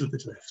it a little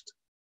bit left.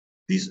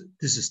 This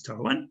is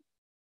tau 1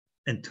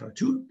 and tau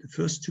 2, the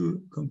first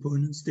two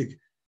components. They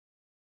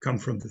come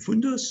from the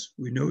fundus.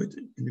 We know it.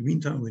 In the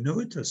meantime, we know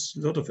it. There's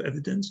a lot of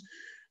evidence.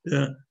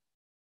 The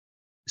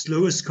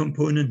slowest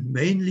component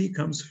mainly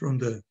comes from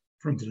the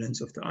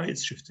lens of the eye.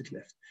 It's shifted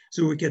left.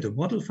 So we get a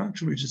model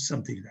function, which is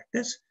something like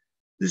this.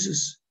 This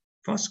is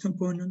fast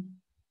component,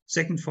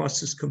 second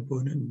fastest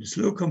component. The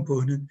slow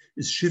component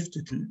is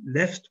shifted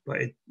left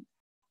by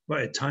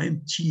a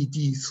time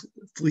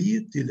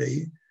TD3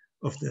 delay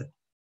of the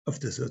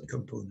third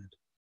component.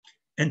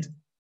 And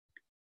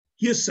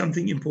here's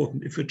something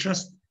important. If we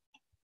just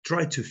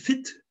try to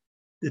fit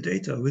the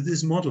data with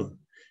this model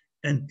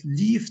and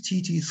leave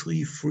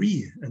TT3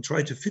 free and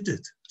try to fit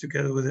it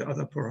together with the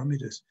other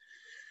parameters,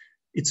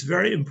 it's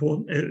very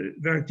important,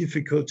 very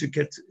difficult to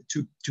get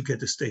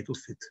a stable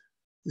fit.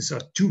 These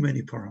are too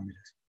many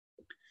parameters.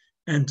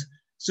 And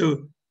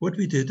so what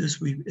we did is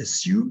we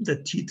assumed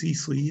that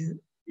TT3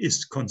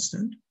 is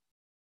constant.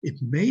 It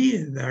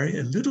may vary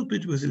a little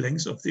bit with the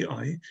length of the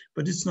eye,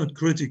 but it's not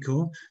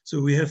critical.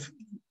 So we have,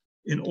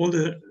 in all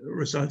the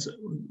results,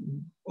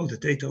 all the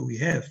data we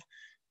have,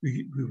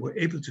 we were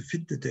able to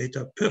fit the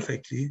data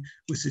perfectly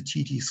with the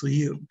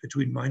TT3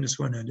 between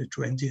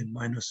 -120 and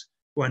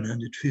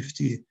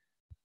 -150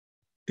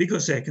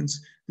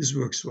 picoseconds. This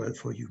works well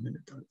for human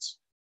adults.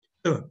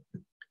 So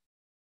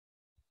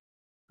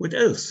what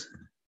else?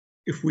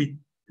 If we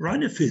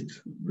run a fit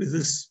with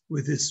this,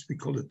 we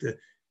call it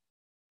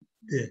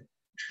the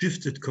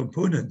shifted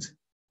component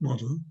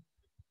model,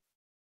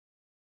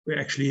 we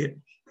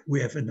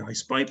have a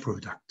nice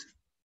byproduct.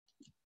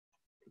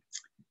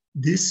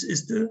 This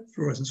is the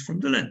fluorescence from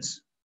the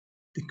lens.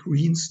 The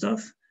green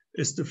stuff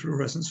is the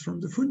fluorescence from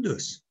the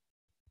fundus.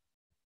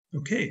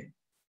 Okay,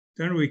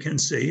 then we can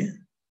say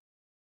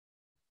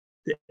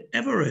the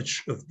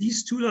average of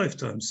these two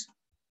lifetimes,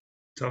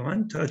 tau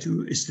 1, tau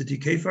 2, is the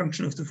decay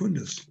function of the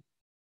fundus.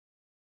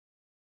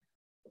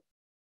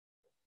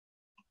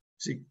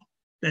 See,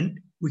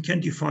 then we can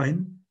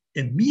define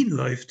a mean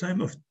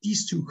lifetime of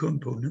these two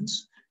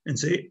components and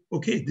say,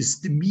 okay, this is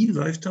the mean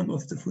lifetime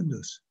of the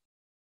fundus.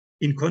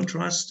 In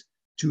contrast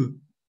to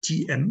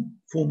TM,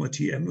 former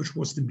TM, which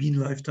was the mean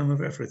lifetime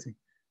of everything.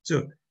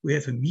 So we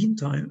have a mean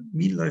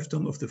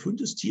lifetime of the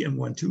fundus,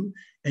 TM12,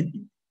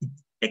 and it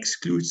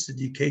excludes the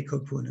decay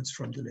components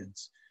from the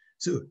lens.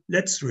 So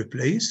let's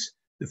replace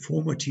the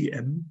former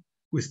TM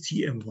with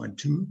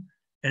TM12,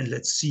 and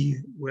let's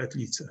see where it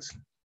leads us.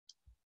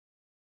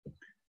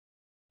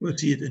 We'll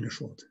see it in a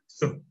short.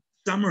 So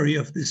summary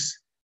of this,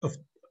 of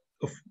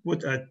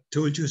what I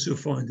told you so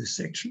far in this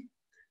section.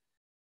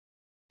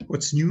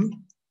 What's new?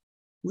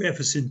 We have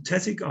a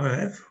synthetic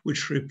IRF,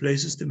 which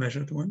replaces the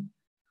measured one.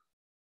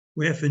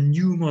 We have a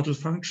new model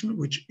function,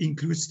 which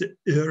includes the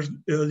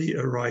early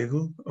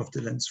arrival of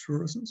the lens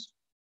fluorescence.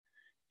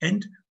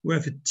 And we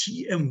have a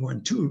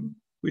TM12,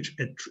 which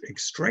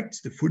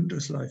extracts the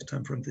fundus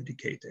lifetime from the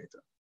decay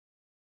data.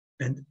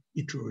 And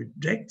it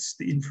rejects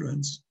the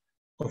influence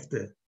of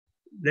the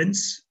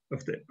lens,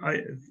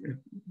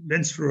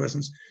 lens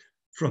fluorescence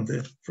from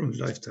the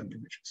lifetime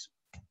images.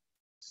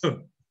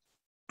 So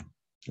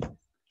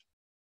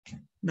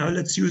now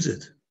let's use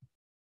it.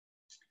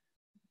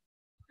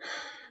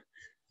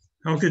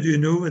 How could you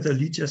know whether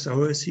Lydia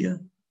Sauer is here?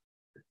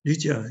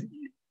 Lydia,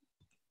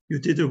 you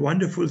did a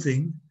wonderful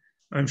thing.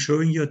 I'm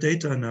showing your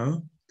data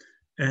now.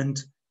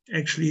 And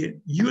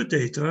actually, your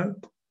data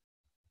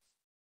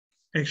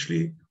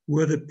actually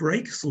were the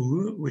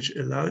breakthrough which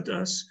allowed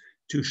us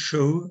to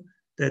show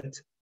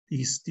that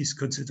these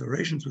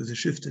considerations with the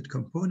shifted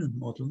component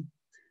model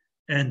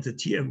and the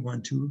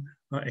TM12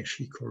 are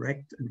actually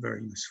correct and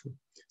very useful.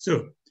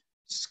 So,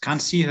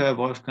 can't see her,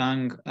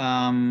 Wolfgang.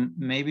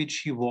 Maybe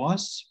she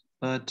was,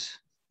 but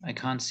I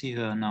can't see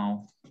her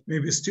now.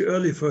 Maybe it's too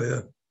early for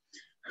her.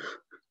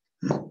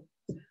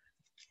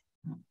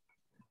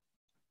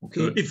 Okay.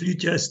 So if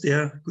Lydia is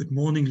there, good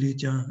morning,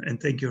 Lydia, and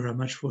thank you very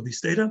much for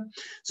this data.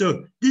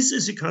 So this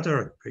is a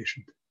cataract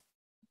patient.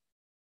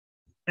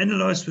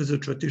 Analyzed with a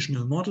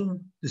traditional model,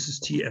 this is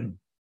TM.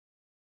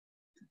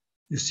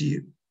 You see,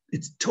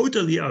 it's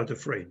totally out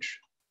of range.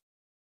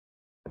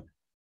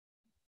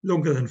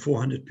 Longer than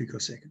 400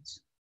 picoseconds.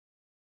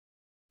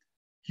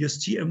 Here's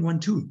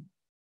TM12,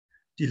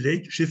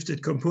 delayed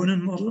shifted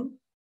component model,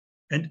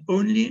 and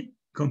only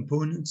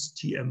components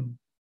TM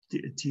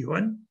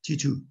T1,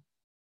 T2.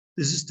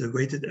 This is the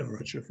weighted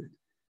average of it.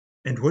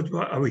 And what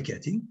are we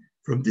getting?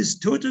 From this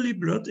totally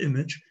blurred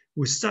image,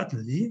 we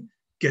suddenly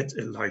get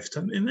a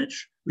lifetime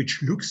image,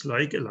 which looks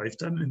like a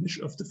lifetime image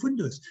of the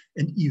fundus.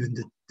 And even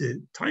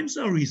the times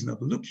are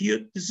reasonable. Look here,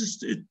 this is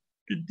the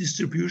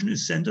distribution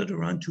is centered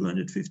around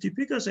 250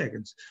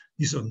 picoseconds.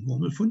 These are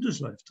normal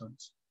fundus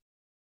lifetimes.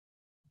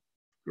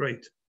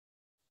 Great.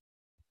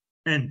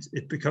 And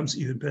it becomes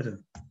even better.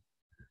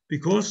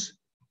 Because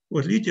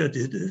what Lydia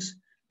did is,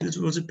 this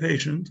was a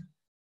patient,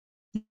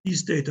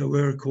 these data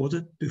were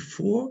recorded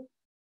before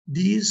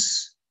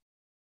this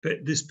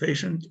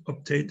patient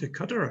obtained a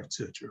cataract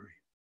surgery.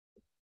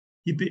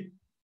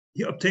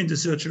 He obtained the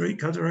surgery.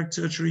 Cataract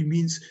surgery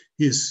means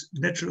his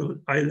natural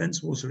eye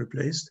lens was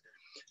replaced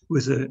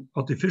with an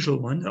artificial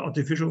one. The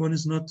artificial one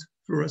is not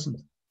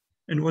fluorescent.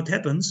 And what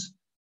happens?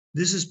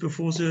 This is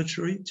before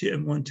surgery,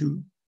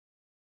 TM12.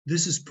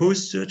 This is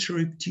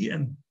post-surgery,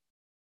 TM.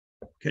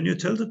 Can you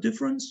tell the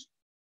difference?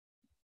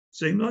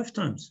 Same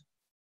lifetimes.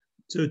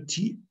 So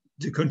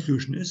the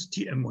conclusion is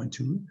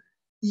TM12,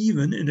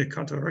 even in a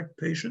cataract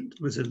patient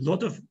with a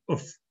lot of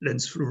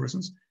lens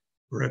fluorescence,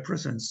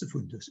 represents the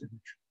fundus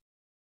image.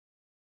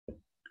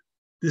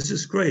 This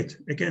is great.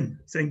 Again,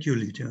 thank you,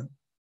 Lydia.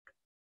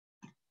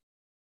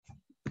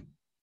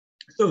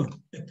 So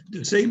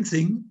the same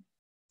thing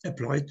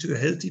applied to a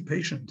healthy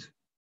patient.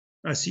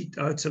 I seeked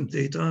out some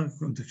data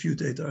from the few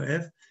data I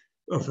have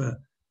of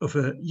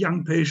a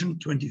young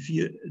patient,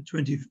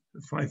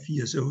 25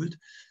 years old.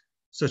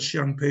 Such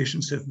young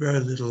patients have very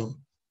little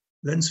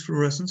lens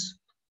fluorescence,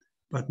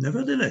 but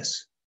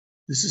nevertheless,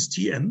 this is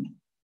TM.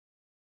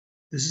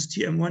 This is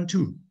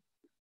TM12.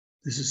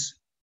 These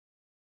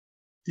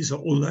are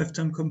all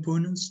lifetime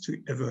components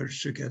to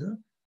average together.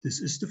 This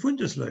is the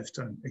fundus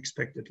lifetime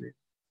expectedly.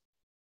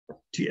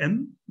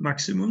 TM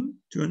maximum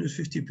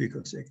 250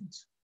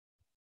 picoseconds.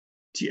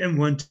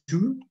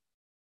 TM12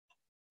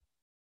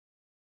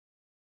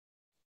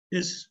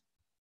 is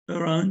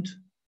around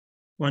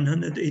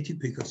 180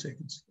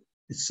 picoseconds.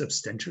 It's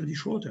substantially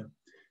shorter.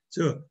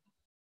 So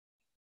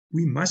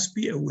we must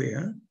be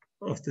aware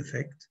of the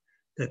fact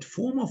that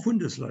former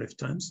fundus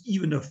lifetimes,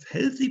 even of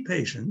healthy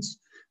patients,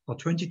 are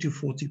 20 to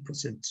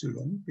 40% too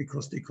long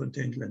because they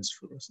contain lens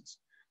fluorescence.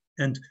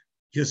 And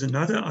here's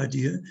another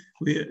idea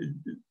where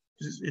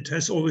it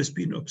has always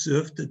been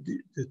observed that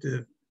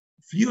the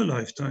FLIO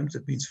lifetimes,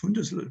 that means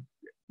fundus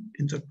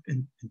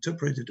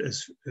interpreted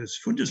as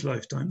fundus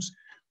lifetimes,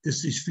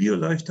 these FLIO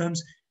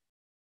lifetimes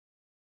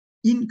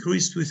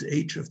increased with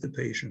age of the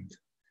patient.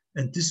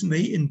 And this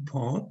may in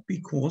part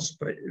be caused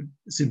by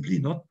simply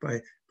not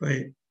by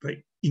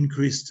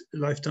increased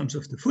lifetimes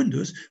of the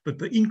fundus, but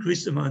by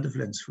increased amount of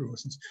lens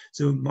fluorescence.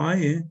 So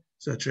my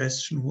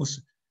suggestion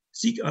was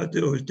seek out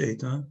the old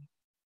data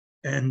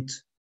and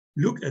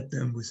look at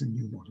them with a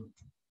new model.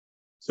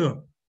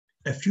 So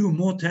a few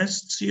more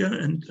tests here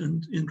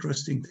and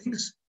interesting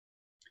things.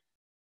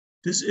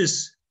 This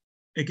is,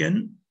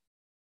 again,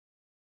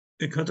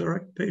 a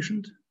cataract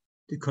patient,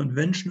 the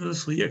conventional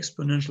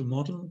 3-exponential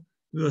model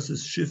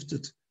versus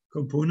shifted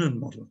component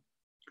model.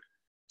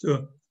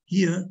 So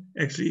here,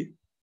 actually,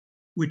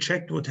 we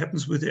checked what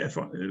happens with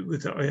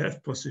the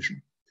IF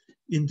position.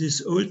 In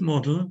this old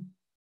model,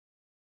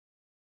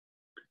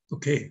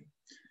 okay,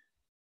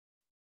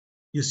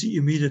 you see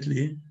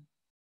immediately,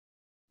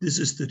 this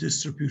is the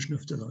distribution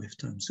of the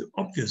lifetime. So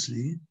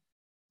obviously,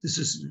 this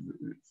is,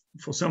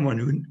 for someone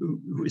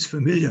who is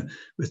familiar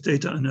with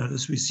data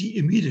analysis, we see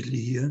immediately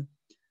here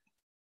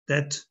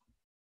that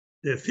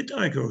the FIT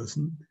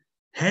algorithm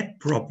had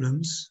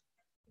problems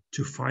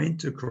to find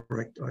the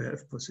correct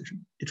IF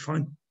position. It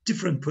found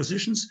different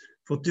positions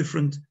for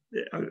different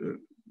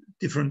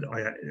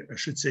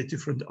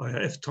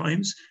IF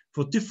times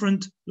for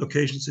different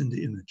locations in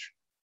the image.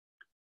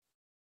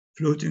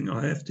 Floating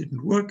IF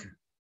didn't work.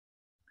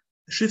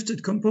 A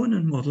shifted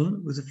component model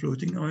with a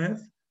floating IF,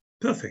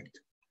 perfect.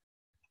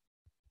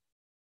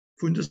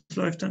 Fundus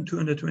lifetime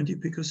 220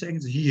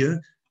 picoseconds.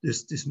 Here,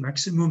 this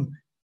maximum,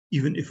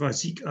 even if I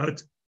seek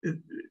out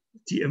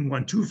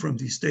TM12 from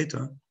these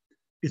data,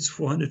 it's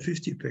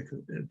 450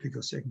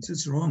 picoseconds.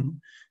 It's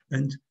wrong.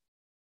 And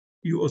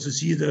you also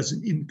see there's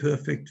an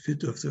imperfect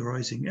fit of the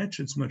rising edge.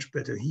 It's much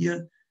better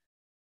here.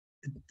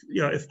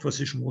 The IF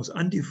position was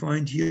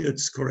undefined. Here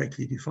it's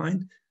correctly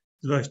defined.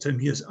 The lifetime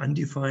here is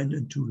undefined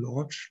and too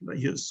large.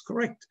 Here is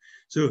correct.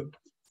 So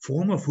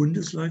former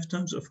fundus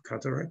lifetimes of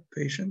cataract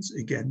patients,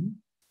 again,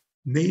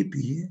 may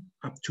be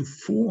up to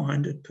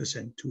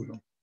 400% too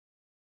long.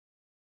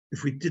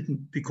 If we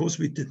didn't, because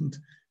we didn't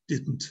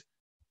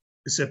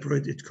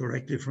separate it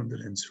correctly from the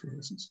lens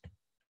fluorescence.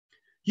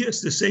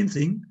 Here's the same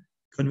thing,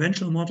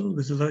 conventional model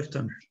with the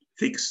lifetime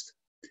fixed.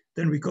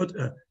 Then we got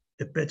a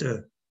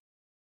better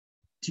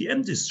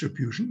TM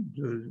distribution.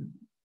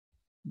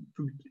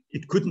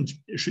 It couldn't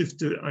shift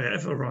the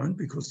IF around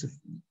because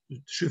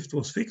the shift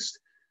was fixed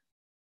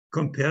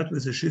compared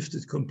with a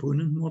shifted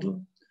component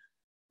model.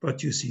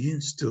 But you see,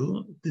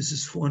 still, this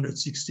is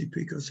 460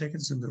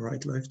 picoseconds and the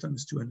right lifetime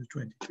is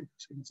 220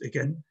 picoseconds.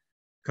 Again,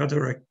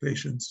 cataract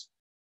patients,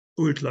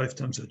 old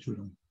lifetimes are too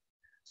long.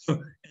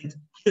 So, and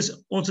here's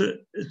also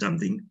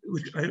something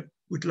which I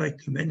would like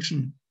to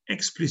mention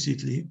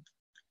explicitly.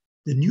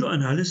 The new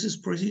analysis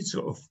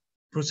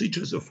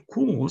procedures, of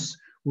course,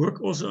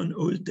 work also on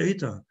old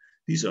data.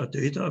 These are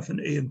data of an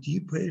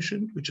AMD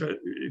patient, which I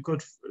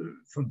got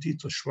from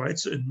Dietrich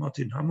Schweitzer and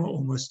Martin Hammer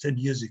almost 10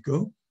 years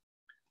ago.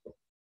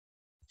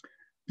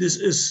 This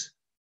is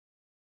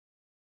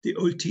the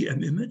old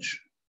TM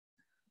image.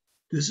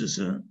 This is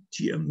a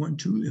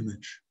TM12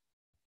 image.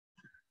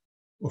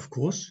 Of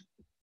course,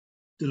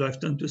 the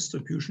lifetime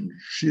distribution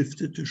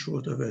shifted to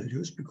shorter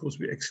values because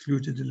we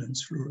excluded the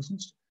lens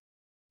fluorescence.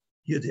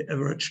 Here, the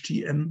average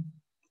TM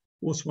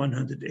was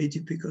 180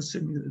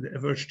 picoseconds. The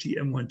average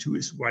TM12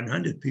 is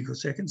 100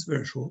 picoseconds,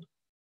 very short.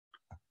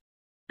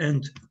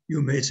 And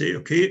you may say,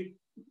 okay,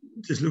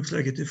 this looks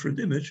like a different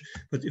image,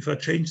 but if I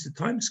change the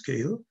time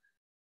scale,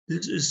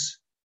 this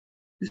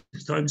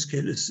time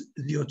scale is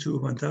 0 to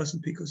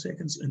 1000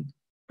 picoseconds, and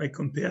I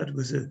compared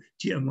with a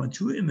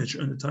TM12 image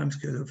on a time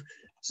scale of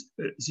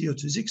 0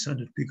 to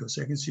 600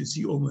 picoseconds, you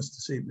see almost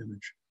the same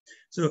image.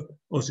 So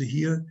also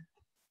here,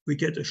 we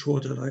get a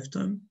shorter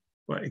lifetime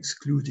by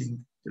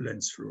excluding the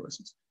lens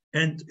fluorescence.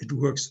 And it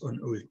works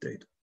on old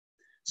data.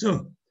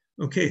 So,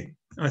 okay,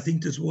 I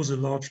think this was a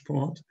large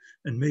part,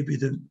 and maybe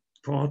the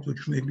part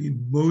which may be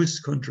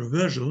most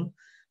controversial,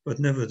 but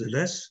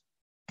nevertheless,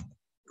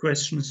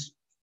 questions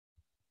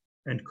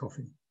and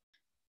coffee.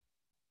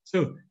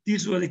 So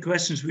these were the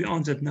questions we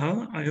answered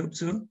now, I hope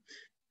so.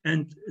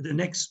 And the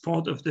next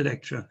part of the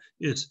lecture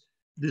is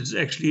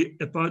actually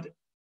about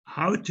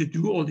how to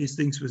do all these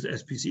things with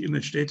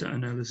SPCImage data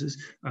analysis.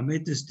 I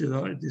made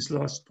this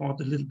last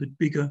part a little bit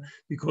bigger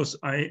because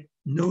I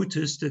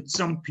noticed that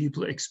some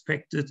people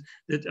expected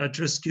that I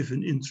just give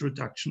an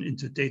introduction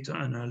into data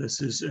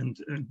analysis and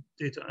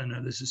data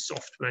analysis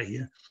software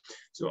here.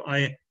 So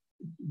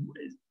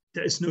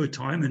there is no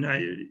time, and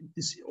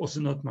it's also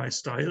not my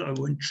style. I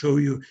won't show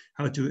you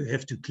how to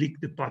have to click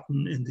the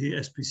button in the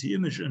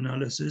SPCImage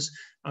analysis.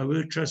 I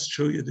will just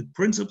show you the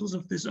principles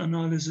of this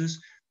analysis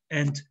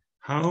and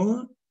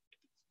how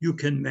you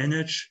can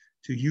manage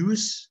to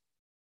use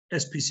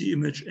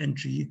SPCImage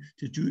NG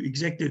to do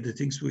exactly the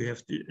things we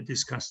have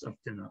discussed up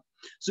to now.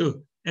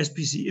 So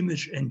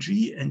SPCImage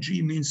NG,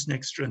 NG means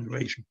next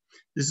generation.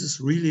 This is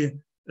really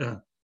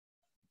a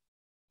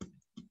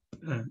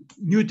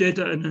new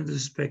data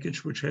analysis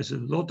package which has a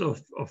lot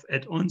of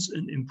add-ons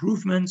and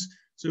improvements.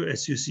 So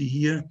as you see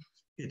here,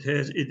 it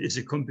is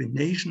a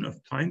combination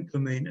of time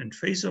domain and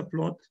phasor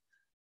plot,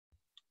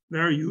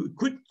 where you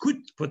could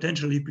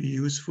potentially be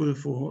useful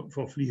for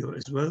FLIO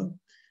as well.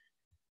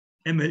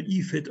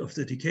 MLE fit of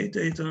the decay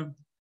data,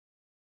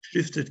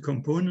 shifted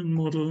component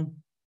model,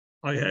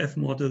 IRF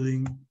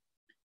modeling,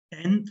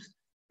 and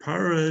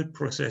parallel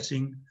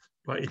processing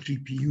by a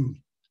GPU,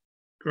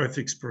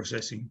 graphics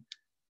processing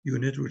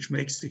unit, which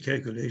makes the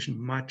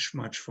calculation much,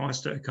 much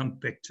faster. I come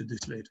back to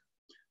this later.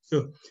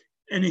 So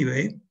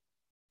anyway,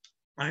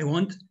 I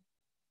want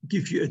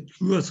give you a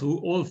tour through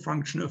all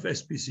function of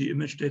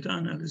SPCImage data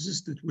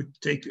analysis. That would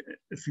take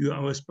a few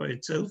hours by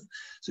itself.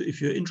 So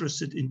if you're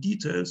interested in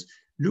details,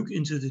 look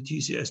into the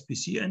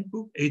TCSPC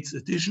handbook, 8th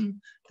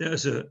edition.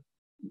 There's a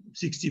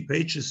 60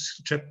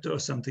 pages chapter or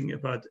something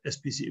about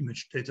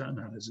SPCImage data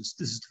analysis.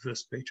 This is the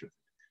first page of it.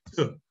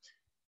 So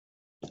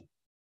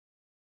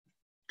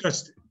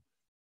just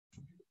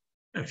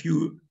a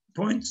few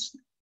points.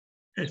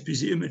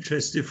 SPCImage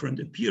has different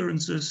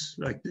appearances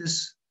like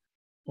this,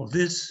 or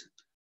this,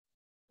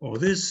 or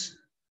this,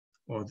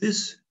 or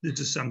this. This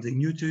is something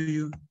new to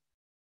you.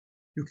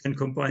 You can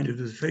combine it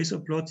with a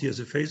phasor plot. Here's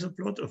a phasor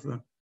plot of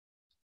the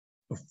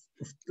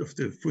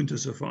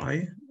fundus of an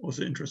eye,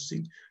 also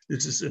interesting.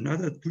 This is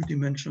another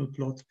two-dimensional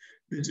plot.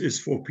 This is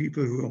for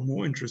people who are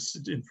more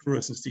interested in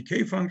fluorescence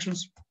decay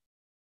functions.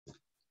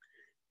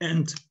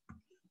 And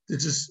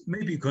this is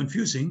maybe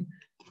confusing.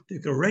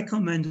 The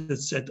recommended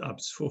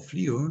setups for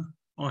FLIO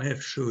I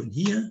have shown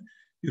here.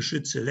 You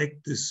should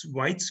select this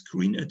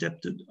widescreen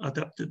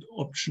adapted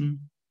option,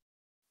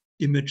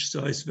 image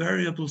size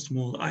variable,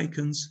 small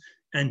icons,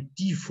 and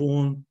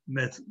deform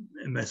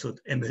method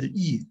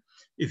MLE.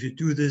 If you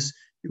do this,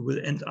 you will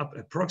end up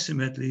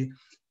approximately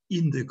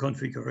in the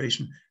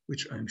configuration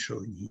which I'm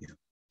showing here.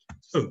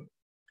 So,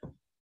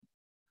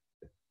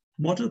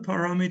 model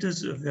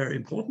parameters are very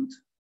important.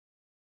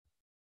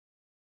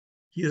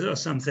 Here are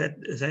some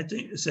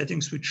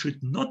settings which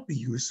should not be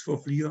used for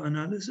FLIO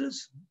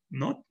analysis.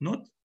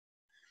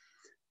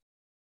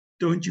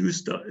 Don't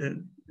use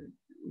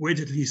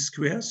weighted least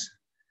squares.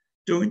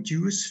 Don't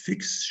use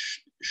fixed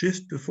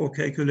shift before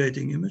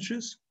calculating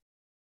images.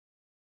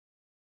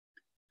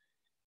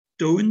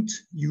 Don't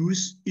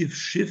use if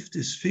shift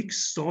is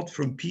fixed, start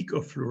from peak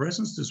of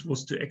fluorescence. This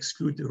was to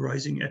exclude the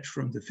rising edge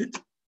from the fit.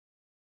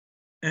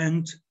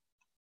 And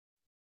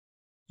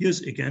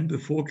here's again,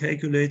 before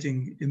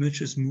calculating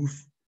images, move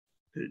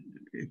the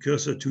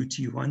cursor to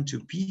T1 to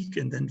peak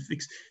and then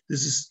fix.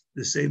 This is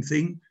the same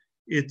thing.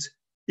 It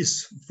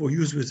is for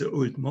use with the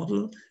old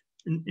model.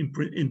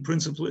 In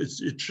principle,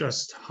 it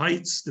just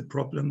hides the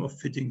problem of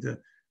fitting the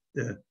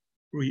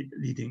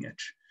leading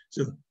edge.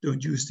 So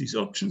don't use these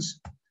options.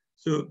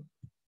 So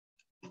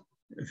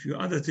a few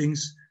other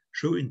things: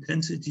 show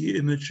intensity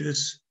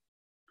images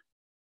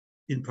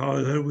in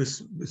parallel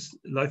with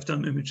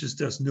lifetime images.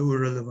 There's no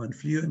relevant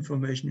FLIO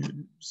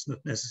information. It's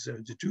not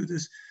necessary to do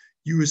this.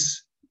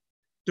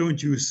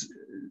 Don't use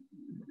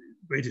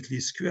weighted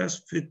least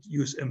squares fit,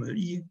 use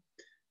MLE,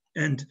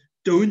 and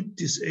don't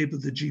disable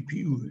the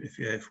GPU if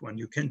you have one.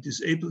 You can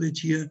disable it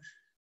here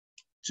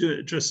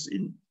to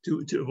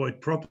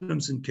avoid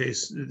problems in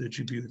case the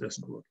GPU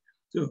doesn't work.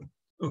 So,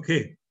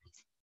 okay.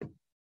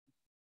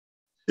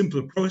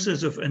 Simple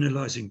process of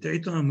analyzing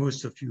data.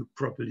 Most of you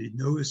probably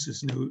know is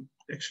there's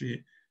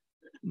actually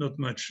not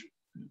much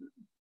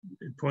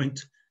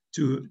point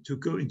to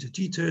go into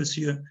details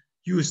here.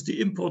 Use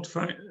the import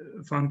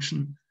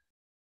function,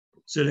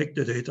 select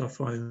the data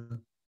file,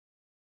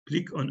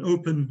 click on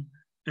open,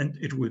 and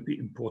it will be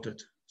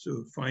imported.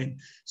 So fine.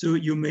 So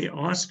you may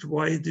ask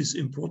why this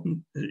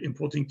importing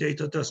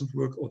data doesn't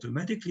work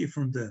automatically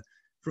from the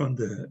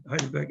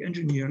Heidelberg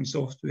engineering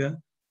software.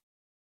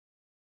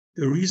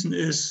 The reason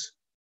is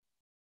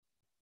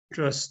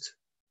just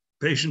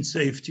patient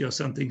safety or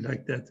something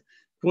like that,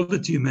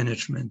 quality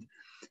management.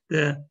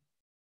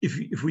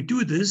 If we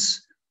do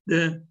this,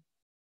 the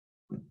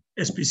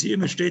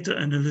SPCImage data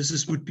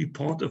analysis would be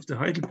part of the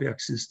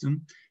Heidelberg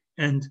system,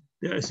 and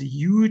there is a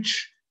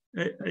huge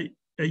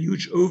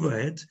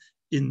overhead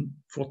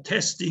for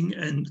testing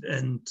and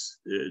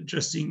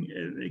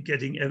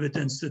getting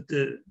evidence that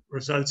the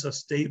results are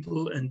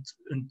stable and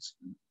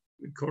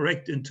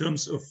correct in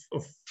terms of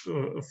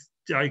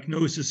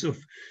diagnosis of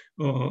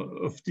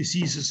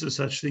diseases or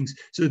such things.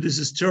 So this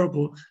is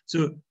terrible.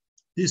 So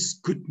this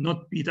could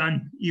not be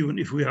done even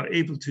if we are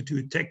able to do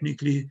it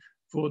technically.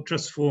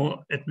 Just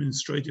for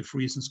administrative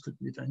reasons could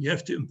be done. You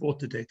have to import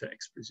the data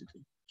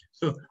explicitly.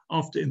 So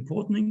after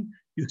importing,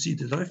 you see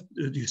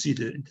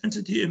the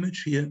intensity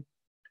image here,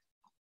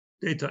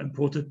 data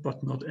imported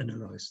but not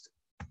analyzed.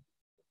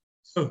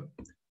 So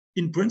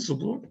in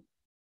principle,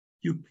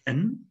 you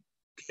can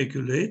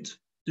calculate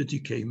the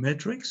decay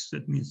matrix,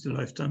 that means the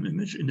lifetime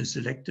image, in a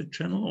selected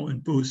channel or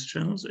in both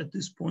channels at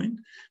this point.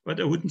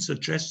 But I wouldn't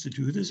suggest to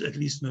do this, at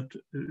least not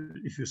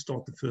if you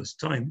start the first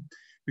time,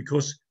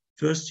 because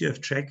first you have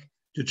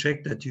to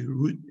check that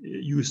you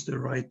use the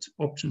right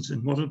options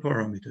and model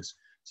parameters.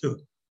 So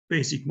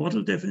basic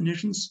model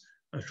definitions,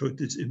 I showed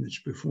this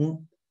image before.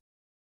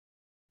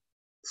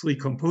 3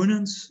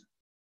 components.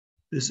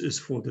 This is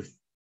for the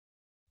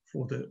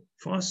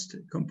fast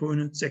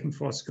component, second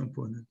fast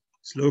component,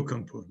 slow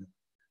component.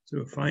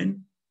 So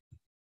fine.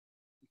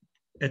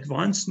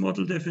 Advanced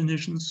model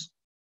definitions.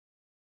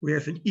 We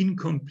have an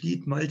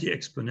incomplete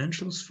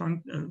multi-exponentials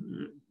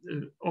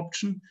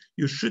option.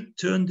 You should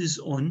turn this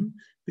on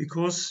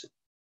because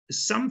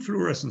some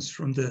fluorescence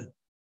from the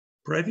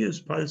previous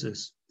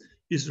pulses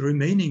is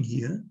remaining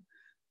here,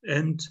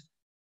 and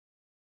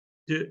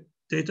the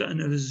data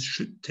analysis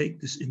should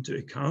take this into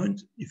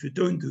account. If you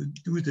don't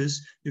do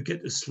this, you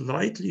get a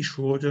slightly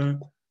shorter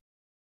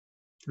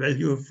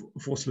value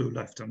for slow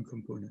lifetime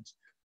components.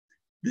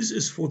 This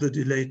is for the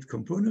delayed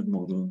component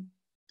model.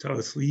 Tau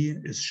 3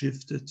 is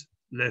shifted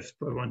left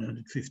by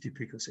 150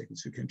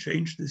 picoseconds. You can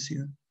change this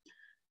here.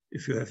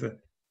 If you have a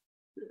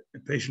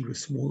patient with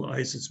small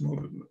eyes, it's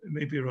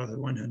maybe rather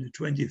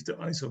 120. If the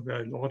eyes are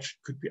very large,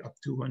 it could be up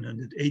to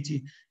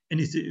 180.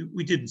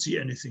 We didn't see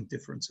anything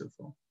different so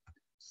far.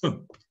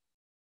 So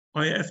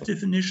IF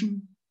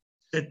definition,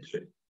 set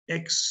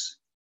x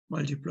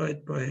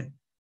multiplied by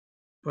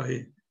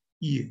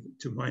e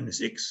to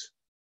minus x.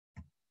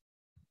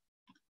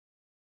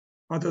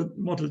 Other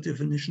model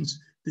definitions,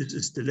 this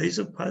is the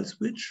laser pulse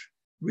width,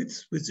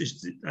 which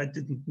is, I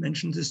didn't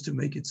mention this to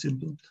make it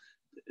simple.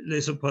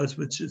 Laser pulse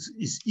width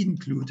is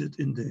included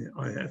in the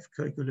IF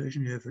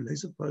calculation. You have a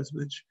laser pulse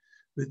width.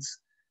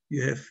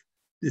 You have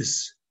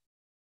this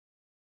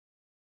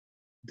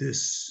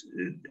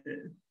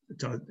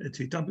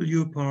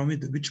TW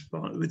parameter,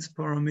 width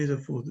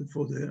parameter for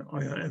the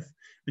IRF,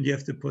 and you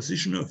have the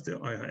position of the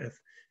IRF.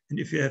 And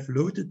if you have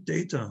loaded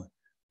data,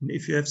 and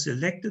if you have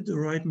selected the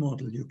right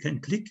model, you can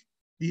click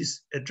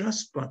these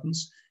adjust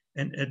buttons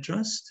and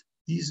adjust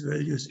these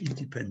values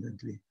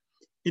independently.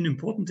 An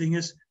important thing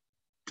is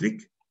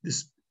click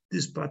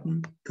this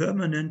button,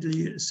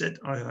 permanently set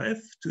IRF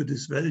to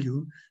this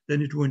value,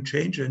 then it won't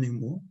change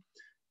anymore.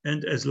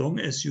 And as long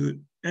as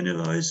you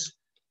analyze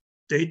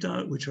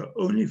data which are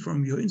only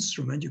from your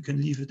instrument, you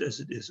can leave it as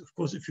it is. Of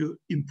course, if you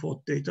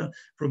import data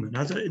from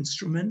another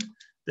instrument,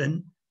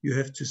 then you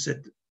have to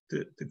set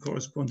the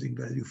corresponding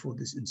value for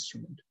this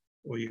instrument,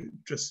 or you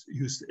just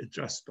use the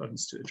adjust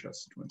buttons to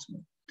adjust it once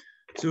more.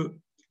 So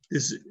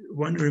this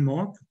one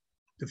remark,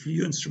 the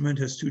FLIO instrument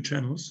has 2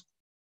 channels,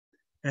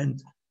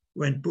 and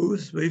when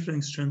both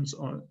wavelength channels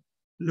are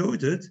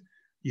loaded,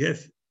 you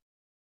have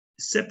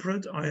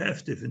separate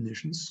IF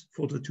definitions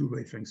for the 2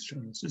 wavelength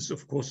channels. This is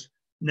of course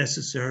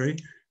necessary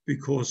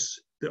because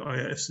the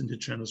IFs in the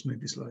channels may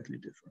be slightly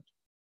different.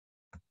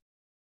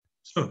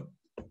 So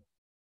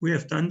we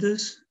have done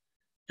this,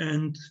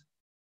 and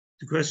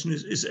the question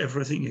is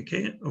everything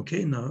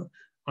okay now?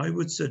 I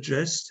would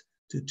suggest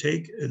to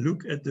take a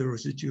look at the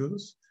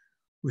residuals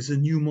with a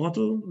new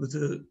model, with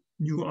a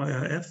new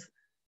IRF.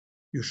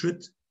 You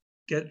should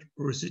get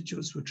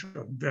residuals which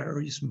are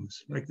very smooth,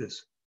 like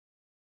this.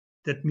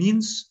 That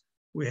means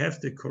we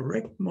have the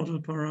correct model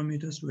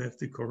parameters, we have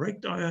the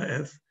correct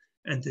IRF,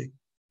 and the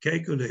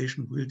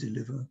calculation will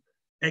deliver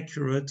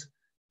accurate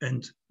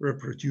and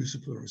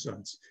reproducible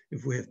results.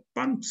 If we have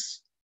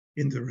bumps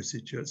in the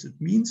residuals, it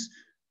means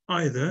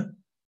either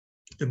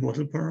the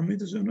model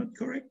parameters are not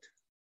correct,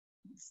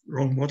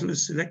 wrong model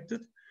is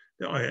selected,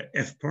 the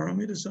IRF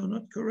parameters are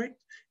not correct,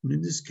 and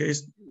in this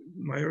case,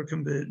 my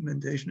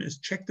recommendation is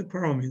check the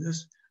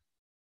parameters,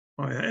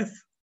 IRF,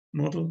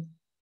 model,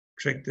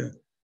 check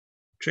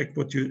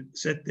what you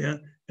set there,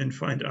 and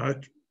find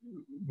out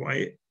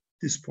why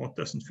this part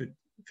doesn't fit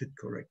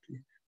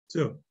correctly.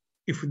 So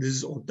if this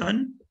is all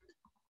done,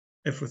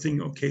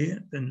 everything okay,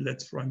 then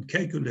let's run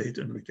calculate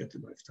and we get the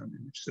lifetime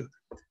image. So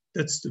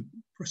that's the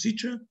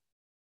procedure.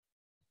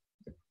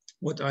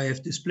 What I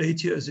have displayed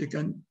here is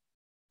again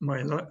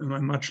my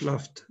much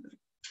loved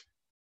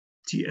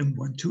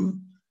TM12,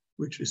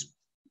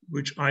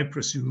 which I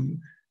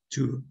presume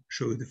to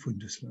show the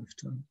fundus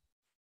lifetime.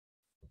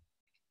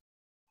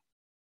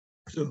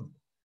 So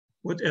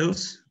what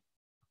else?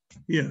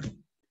 Here,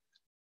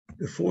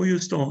 before you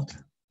start,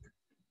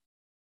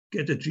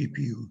 get a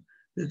GPU.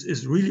 That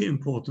is really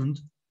important.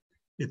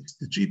 The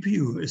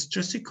GPU is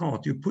just a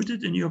card. You put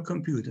it in your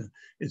computer.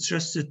 It's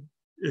just a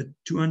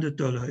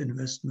 $200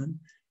 investment,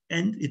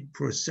 and it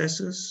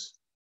processes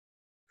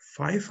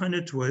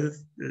 512,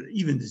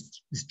 even this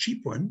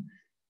cheap one,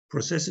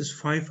 processes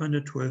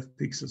 512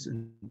 pixels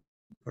in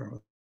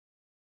parallel.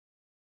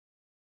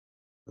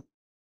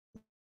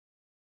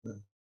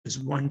 Is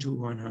 1 to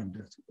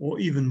 100 or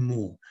even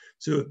more.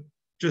 So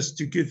just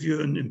to give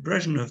you an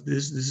impression of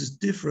this, this is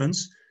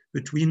difference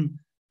between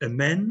a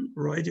man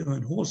riding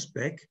on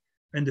horseback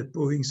and a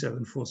Boeing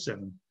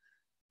 747.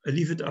 I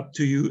leave it up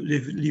to you,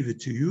 leave it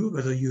to you,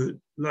 whether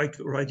you like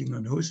riding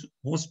on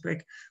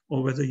horseback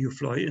or whether you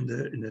fly in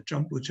the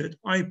jumbo jet.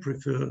 I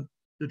prefer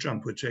the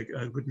jumbo jet.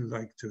 I wouldn't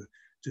like to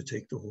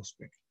take the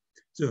horseback.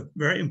 So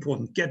very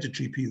important, get a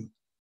GPU.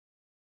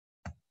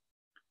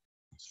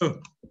 So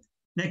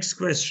next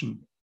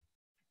question.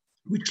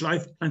 Which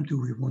lifetime do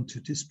we want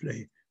to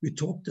display? We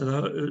talked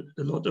a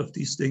lot of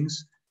these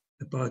things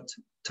about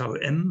tau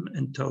m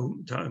and tau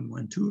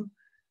m12.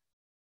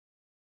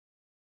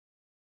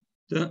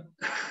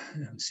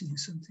 I'm seeing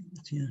something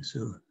here.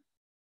 So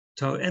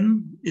tau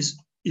m is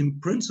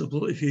in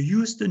principle, if you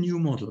use the new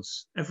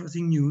models,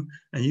 everything new,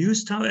 and you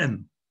use tau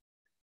m,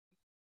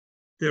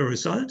 the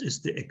result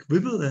is the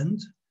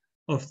equivalent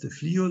of the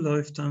FLIO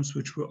lifetimes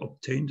which were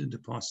obtained in the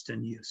past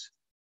 10 years.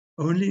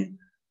 Only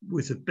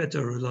with a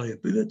better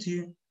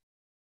reliability,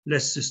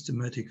 less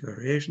systematic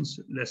variations,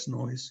 less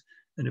noise,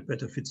 and a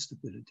better fit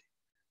stability.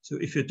 So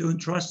if you don't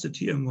trust the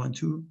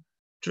TM12,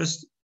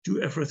 just do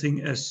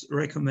everything as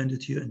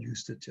recommended here and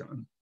use the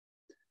TM.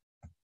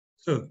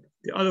 So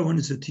the other one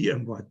is the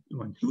TM12.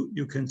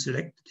 You can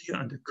select it here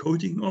under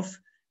coding of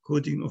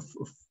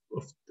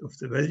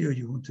the value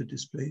you want to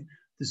display.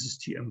 This is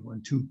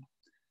TM12,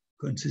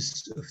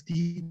 consists of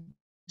these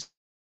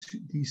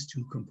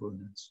two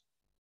components.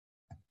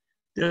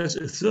 There's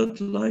a third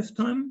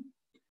lifetime,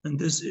 and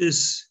this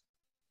is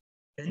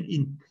an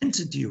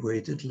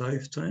intensity-weighted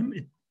lifetime.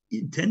 It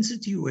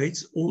intensity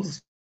weights all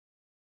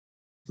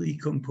three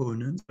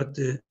components, but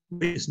the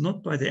weight is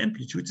not by the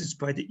amplitudes, it's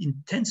by the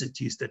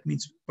intensities. That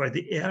means by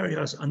the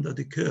areas under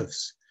the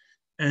curves.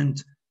 And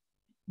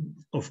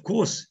of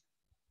course,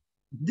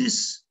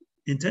 this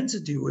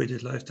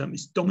intensity-weighted lifetime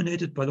is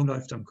dominated by long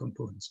lifetime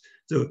components.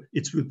 So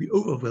it will be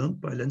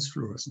overwhelmed by lens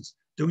fluorescence.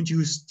 Don't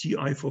use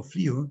TI for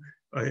FLIO.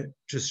 I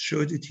just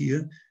showed it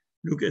here.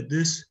 Look at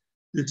this.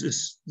 This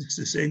is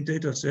the same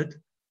data set.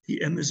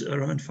 TM is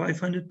around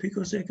 500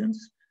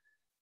 picoseconds.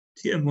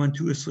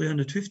 TM12 is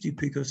 350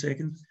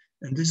 picoseconds.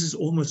 And this is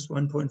almost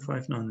 1.5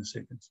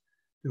 nanoseconds.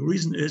 The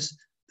reason is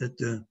that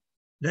the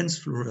lens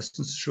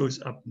fluorescence shows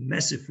up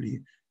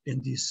massively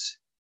in this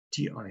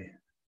TI.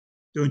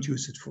 Don't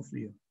use it for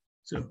FLIO.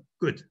 So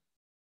good.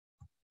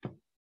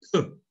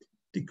 So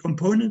the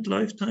component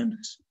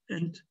lifetimes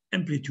and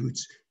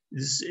amplitudes.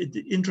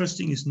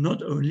 Interesting is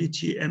not only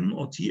TM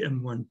or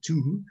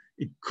TM12,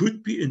 it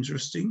could be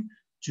interesting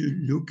to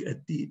look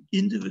at the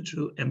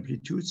individual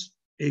amplitudes,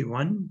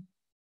 A1,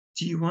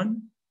 T1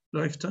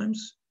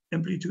 lifetimes,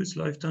 amplitudes,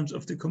 lifetimes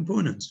of the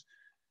components.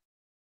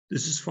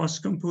 This is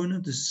fast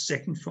component, this is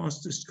second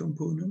fastest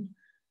component,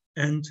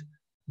 and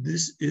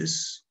this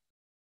is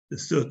the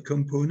third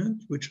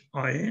component, which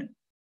I,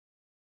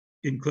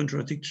 in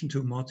contradiction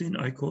to Martin,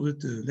 I call it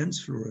the lens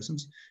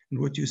fluorescence. And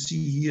what you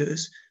see here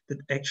is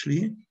that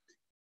actually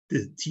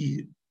the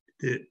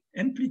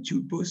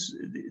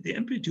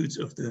amplitudes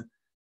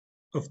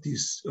of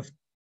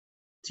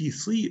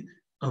T3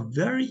 are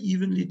very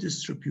evenly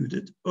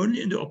distributed.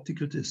 Only in the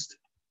optical discs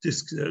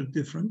are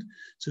different.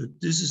 So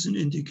this is an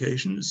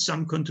indication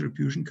some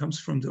contribution comes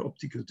from the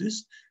optical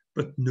disc,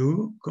 but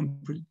no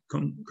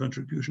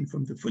contribution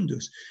from the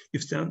fundus.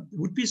 If there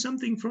would be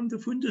something from the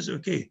fundus,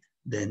 okay,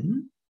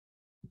 then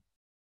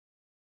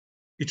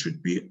it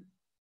should be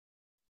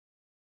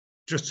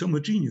just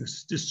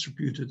homogeneous,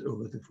 distributed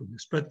over the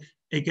fullness. But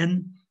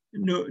again,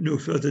 no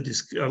further,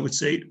 I would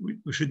say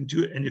we shouldn't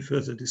do any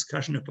further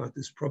discussion about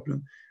this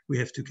problem. We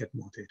have to get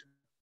more data.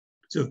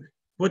 So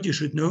what you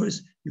should know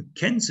is you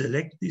can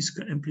select these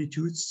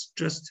amplitudes,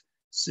 just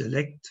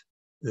select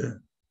the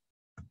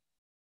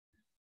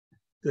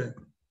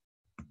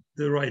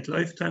right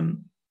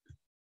lifetime,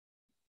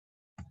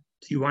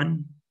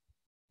 T1,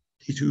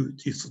 T2,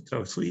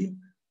 T3,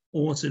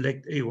 or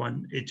select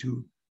A1,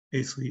 A2,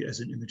 A3 as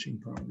an imaging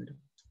parameter.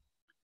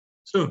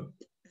 So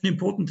an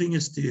important thing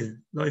is the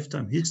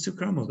lifetime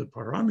histogram or the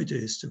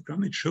parameter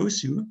histogram. It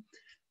shows you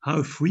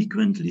how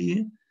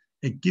frequently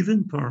a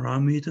given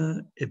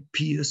parameter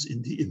appears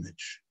in the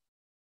image.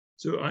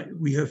 So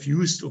we have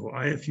used, or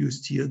I have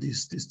used here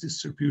these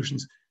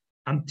distributions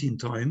umpteen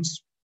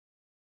times,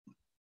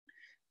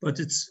 but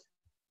it's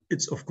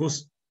of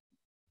course,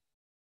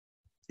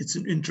 it's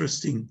an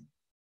interesting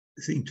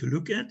thing to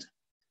look at.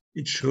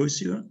 It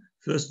shows you,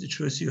 first it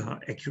shows you how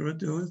accurate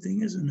the whole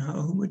thing is and how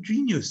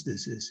homogeneous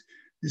this is.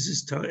 This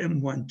is tau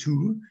M12,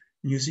 and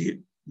you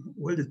see,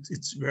 well,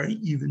 it's very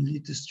evenly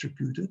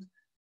distributed.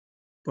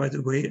 By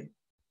the way,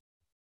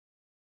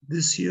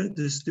 this here,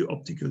 the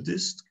optical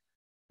disc,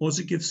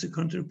 also gives a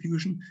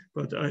contribution,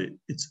 but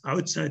it's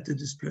outside the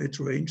displayed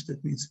range.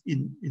 That means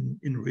in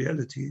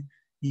reality,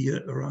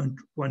 here around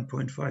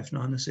 1.5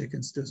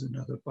 nanoseconds, there's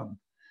another bump.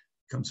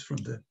 It comes from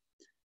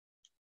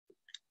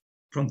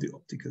the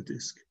optical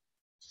disc.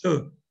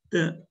 So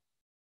the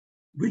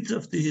width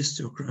of the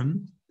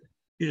histogram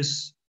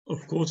is,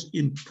 of course,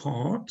 in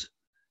part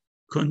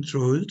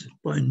controlled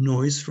by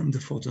noise from the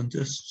photon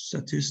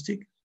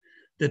statistic.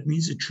 That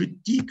means it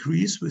should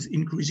decrease with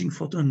increasing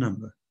photon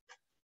number.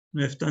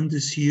 And I've done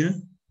this here.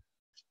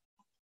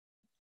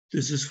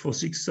 This is for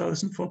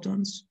 6,000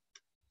 photons,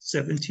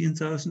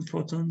 17,000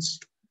 photons,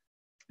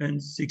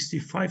 and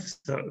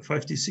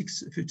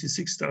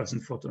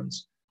 56,000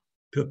 photons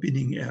per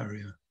binning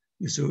area.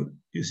 So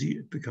you see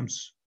it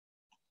becomes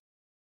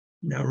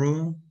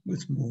narrower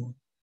with more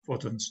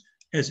photons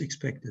as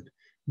expected.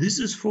 This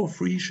is for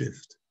free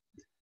shift.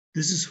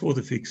 This is for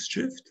the fixed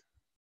shift.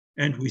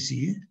 And we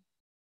see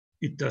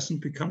it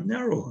doesn't become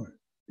narrower.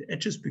 The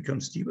edges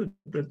become steeper,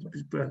 but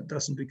it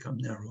doesn't become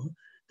narrower.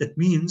 That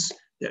means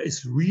there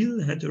is real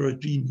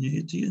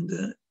heterogeneity in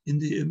the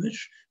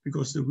image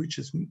because the width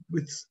is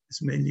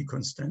mainly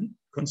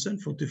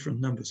constant for different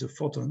numbers of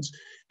photons.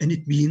 And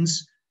it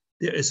means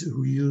there is a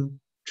real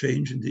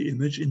change in the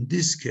image. In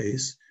this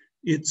case,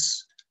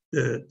 it's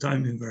the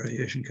timing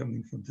variation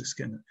coming from the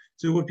scanner.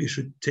 So what we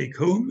should take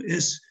home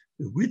is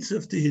the width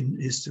of the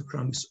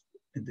histogram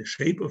and the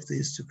shape of the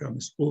histogram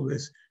is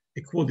always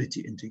a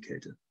quality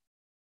indicator.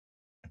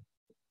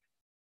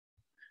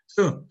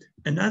 So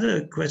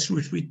another question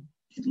which we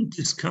didn't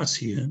discuss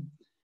here,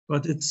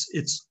 but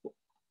it's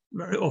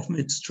very often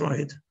it's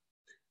tried.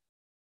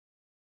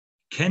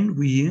 Can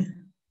we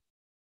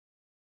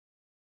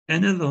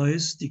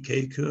analyze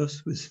decay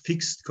curves with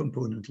fixed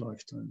component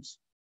lifetimes?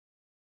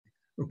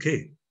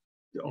 Okay,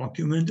 the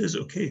argument is,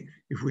 okay,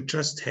 if we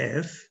just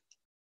have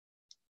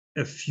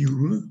a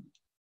few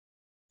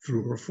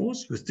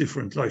fluorophores with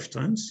different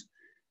lifetimes,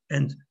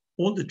 and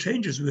all the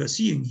changes we are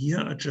seeing here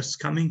are just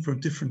coming from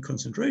different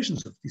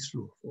concentrations of these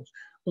fluorophores,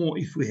 or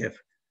if we have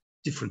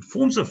different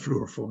forms of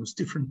fluorophores,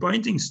 different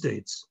binding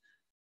states,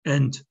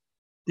 and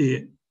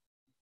the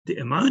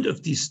amount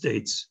of these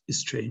states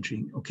is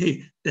changing,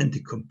 okay, then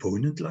the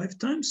component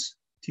lifetimes,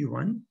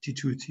 T1,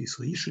 T2,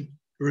 T3, should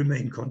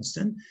remain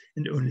constant,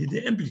 and only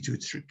the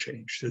amplitude should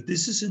change. So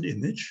this is an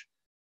image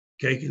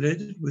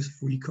calculated with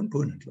free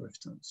component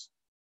lifetimes.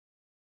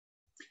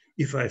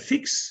 If I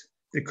fix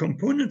the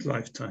component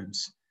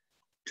lifetimes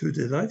to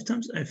the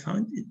lifetimes I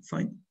find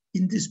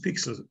in this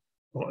pixel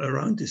or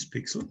around this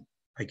pixel,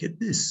 I get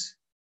this.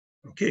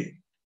 Okay,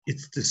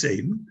 it's the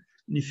same.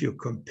 And if you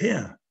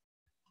compare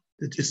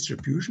the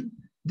distribution,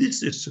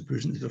 this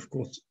distribution is of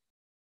course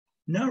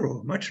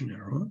narrow, much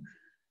narrower.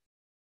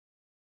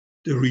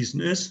 The reason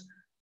is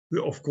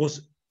we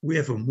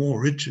have a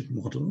more rigid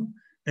model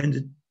and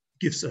it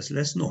gives us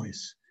less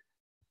noise.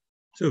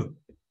 So,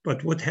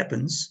 but what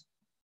happens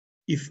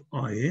if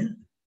I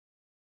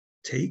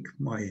take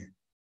my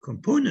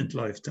component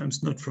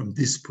lifetimes not from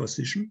this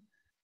position,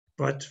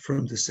 but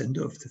from the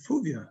center of the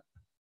fovea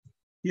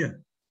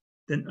here?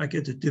 Then I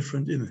get a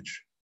different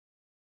image.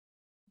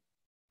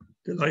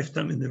 The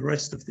lifetime in the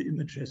rest of the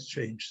image has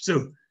changed.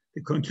 So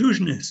the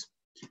conclusion is,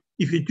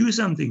 if you do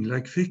something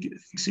like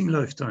fixing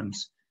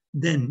lifetimes,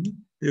 then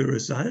the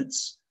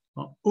results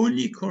are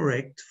only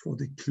correct for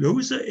the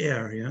closer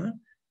area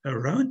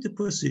around the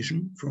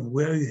position from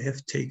where you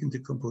have taken the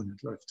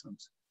component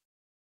lifetimes.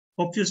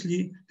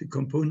 Obviously, the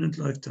component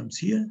lifetimes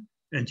here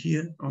and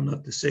here are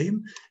not the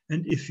same.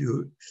 And if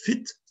you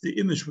fit the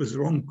image with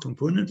wrong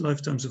component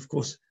lifetimes, of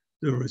course,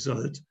 the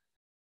result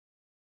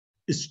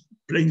is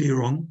plainly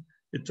wrong.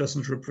 It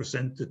doesn't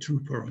represent the true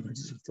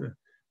parameters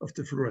of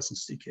the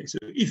fluorescence decay. So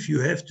if you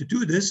have to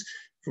do this,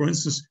 for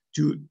instance,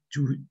 to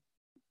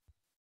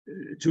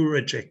to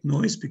reject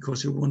noise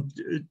because you want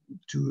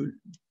to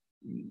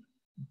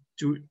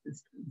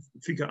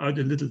figure out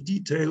a little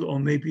detail or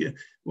maybe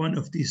one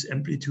of these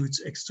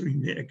amplitudes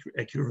extremely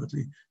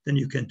accurately, then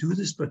you can do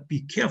this, but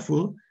be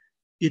careful.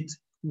 It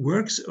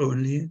works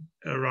only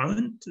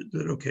around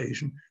the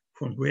location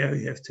from where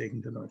you have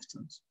taken the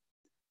lifetimes.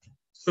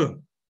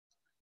 So,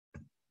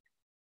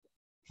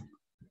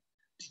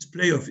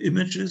 display of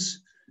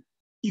images.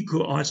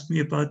 Eco asked me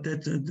about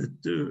that.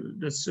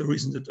 That's the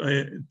reason that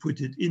I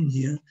put it in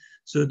here.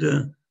 So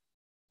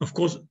of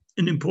course,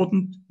 an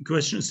important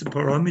question is the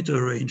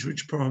parameter range.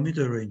 Which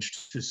parameter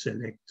range to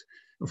select?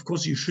 Of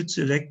course, you should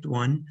select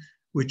one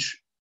which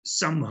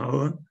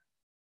somehow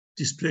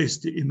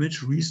displays the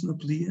image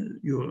reasonably.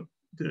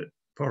 The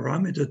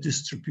parameter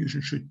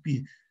distribution should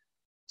be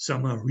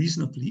somehow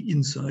reasonably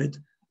inside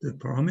the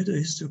parameter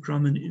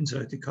histogram and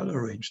inside the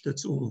color range.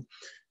 That's all.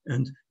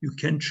 And you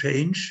can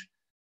change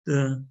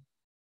the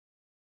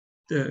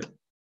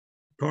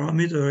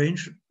parameter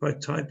range by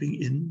typing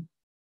in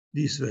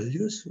these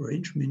values,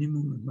 range,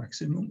 minimum and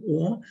maximum,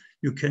 or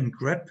you can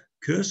grab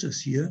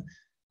cursors here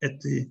at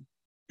the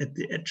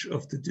edge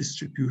of the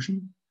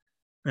distribution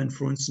and,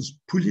 for instance,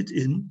 pull it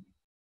in.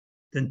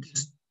 Then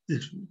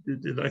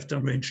the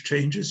lifetime range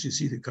changes. You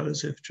see the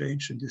colors have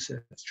changed and this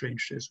has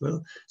changed as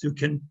well. So you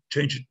can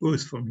change it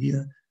both from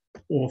here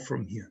or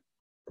from here.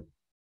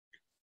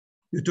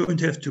 You don't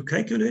have to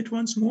calculate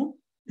once more.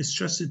 It's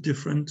just a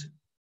different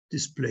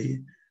display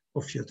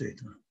of your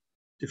data,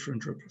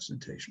 different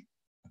representation.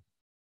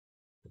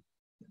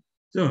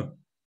 So,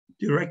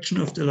 direction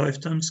of the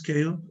lifetime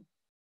scale.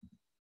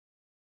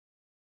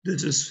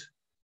 This is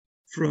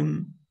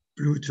from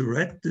blue to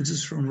red. This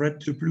is from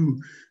red to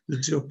blue. This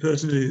is your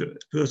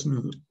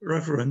personal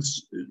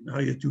reference, how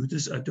you do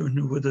this. I don't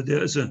know whether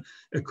there is a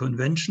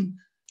convention,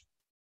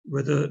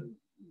 whether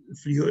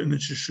FLIO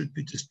images should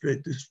be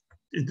displayed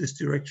in this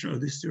direction or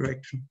this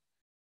direction.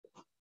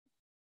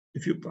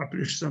 If you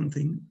publish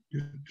something,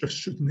 you just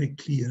should make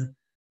clear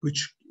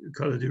which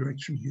color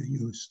direction you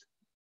used.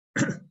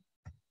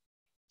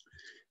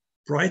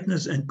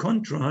 Brightness and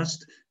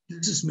contrast,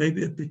 this is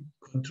maybe a bit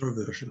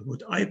controversial.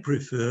 What I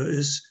prefer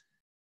is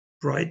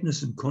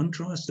brightness and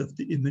contrast of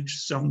the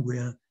image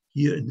somewhere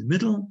here in the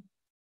middle,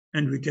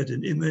 and we get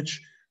an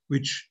image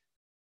which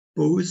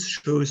both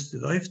shows the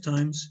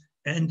lifetimes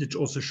and it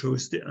also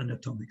shows the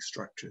anatomic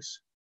structures.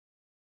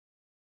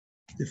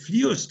 The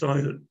FLIO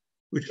style,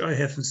 which I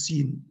haven't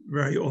seen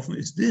very often,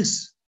 is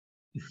this.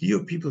 The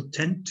FLIO people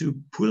tend to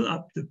pull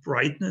up the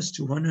brightness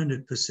to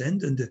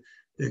 100% and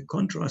the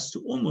contrast to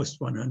almost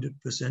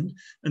 100%,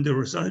 and the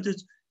result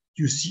is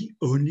you see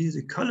only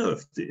the color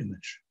of the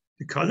image.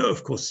 The color,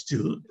 of course,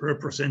 still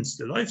represents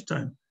the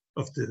lifetime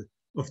of the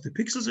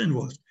pixels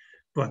involved,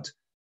 but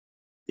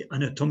the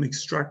anatomic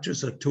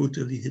structures are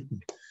totally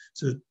hidden.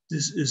 So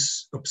this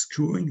is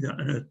obscuring the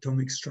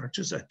anatomic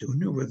structures. I don't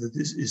know whether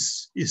this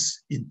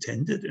is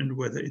intended and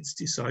whether it's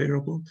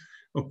desirable.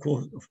 Of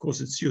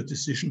course, it's your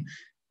decision.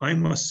 I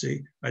must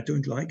say I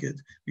don't like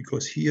it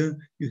because here,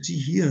 you see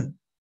here,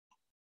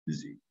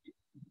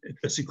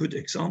 that's a good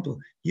example.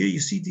 Here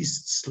you see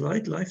these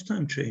slight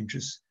lifetime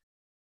changes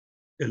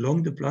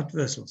along the blood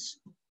vessels.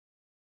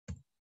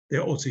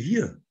 They're also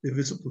here, they're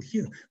visible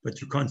here,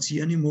 but you can't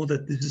see anymore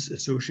that this is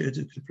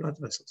associated with blood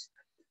vessels.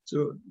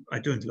 So I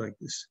don't like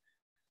this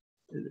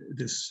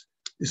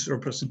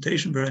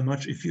representation very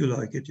much. If you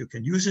like it, you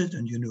can use it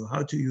and you know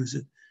how to use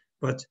it,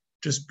 but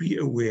just be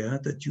aware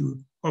that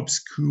you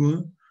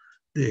obscure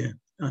the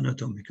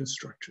anatomical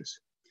structures.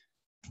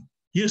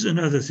 Here's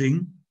another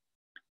thing.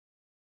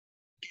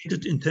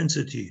 Gated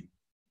intensity.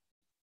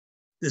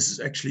 This is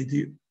actually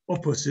the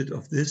opposite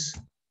of this.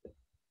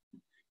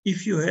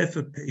 If you have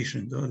a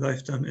patient or a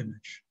lifetime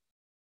image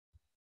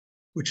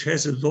which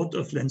has a lot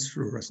of lens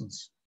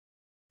fluorescence,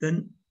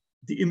 then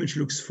the image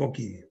looks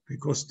foggy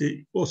because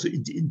also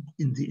in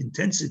the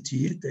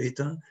intensity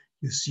data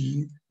you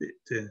see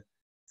the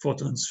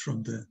photons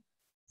from the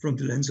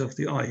lens of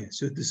the eye.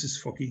 So this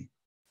is foggy.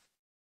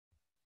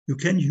 You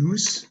can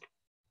use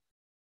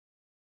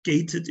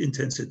gated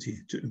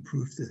intensity to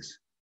improve this.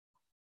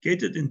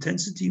 Gated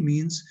intensity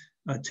means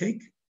I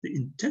take the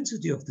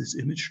intensity of this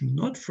image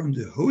not from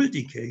the whole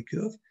decay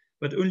curve,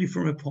 but only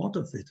from a part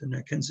of it. And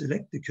I can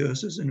select the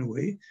cursors in a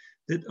way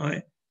that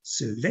I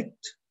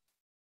select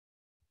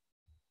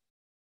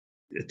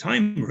a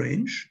time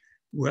range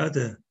where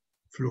the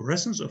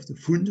fluorescence of the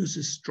fundus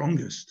is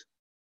strongest.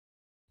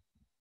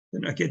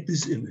 Then I get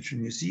this image.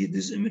 And you see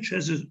this image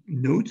has a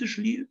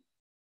noticeably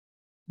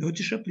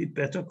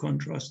better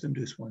contrast than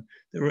this one.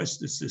 The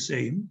rest is the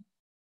same,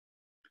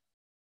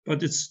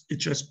 but it's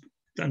just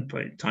done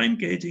by time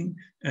gating,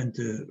 and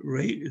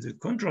the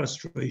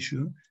contrast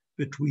ratio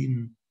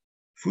between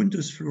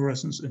fundus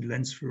fluorescence and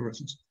lens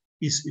fluorescence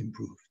is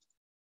improved.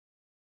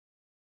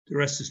 The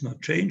rest is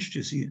not changed.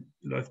 You see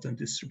the lifetime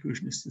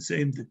distribution is the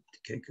same, the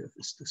decay curve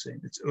is the same.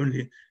 It's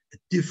only a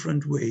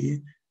different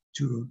way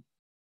to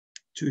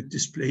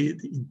display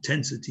the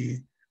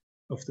intensity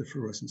of the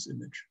fluorescence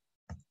image.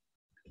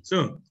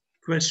 So,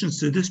 questions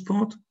to this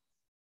part?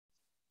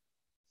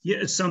 Here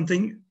is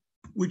something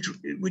which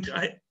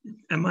I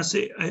must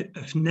say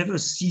I've never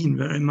seen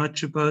very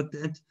much about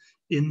that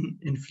in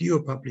FLIO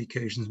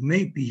publications.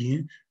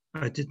 Maybe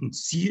I didn't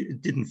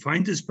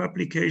find these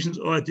publications,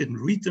 or I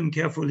didn't read them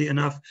carefully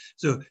enough.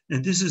 So,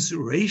 and this is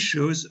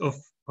ratios of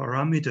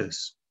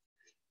parameters.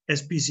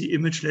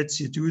 SPCImage lets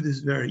you do this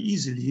very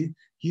easily.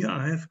 Here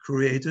I have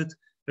created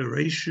a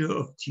ratio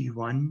of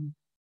T1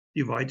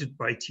 divided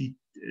by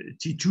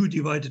T2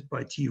 divided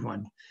by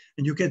T1,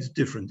 and you get a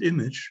different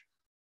image.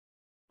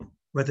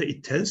 Whether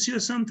it tells you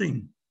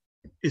something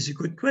is a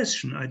good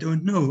question. I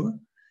don't know.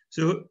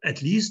 So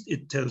at least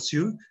it tells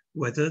you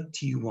whether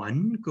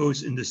T1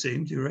 goes in the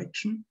same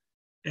direction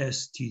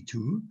as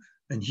T2.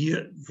 And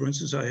here, for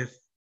instance, I have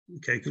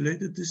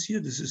calculated this here.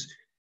 This is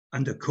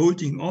under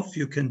coding off.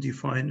 You can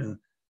define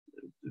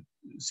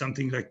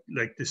something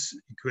like this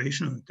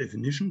equation or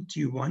definition,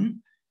 T1.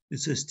 It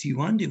says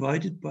T1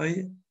 divided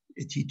by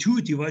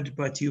T2 divided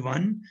by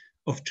T1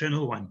 of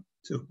channel 1.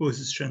 So both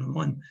is channel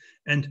 1.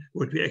 And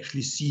what we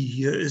actually see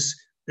here is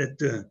that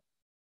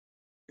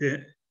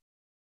the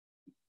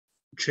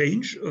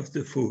change of the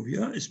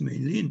fovea is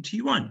mainly in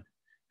T1,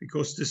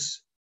 because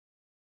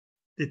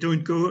they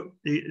don't go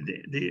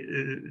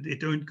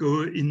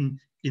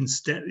in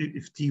step.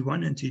 If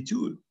T1 and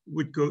T2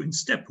 would go in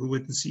step, we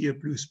wouldn't see a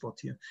blue spot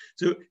here.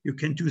 So you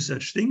can do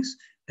such things.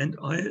 And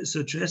I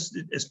suggest,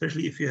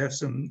 especially if you have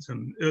some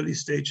early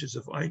stages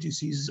of eye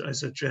diseases, I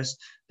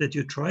suggest that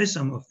you try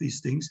some of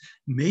these things.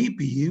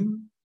 Maybe,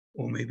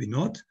 or maybe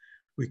not,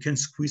 we can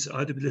squeeze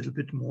out a little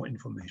bit more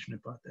information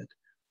about that.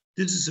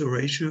 This is a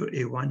ratio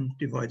A1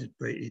 divided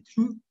by A2.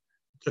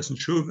 It doesn't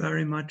show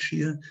very much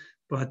here,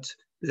 but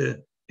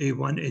the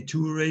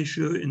A1-A2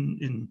 ratio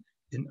in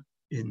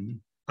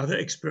other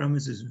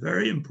experiments is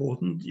very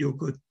important.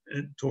 Joko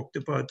talked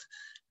about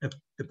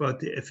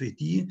the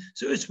FAD,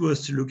 so it's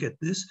worth to look at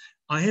this.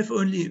 I have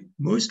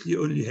mostly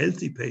only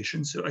healthy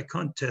patients, so I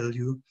can't tell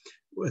you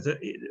whether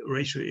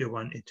ratio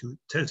A1-A2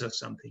 tells us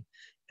something.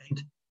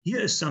 And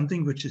here is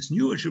something which is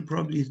new, which you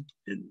probably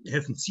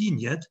haven't seen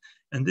yet,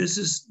 and this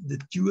is the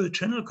dual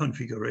channel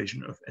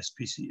configuration of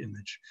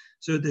SPCImage.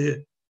 So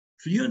the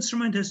FLIO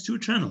instrument has 2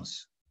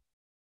 channels,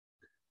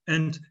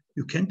 and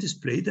you can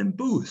display them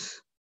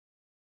both.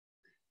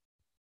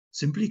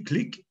 Simply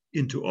click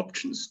into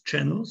Options,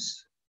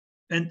 Channels,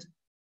 and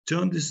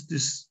turn this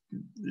is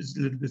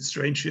a little bit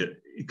strange here.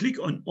 You click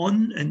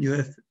on, and you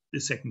have the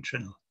second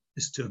channel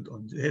is turned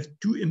on. You have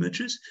 2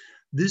 images.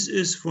 This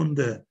is from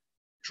the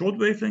short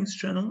wavelengths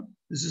channel.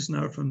 This is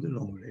now from the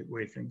long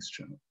wavelengths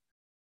channel.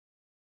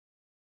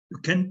 You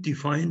can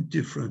define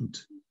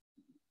different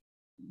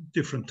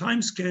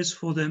time scales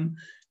for them.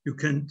 You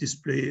can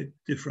display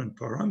different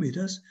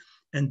parameters.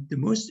 And the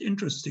most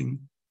interesting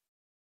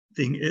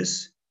thing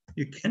is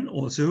you can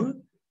also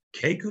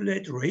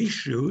calculate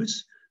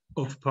ratios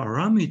of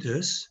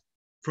parameters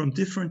from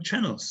different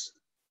channels.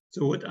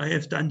 So what I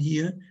have done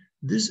here,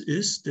 this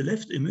is the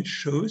left image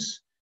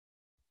shows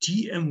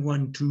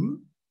TM12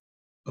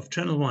 of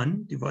channel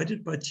 1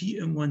 divided by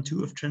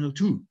TM12 of channel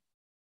 2.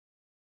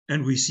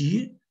 And we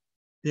see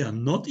they are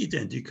not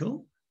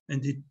identical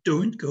and they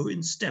don't go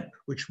in step,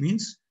 which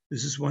means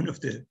this is one of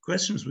the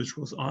questions which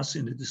was asked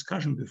in the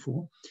discussion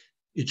before.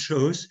 It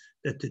shows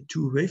that the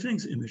 2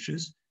 wavelength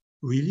images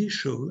really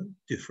show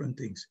different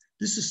things.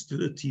 This is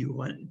still a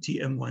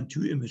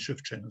TM12 image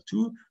of channel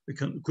 2. We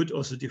could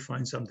also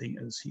define something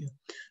else here.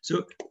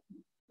 So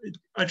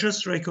I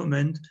just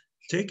recommend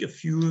take a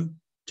few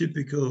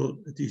typical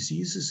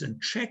diseases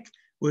and check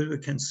whether we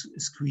can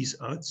squeeze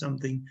out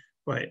something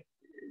by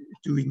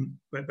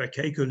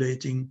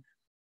calculating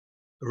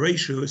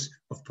ratios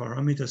of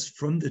parameters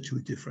from the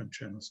 2 different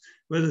channels,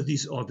 whether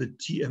these are the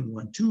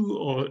TM12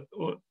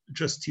 or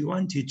just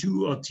T1,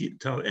 T2, or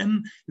tau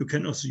M. You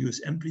can also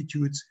use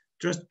amplitudes.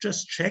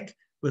 Just check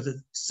whether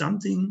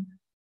something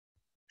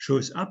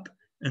shows up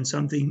and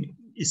something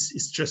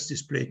is just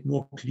displayed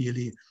more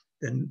clearly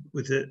than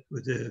with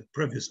the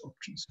previous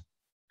options.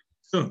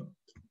 So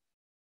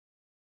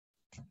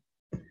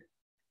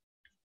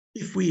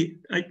if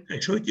I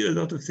showed you a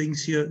lot of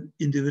things here,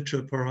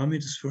 individual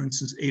parameters, for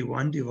instance,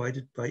 A1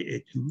 divided by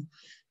A2.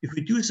 If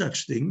we do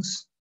such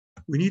things,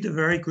 we need a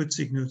very good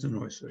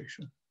signal-to-noise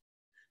ratio.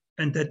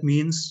 And that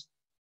means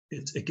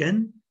it's,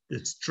 again,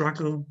 the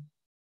struggle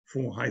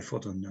for high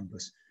photon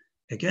numbers.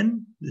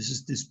 Again, this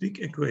is this big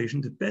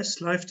equation. The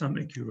best lifetime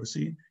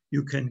accuracy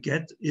you can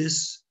get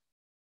is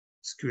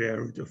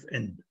square root of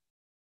n.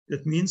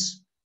 That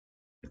means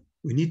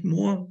we need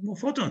more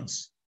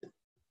photons.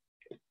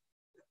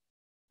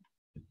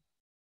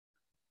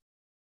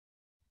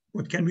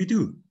 What can we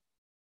do?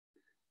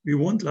 We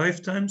want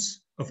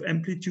lifetimes of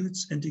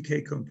amplitudes and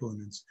decay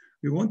components.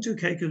 We want to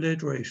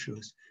calculate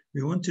ratios.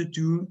 We want to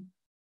do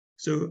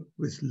so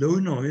with low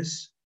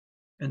noise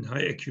and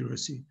high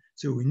accuracy.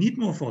 So we need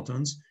more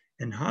photons.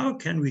 And how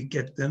can we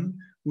get them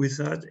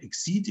without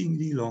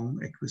exceedingly long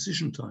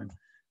acquisition time?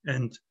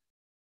 And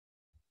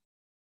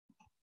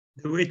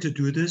the way to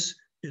do this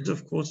is,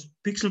 of course,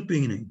 pixel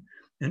binning.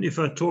 And if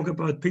I talk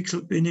about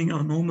pixel binning,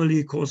 I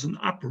normally cause an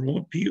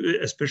uproar,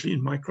 especially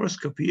in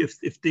microscopy.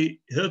 If they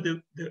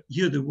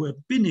hear the word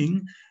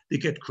binning, they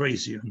get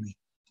crazy on me.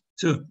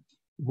 So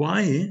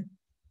why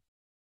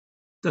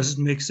does it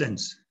make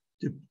sense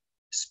to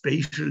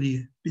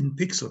spatially bin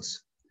pixels?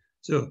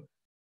 So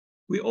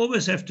we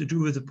always have to do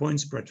with the point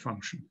spread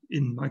function.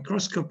 In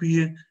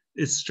microscopy,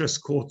 it's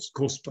just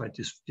caused by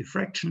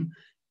diffraction.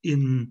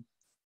 In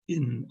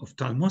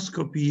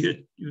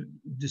ophthalmoscopy,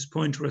 this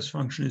point rest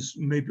function is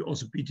maybe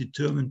also be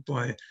determined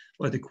by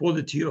the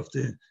quality of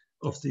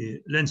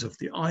the lens of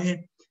the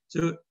eye.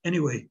 So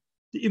anyway,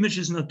 the image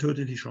is not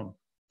totally sharp.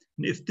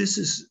 And if this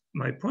is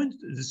my point,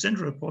 the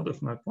central part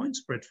of my point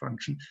spread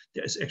function,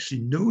 there is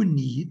actually no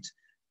need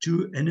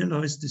to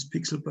analyze this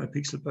pixel by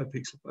pixel by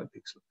pixel by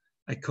pixel.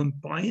 I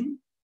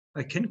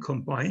can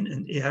combine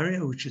an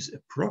area which is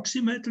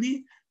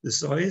approximately the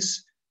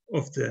size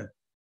of the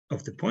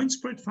point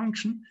spread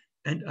function,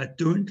 and I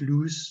don't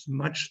lose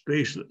much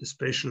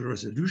spatial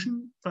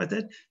resolution by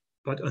that.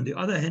 But on the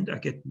other hand, I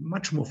get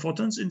much more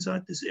photons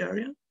inside this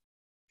area,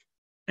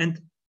 and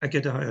I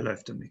get a higher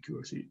lifetime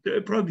accuracy.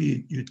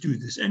 Probably you do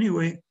this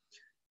anyway.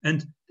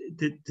 And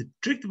the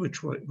trick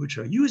which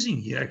we're using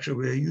here, actually,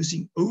 we're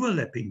using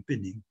overlapping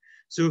binning.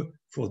 So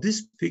for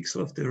this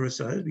pixel of the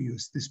result, we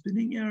use this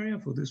binning area.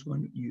 For this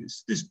one, we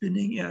use this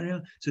binning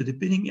area. So the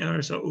binning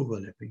areas are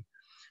overlapping.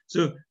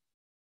 So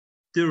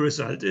the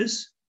result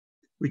is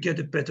we get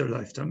a better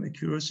lifetime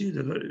accuracy.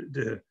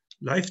 The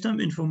lifetime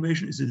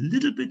information is a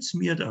little bit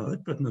smeared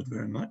out, but not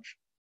very much.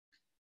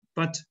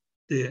 But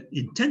the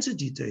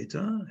intensity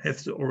data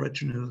have the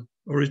original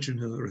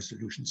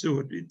resolution.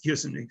 So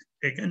here's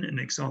again an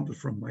example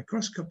from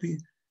microscopy.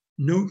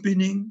 No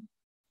binning,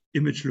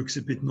 image looks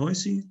a bit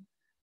noisy.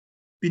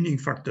 Binning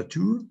factor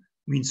 2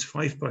 means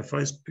 5 by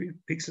 5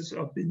 pixels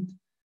are binned.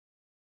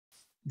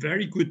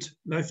 Very good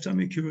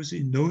lifetime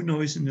accuracy, no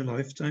noise in the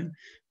lifetime,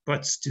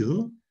 but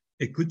still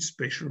a good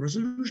spatial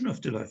resolution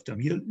of the lifetime.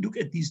 Here, look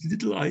at these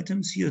little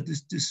items here,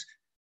 this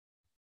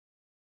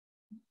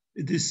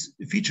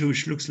feature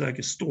which looks like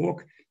a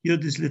stork. Here,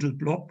 this little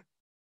blob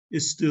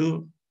is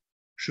still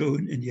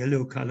shown in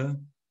yellow color.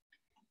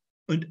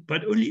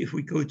 But only if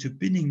we go to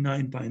binning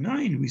 9 by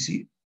 9, we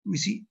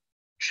see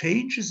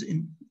changes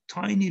in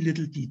tiny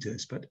little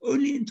details, but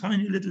only in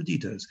tiny little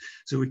details.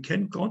 So we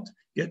can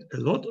get a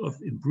lot of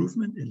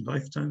improvement in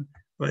lifetime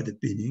by the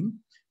binning.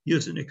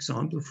 Here's an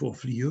example for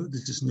FLIO.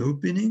 This is no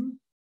binning.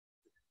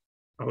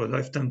 Our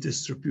lifetime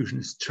distribution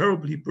is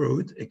terribly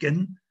broad.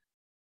 Again,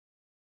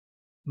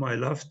 my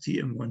love,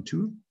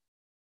 TM12.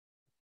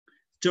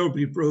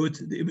 Terribly broad.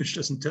 The image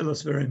doesn't tell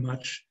us very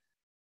much.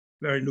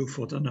 Very low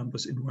photon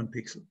numbers in 1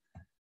 pixel.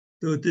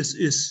 So this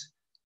is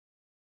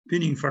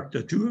binning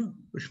factor 2,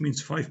 which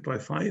means 5 by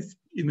 5.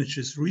 Image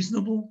is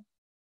reasonable.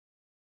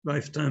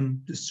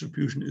 Lifetime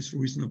distribution is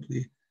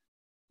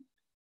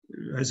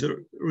has a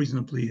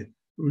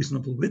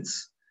reasonable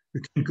width.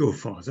 We can go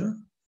farther.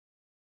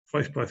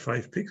 5 by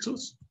 5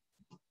 pixels.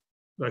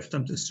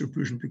 Lifetime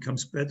distribution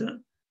becomes better.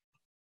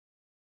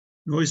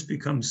 Noise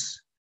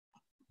becomes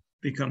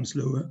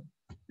lower.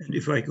 And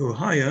if I go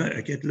higher,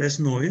 I get less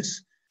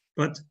noise,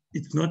 but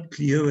it's not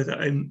clear whether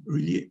I'm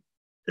really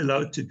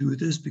allowed to do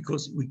this,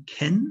 because we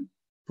can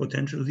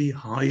potentially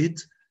hide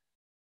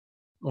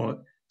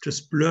or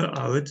just blur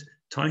out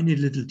tiny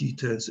little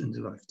details in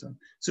the lifetime.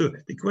 So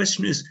the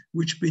question is,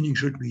 which binning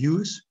should we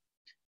use?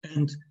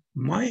 And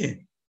my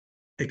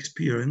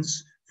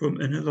experience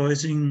from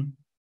analyzing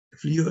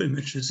FLIO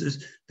images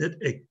is that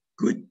a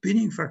good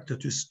binning factor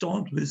to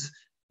start with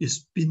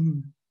is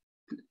bin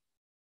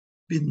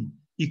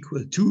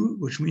equal 2,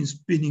 which means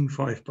binning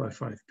 5 by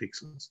 5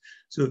 pixels.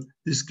 So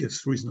this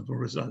gives reasonable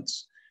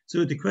results.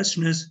 So the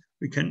question is,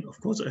 we can, of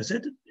course, I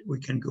said, we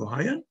can go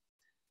higher,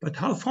 but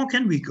how far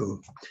can we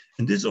go?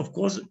 And this, of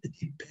course, it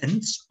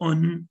depends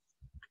on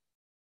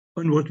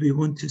what we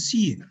want to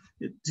see.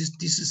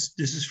 This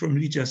is from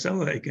Lydia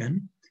Sauer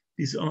again.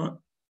 These are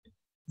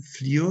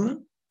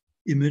FLIO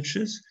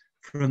images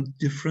from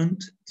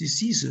different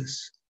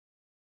diseases.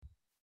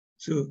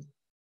 So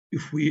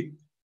if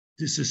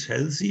this is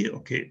healthy,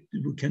 okay,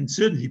 we can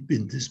certainly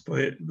bin this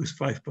with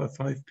 5 by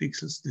 5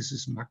 pixels. This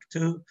is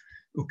MACTO,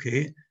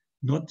 okay.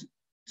 Not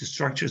the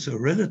structures are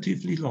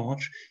relatively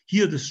large.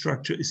 Here the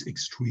structure is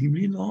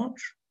extremely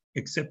large,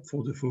 except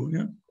for the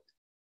fovea.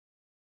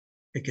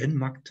 Again,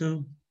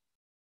 macula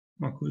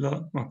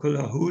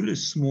hole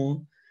is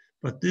small,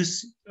 but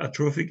this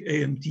atrophic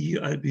AMD,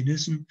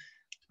 albinism,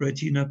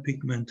 retina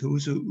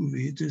pigmentosa,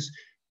 uveitis,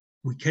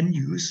 we can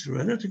use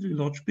relatively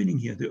large binning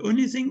here. The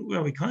only thing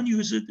where we can't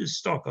use it is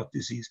Stargardt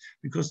disease,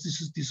 because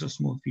these are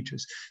small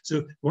features.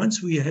 So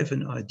once we have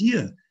an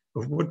idea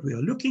of what we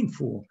are looking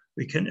for,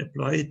 we can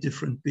apply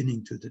different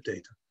binning to the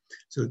data.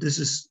 So this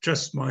is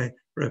just my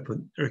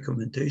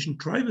recommendation.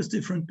 Try with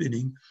different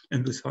binning,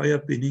 and with higher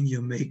binning,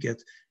 you may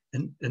get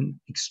an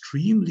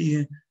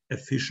extremely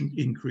efficient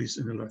increase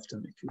in the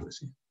lifetime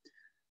accuracy.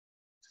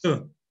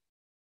 So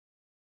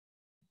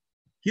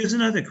here's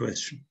another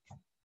question.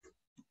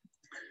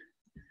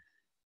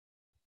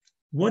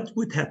 What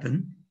would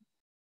happen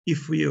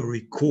if we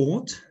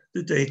record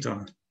the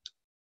data,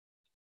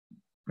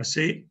 I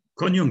say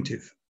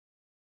conjunctive,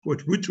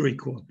 what would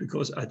record,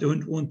 because I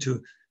don't want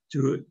to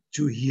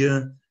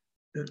hear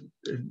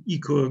an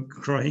echo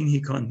crying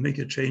he can't make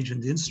a change in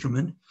the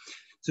instrument.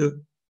 So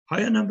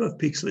higher number of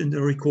pixels in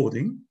the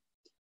recording.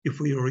 If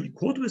we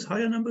record with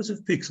higher numbers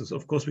of pixels,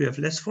 of course we have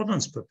less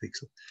photons per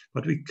pixel,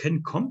 but we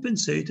can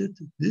compensate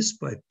this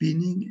by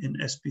binning in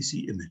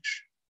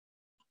SPCImage.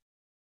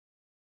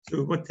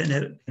 So what can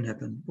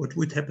happen? What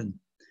would happen?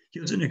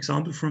 Here's an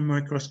example from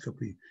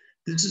microscopy.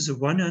 This is a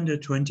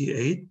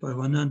 128 by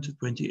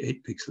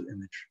 128 pixel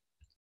image.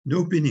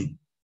 No binning.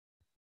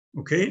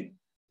 Okay?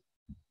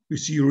 We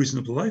see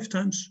reasonable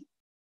lifetimes,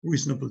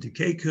 reasonable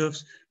decay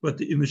curves, but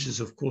the image is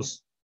of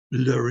course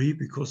blurry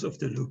because of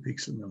the low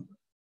pixel number.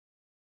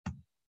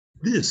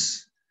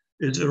 This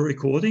is a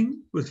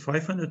recording with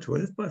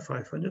 512 by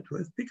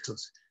 512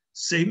 pixels.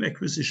 Same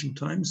acquisition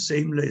time,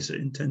 same laser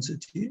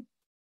intensity,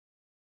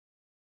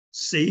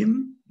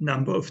 same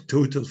number of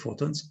total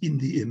photons in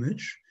the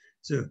image.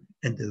 So,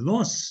 and the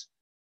loss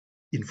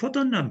in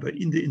photon number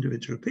in the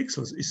individual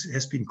pixels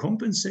has been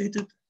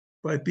compensated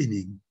by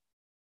binning.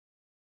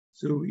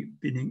 So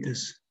binning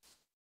is,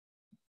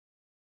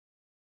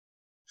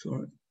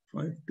 sorry,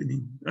 5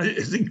 binning. I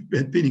think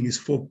binning is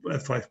 5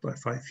 by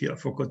 5 here. I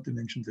forgot to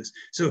mention this.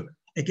 So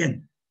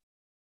again,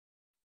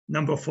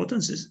 number of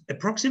photons is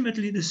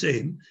approximately the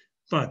same,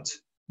 but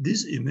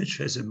this image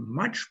has a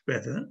much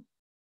better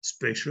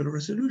spatial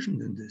resolution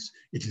than this.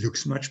 It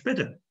looks much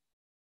better.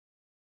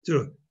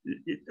 So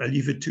I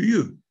leave it to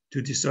you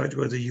to decide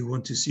whether you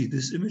want to see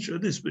this image or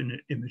this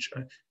image.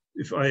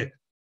 If I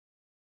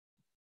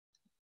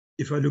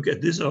look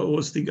at this, I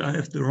always think I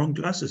have the wrong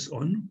glasses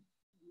on,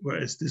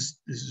 whereas this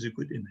is a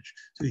good image.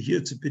 So here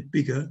it's a bit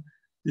bigger.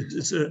 This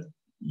is a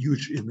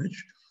huge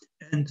image.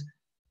 And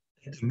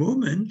at the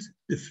moment,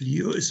 the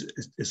FLIO is,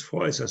 as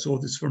far as I saw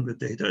this from the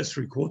data, is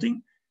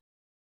recording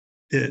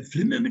the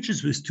FLIM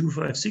images with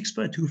 256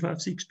 by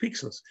 256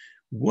 pixels.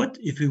 What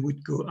if we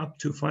would go up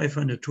to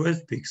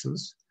 512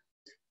 pixels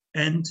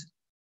and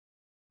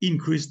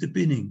increase the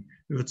binning?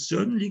 We would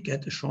certainly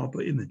get a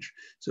sharper image.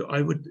 So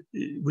I would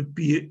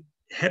be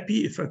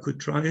happy if I could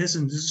try this,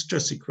 and this is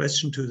just a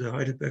question to the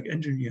Heidelberg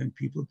engineering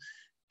people.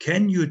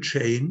 Can you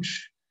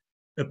change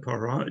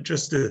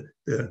just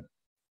the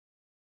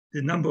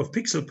number of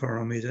pixel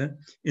parameter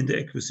in the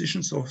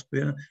acquisition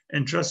software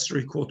and just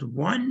record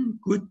one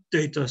good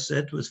data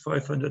set with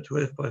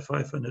 512 by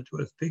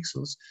 512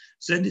 pixels,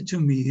 send it to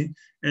me,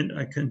 and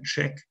I can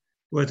check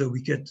whether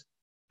we get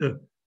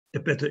a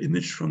better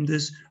image from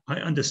this. I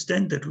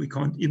understand that we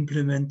can't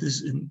implement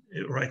this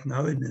right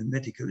now in a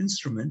medical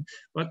instrument,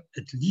 but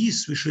at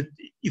least we should,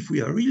 if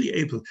we are really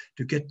able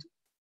to get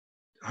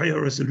higher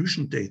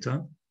resolution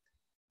data,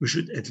 we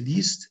should at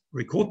least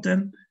record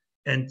them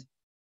and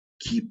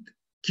keep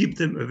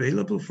them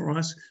available for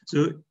us.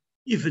 So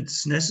if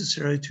it's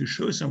necessary to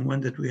show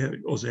someone that we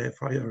also have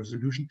higher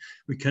resolution,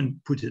 we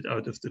can put it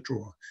out of the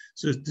drawer.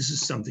 So this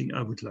is something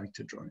I would like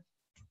to try.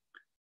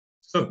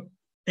 So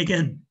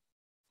again,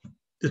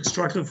 the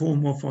struggle for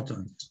more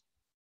photons.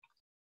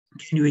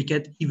 Can we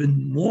get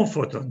even more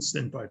photons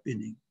than by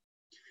binning?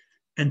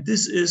 And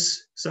this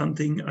is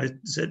something I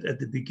said at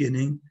the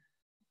beginning.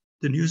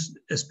 The new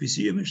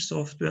SPCImage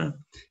software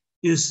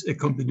is a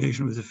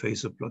combination with a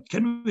phasor plot.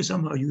 Can we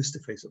somehow use the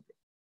phasor plot?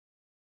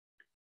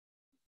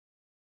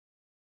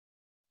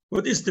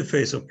 What is the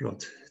phasor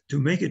plot? To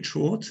make it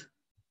short,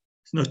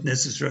 it's not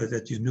necessary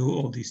that you know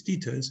all these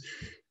details.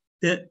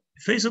 The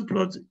phasor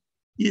plot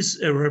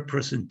is a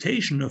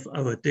representation of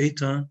our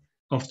data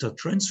after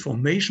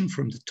transformation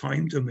from the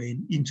time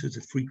domain into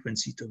the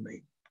frequency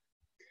domain.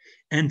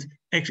 And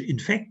actually, in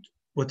fact,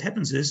 what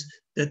happens is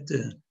that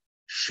the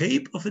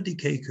shape of a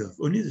decay curve,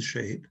 only the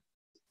shape,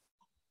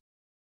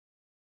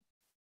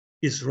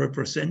 is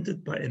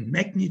represented by a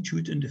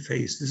magnitude in the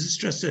phase. This is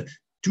just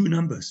two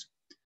numbers.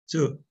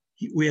 So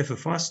we have a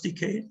fast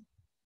decay.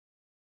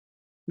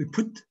 We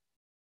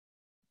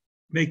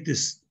make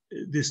this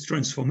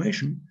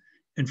transformation,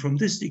 and from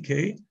this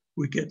decay,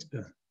 we get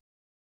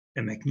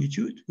a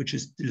magnitude, which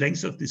is the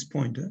length of this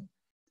pointer,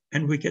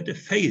 and we get a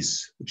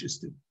phase, which is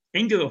the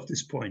angle of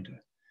this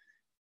pointer.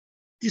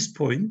 This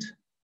point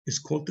is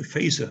called the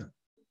phasor.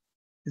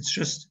 It's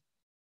just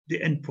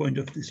the end point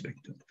of this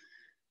vector.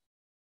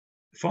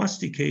 Fast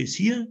decay is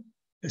here,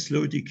 a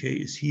slow decay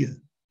is here.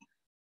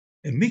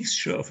 A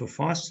mixture of a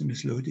fast and a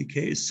slow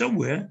decay is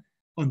somewhere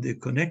on the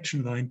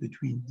connection line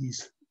between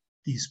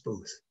these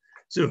both.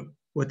 So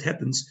what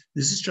happens,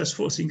 this is just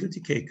for a single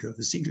decay curve.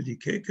 A single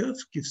decay curve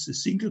gives a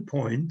single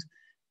point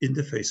in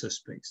the phasor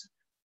space.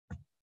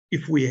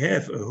 If we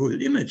have a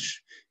whole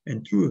image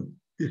and do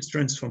this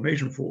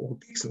transformation for all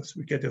pixels,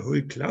 we get a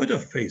whole cloud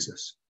of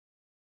phasors.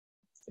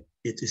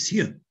 It is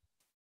here.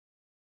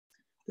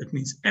 That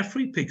means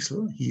every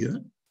pixel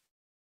here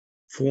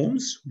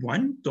forms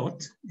one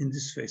dot in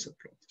this phasor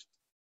plot.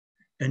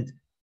 And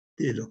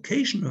the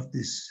location of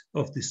this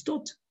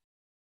dot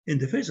in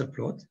the phasor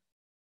plot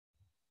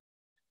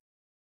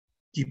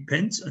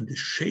depends on the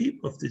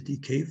shape of the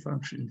decay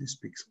function in this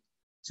pixel.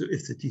 So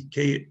if the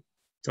decay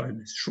time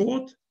is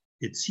short,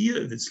 it's here.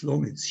 If it's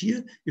long, it's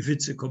here. If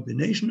it's a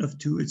combination of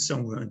two, it's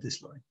somewhere on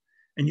this line.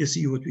 And you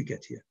see what we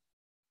get here.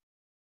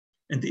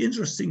 And the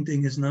interesting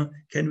thing is now,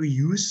 can we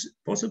use,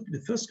 possibly,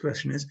 the first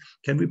question is,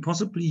 can we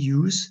possibly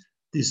use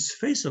this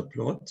phasor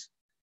plot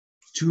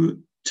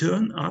to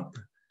turn up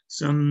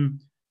some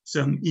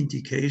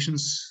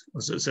indications,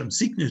 or some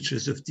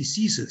signatures of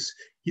diseases?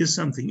 Here's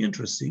something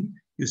interesting.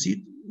 You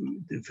see,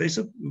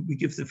 we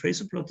give the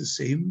phasor plot the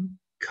same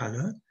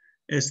color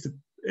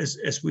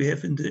as we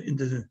have in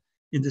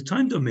the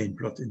time domain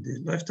plot, in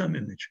the lifetime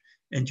image.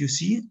 And you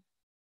see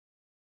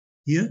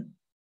here,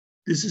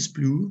 this is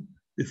blue.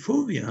 The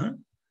fovea,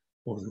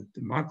 or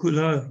the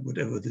macula,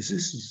 whatever this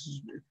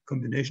is a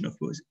combination of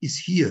both, is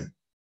here.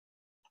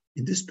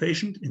 In this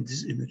patient, in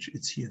this image,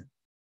 it's here.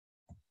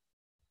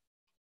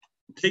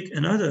 Take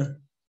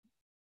another,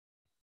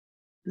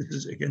 this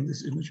is again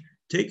this image.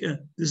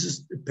 This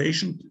is a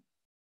patient,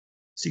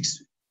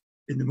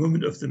 in the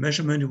moment of the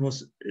measurement, he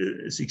was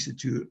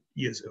 62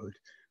 years old.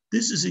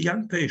 This is a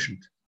young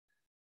patient.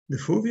 The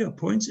fovea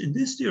points in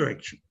this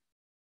direction.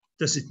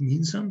 Does it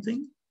mean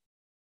something?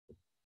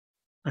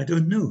 I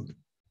don't know.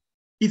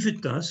 If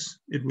it does,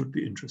 it would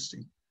be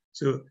interesting.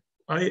 So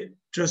I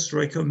just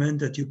recommend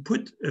that you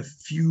put a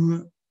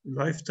few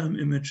lifetime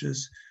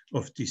images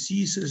of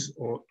diseases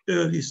or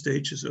early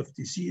stages of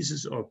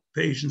diseases or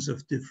patients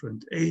of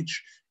different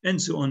age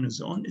and so on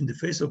in the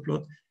phasor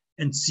plot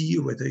and see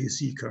whether you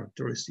see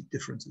characteristic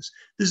differences.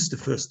 This is the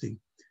first thing.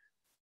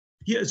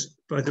 Yes,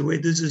 by the way,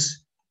 this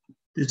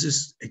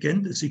is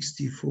again the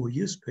 64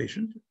 years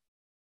patient.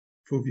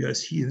 Fovea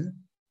is here.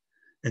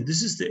 And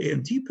this is the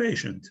AMD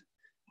patient.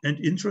 And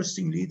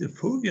interestingly, the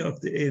fovea of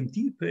the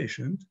AMD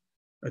patient,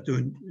 I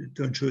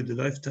don't show the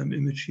lifetime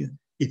image here,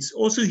 it's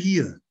also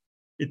here.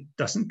 It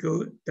doesn't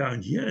go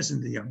down here as in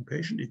the young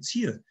patient, it's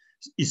here.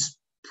 It's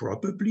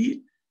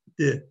probably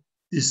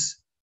this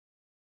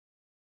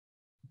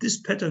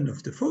pattern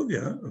of the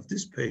fovea of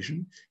this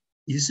patient,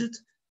 is it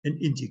an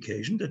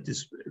indication that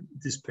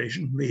this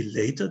patient may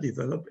later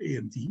develop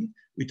AMD?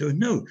 We don't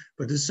know,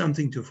 but it's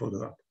something to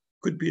follow up.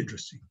 Could be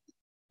interesting.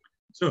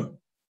 So,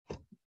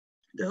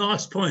 the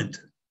last point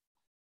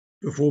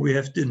before we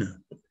have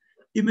dinner,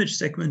 image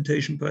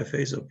segmentation by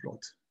phasor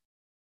plot.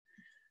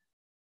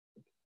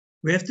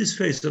 We have this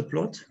phasor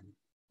plot,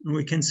 and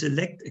we can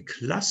select a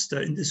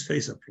cluster in this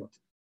phasor plot.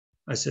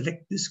 I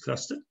select this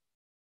cluster,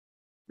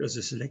 there's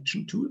a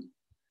selection tool,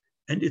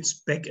 and it's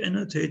back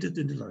annotated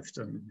in the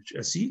lifetime image.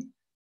 I see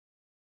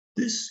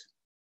this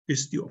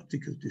is the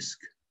optical disc.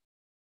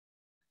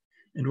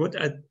 And what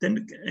I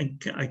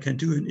can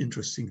do an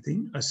interesting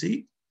thing. I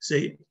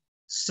say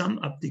sum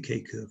up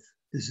decay curve.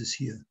 This is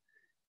here.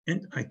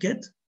 And I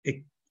get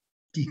a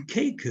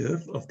decay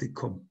curve of the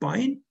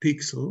combined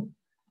pixel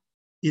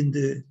in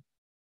the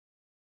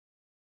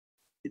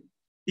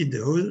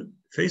whole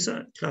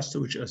phasor cluster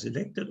which are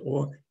selected,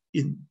 or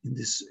in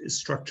this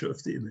structure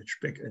of the image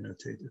back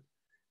annotated.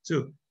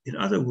 So in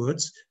other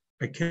words,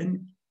 I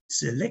can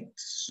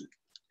select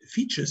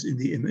features in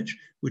the image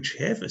which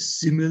have a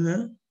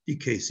similar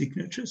decay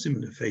signature,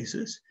 similar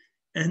phases,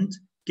 and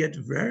get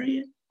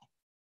very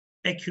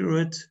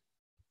accurate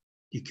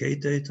decay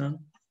data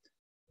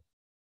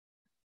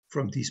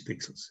from these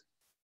pixels.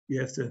 You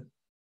have the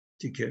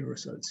decay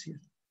results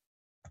here.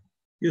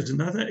 Here's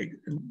another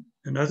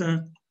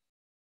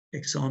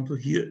example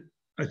here.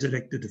 I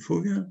selected the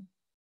fovea,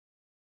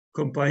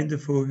 combine the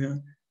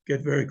fovea,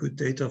 get very good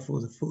data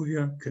for the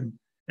fovea,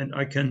 and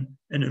I can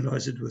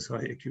analyze it with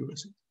high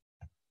accuracy.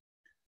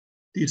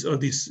 These are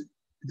this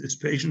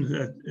patient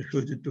that I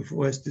showed it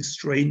before has this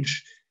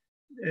strange,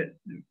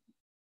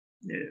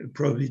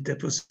 probably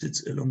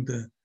deposits along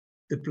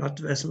the blood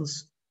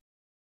vessels.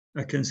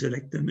 I can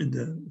select them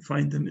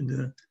find them in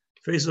the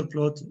phasor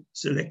plot,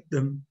 select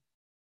them,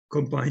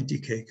 combine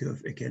decay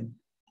curve again,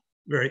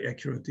 very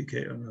accurate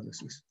decay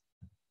analysis.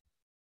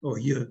 Or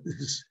here, this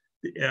is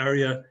the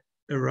area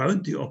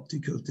around the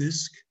optical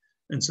disc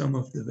and some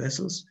of the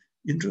vessels.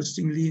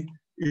 Interestingly,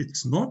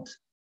 it's not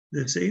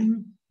the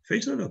same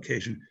phasor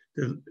location.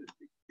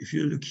 If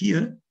you look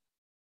here,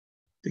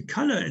 the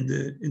color in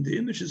the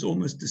image is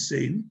almost the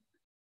same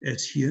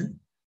as here,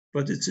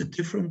 but it's a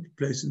different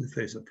place in the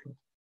phasor plot.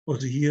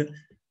 Also here,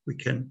 we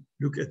can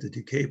look at the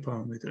decay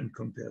parameter and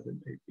compare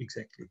them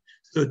exactly.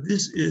 So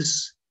this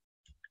is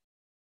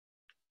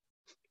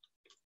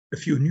a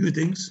few new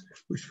things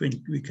which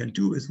we can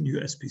do with new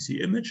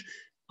SPCImage.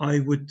 I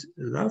would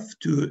love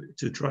to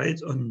try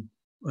it on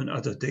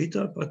other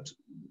data, but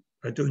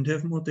I don't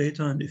have more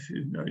data, and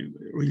I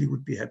really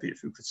would be happy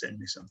if you could send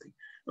me something.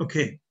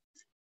 Okay.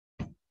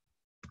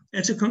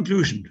 As a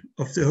conclusion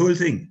of the whole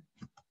thing,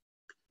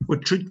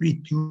 what should we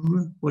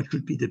do? What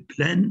should be the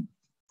plan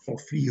for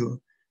FLIO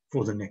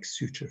for the next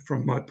future,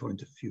 from my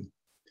point of view?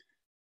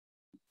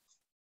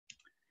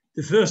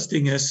 The first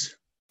thing is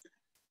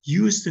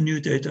use the new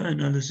data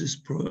analysis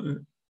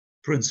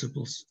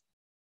principles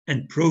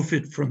and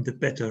profit from the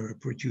better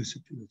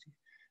reproducibility.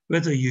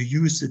 Whether you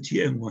use the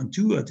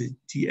TM12 or the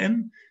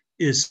TM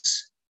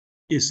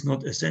is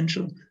not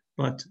essential,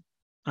 but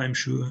I'm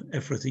sure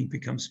everything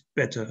becomes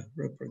better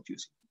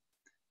reproducible.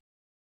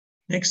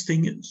 Next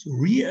thing is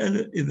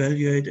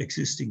re-evaluate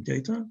existing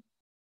data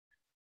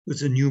with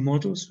the new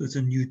models, with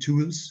the new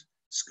tools,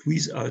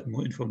 squeeze out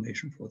more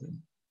information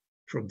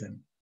from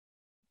them.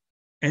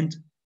 And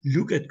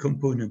look at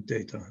component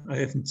data. I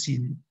haven't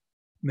seen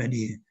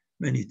many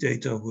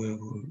data where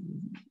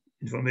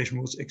information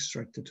was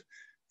extracted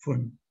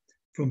from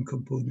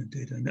component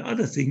data. And the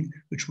other thing,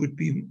 which would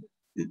be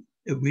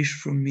a wish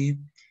from me,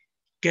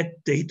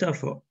 get data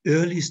for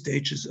early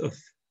stages of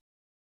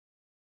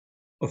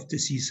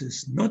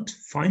diseases, not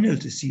final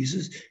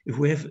diseases. If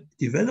we have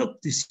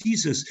developed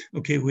diseases,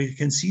 okay, we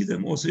can see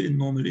them also in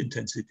normal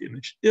intensity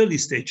image. Early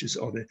stages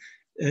are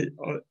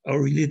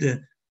really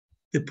the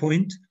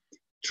point.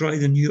 Try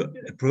the new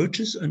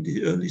approaches on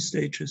the early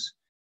stages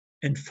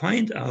and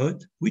find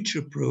out which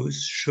approach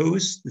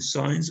shows the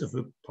signs of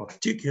a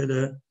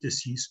particular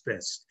disease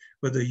best.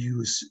 Whether you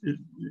use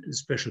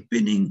special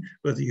binning,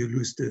 whether you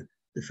use the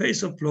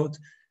phasor plot,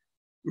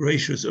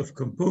 ratios of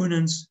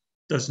components,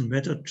 doesn't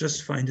matter,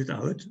 just find it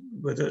out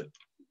whether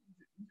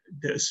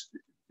there's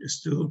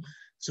still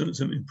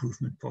some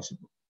improvement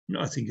possible. And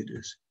I think it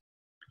is.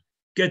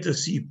 Get a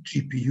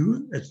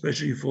GPU,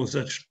 especially for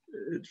such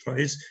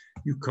trials.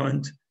 You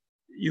can't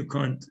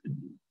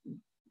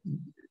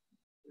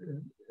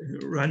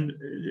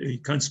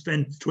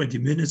spend 20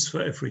 minutes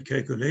for every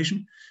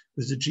calculation.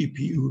 With the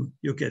GPU,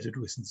 you get it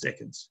within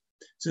seconds.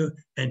 So,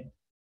 and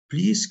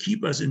please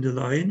keep us in the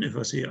line. If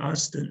I say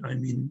us, then I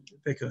mean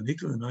Becker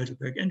Nickel and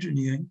Heidelberg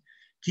Engineering.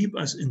 Keep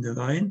us in the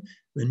line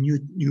when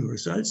new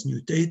results,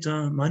 new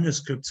data,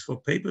 manuscripts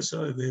for papers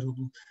are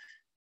available.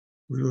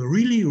 We will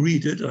really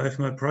read it. I have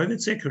my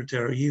private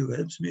secretary who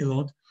helps me a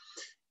lot.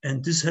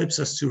 And this helps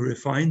us to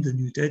refine the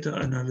new data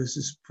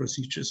analysis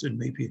procedures and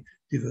maybe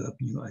develop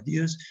new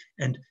ideas.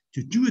 And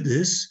to do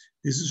this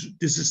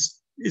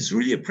is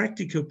really a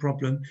practical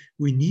problem.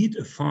 We need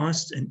a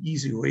fast and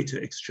easy way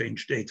to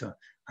exchange data.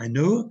 I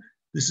know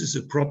this is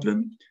a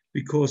problem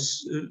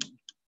because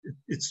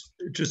it's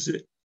just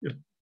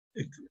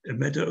a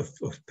matter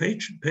of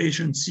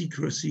patient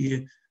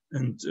secrecy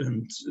and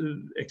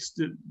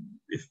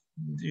if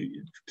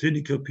the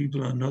clinical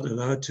people are not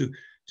allowed to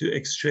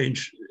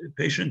exchange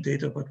patient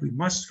data, but we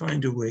must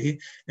find a way.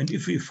 And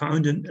if we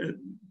found in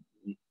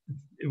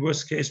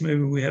worst case,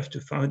 maybe we have to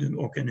find an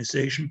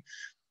organization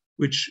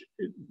which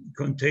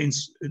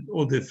contains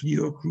all the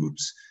FLIO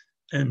groups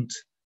and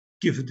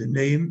give it a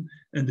name,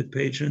 and the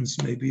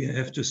patients maybe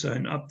have to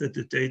sign up that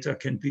the data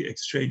can be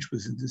exchanged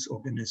within this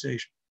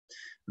organization.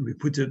 And we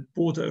put a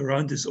border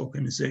around this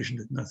organization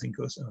that nothing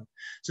goes out.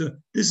 So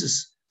this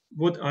is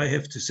what I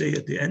have to say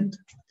at the end.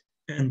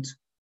 And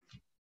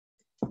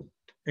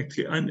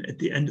actually, I'm at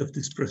the end of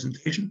this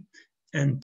presentation. And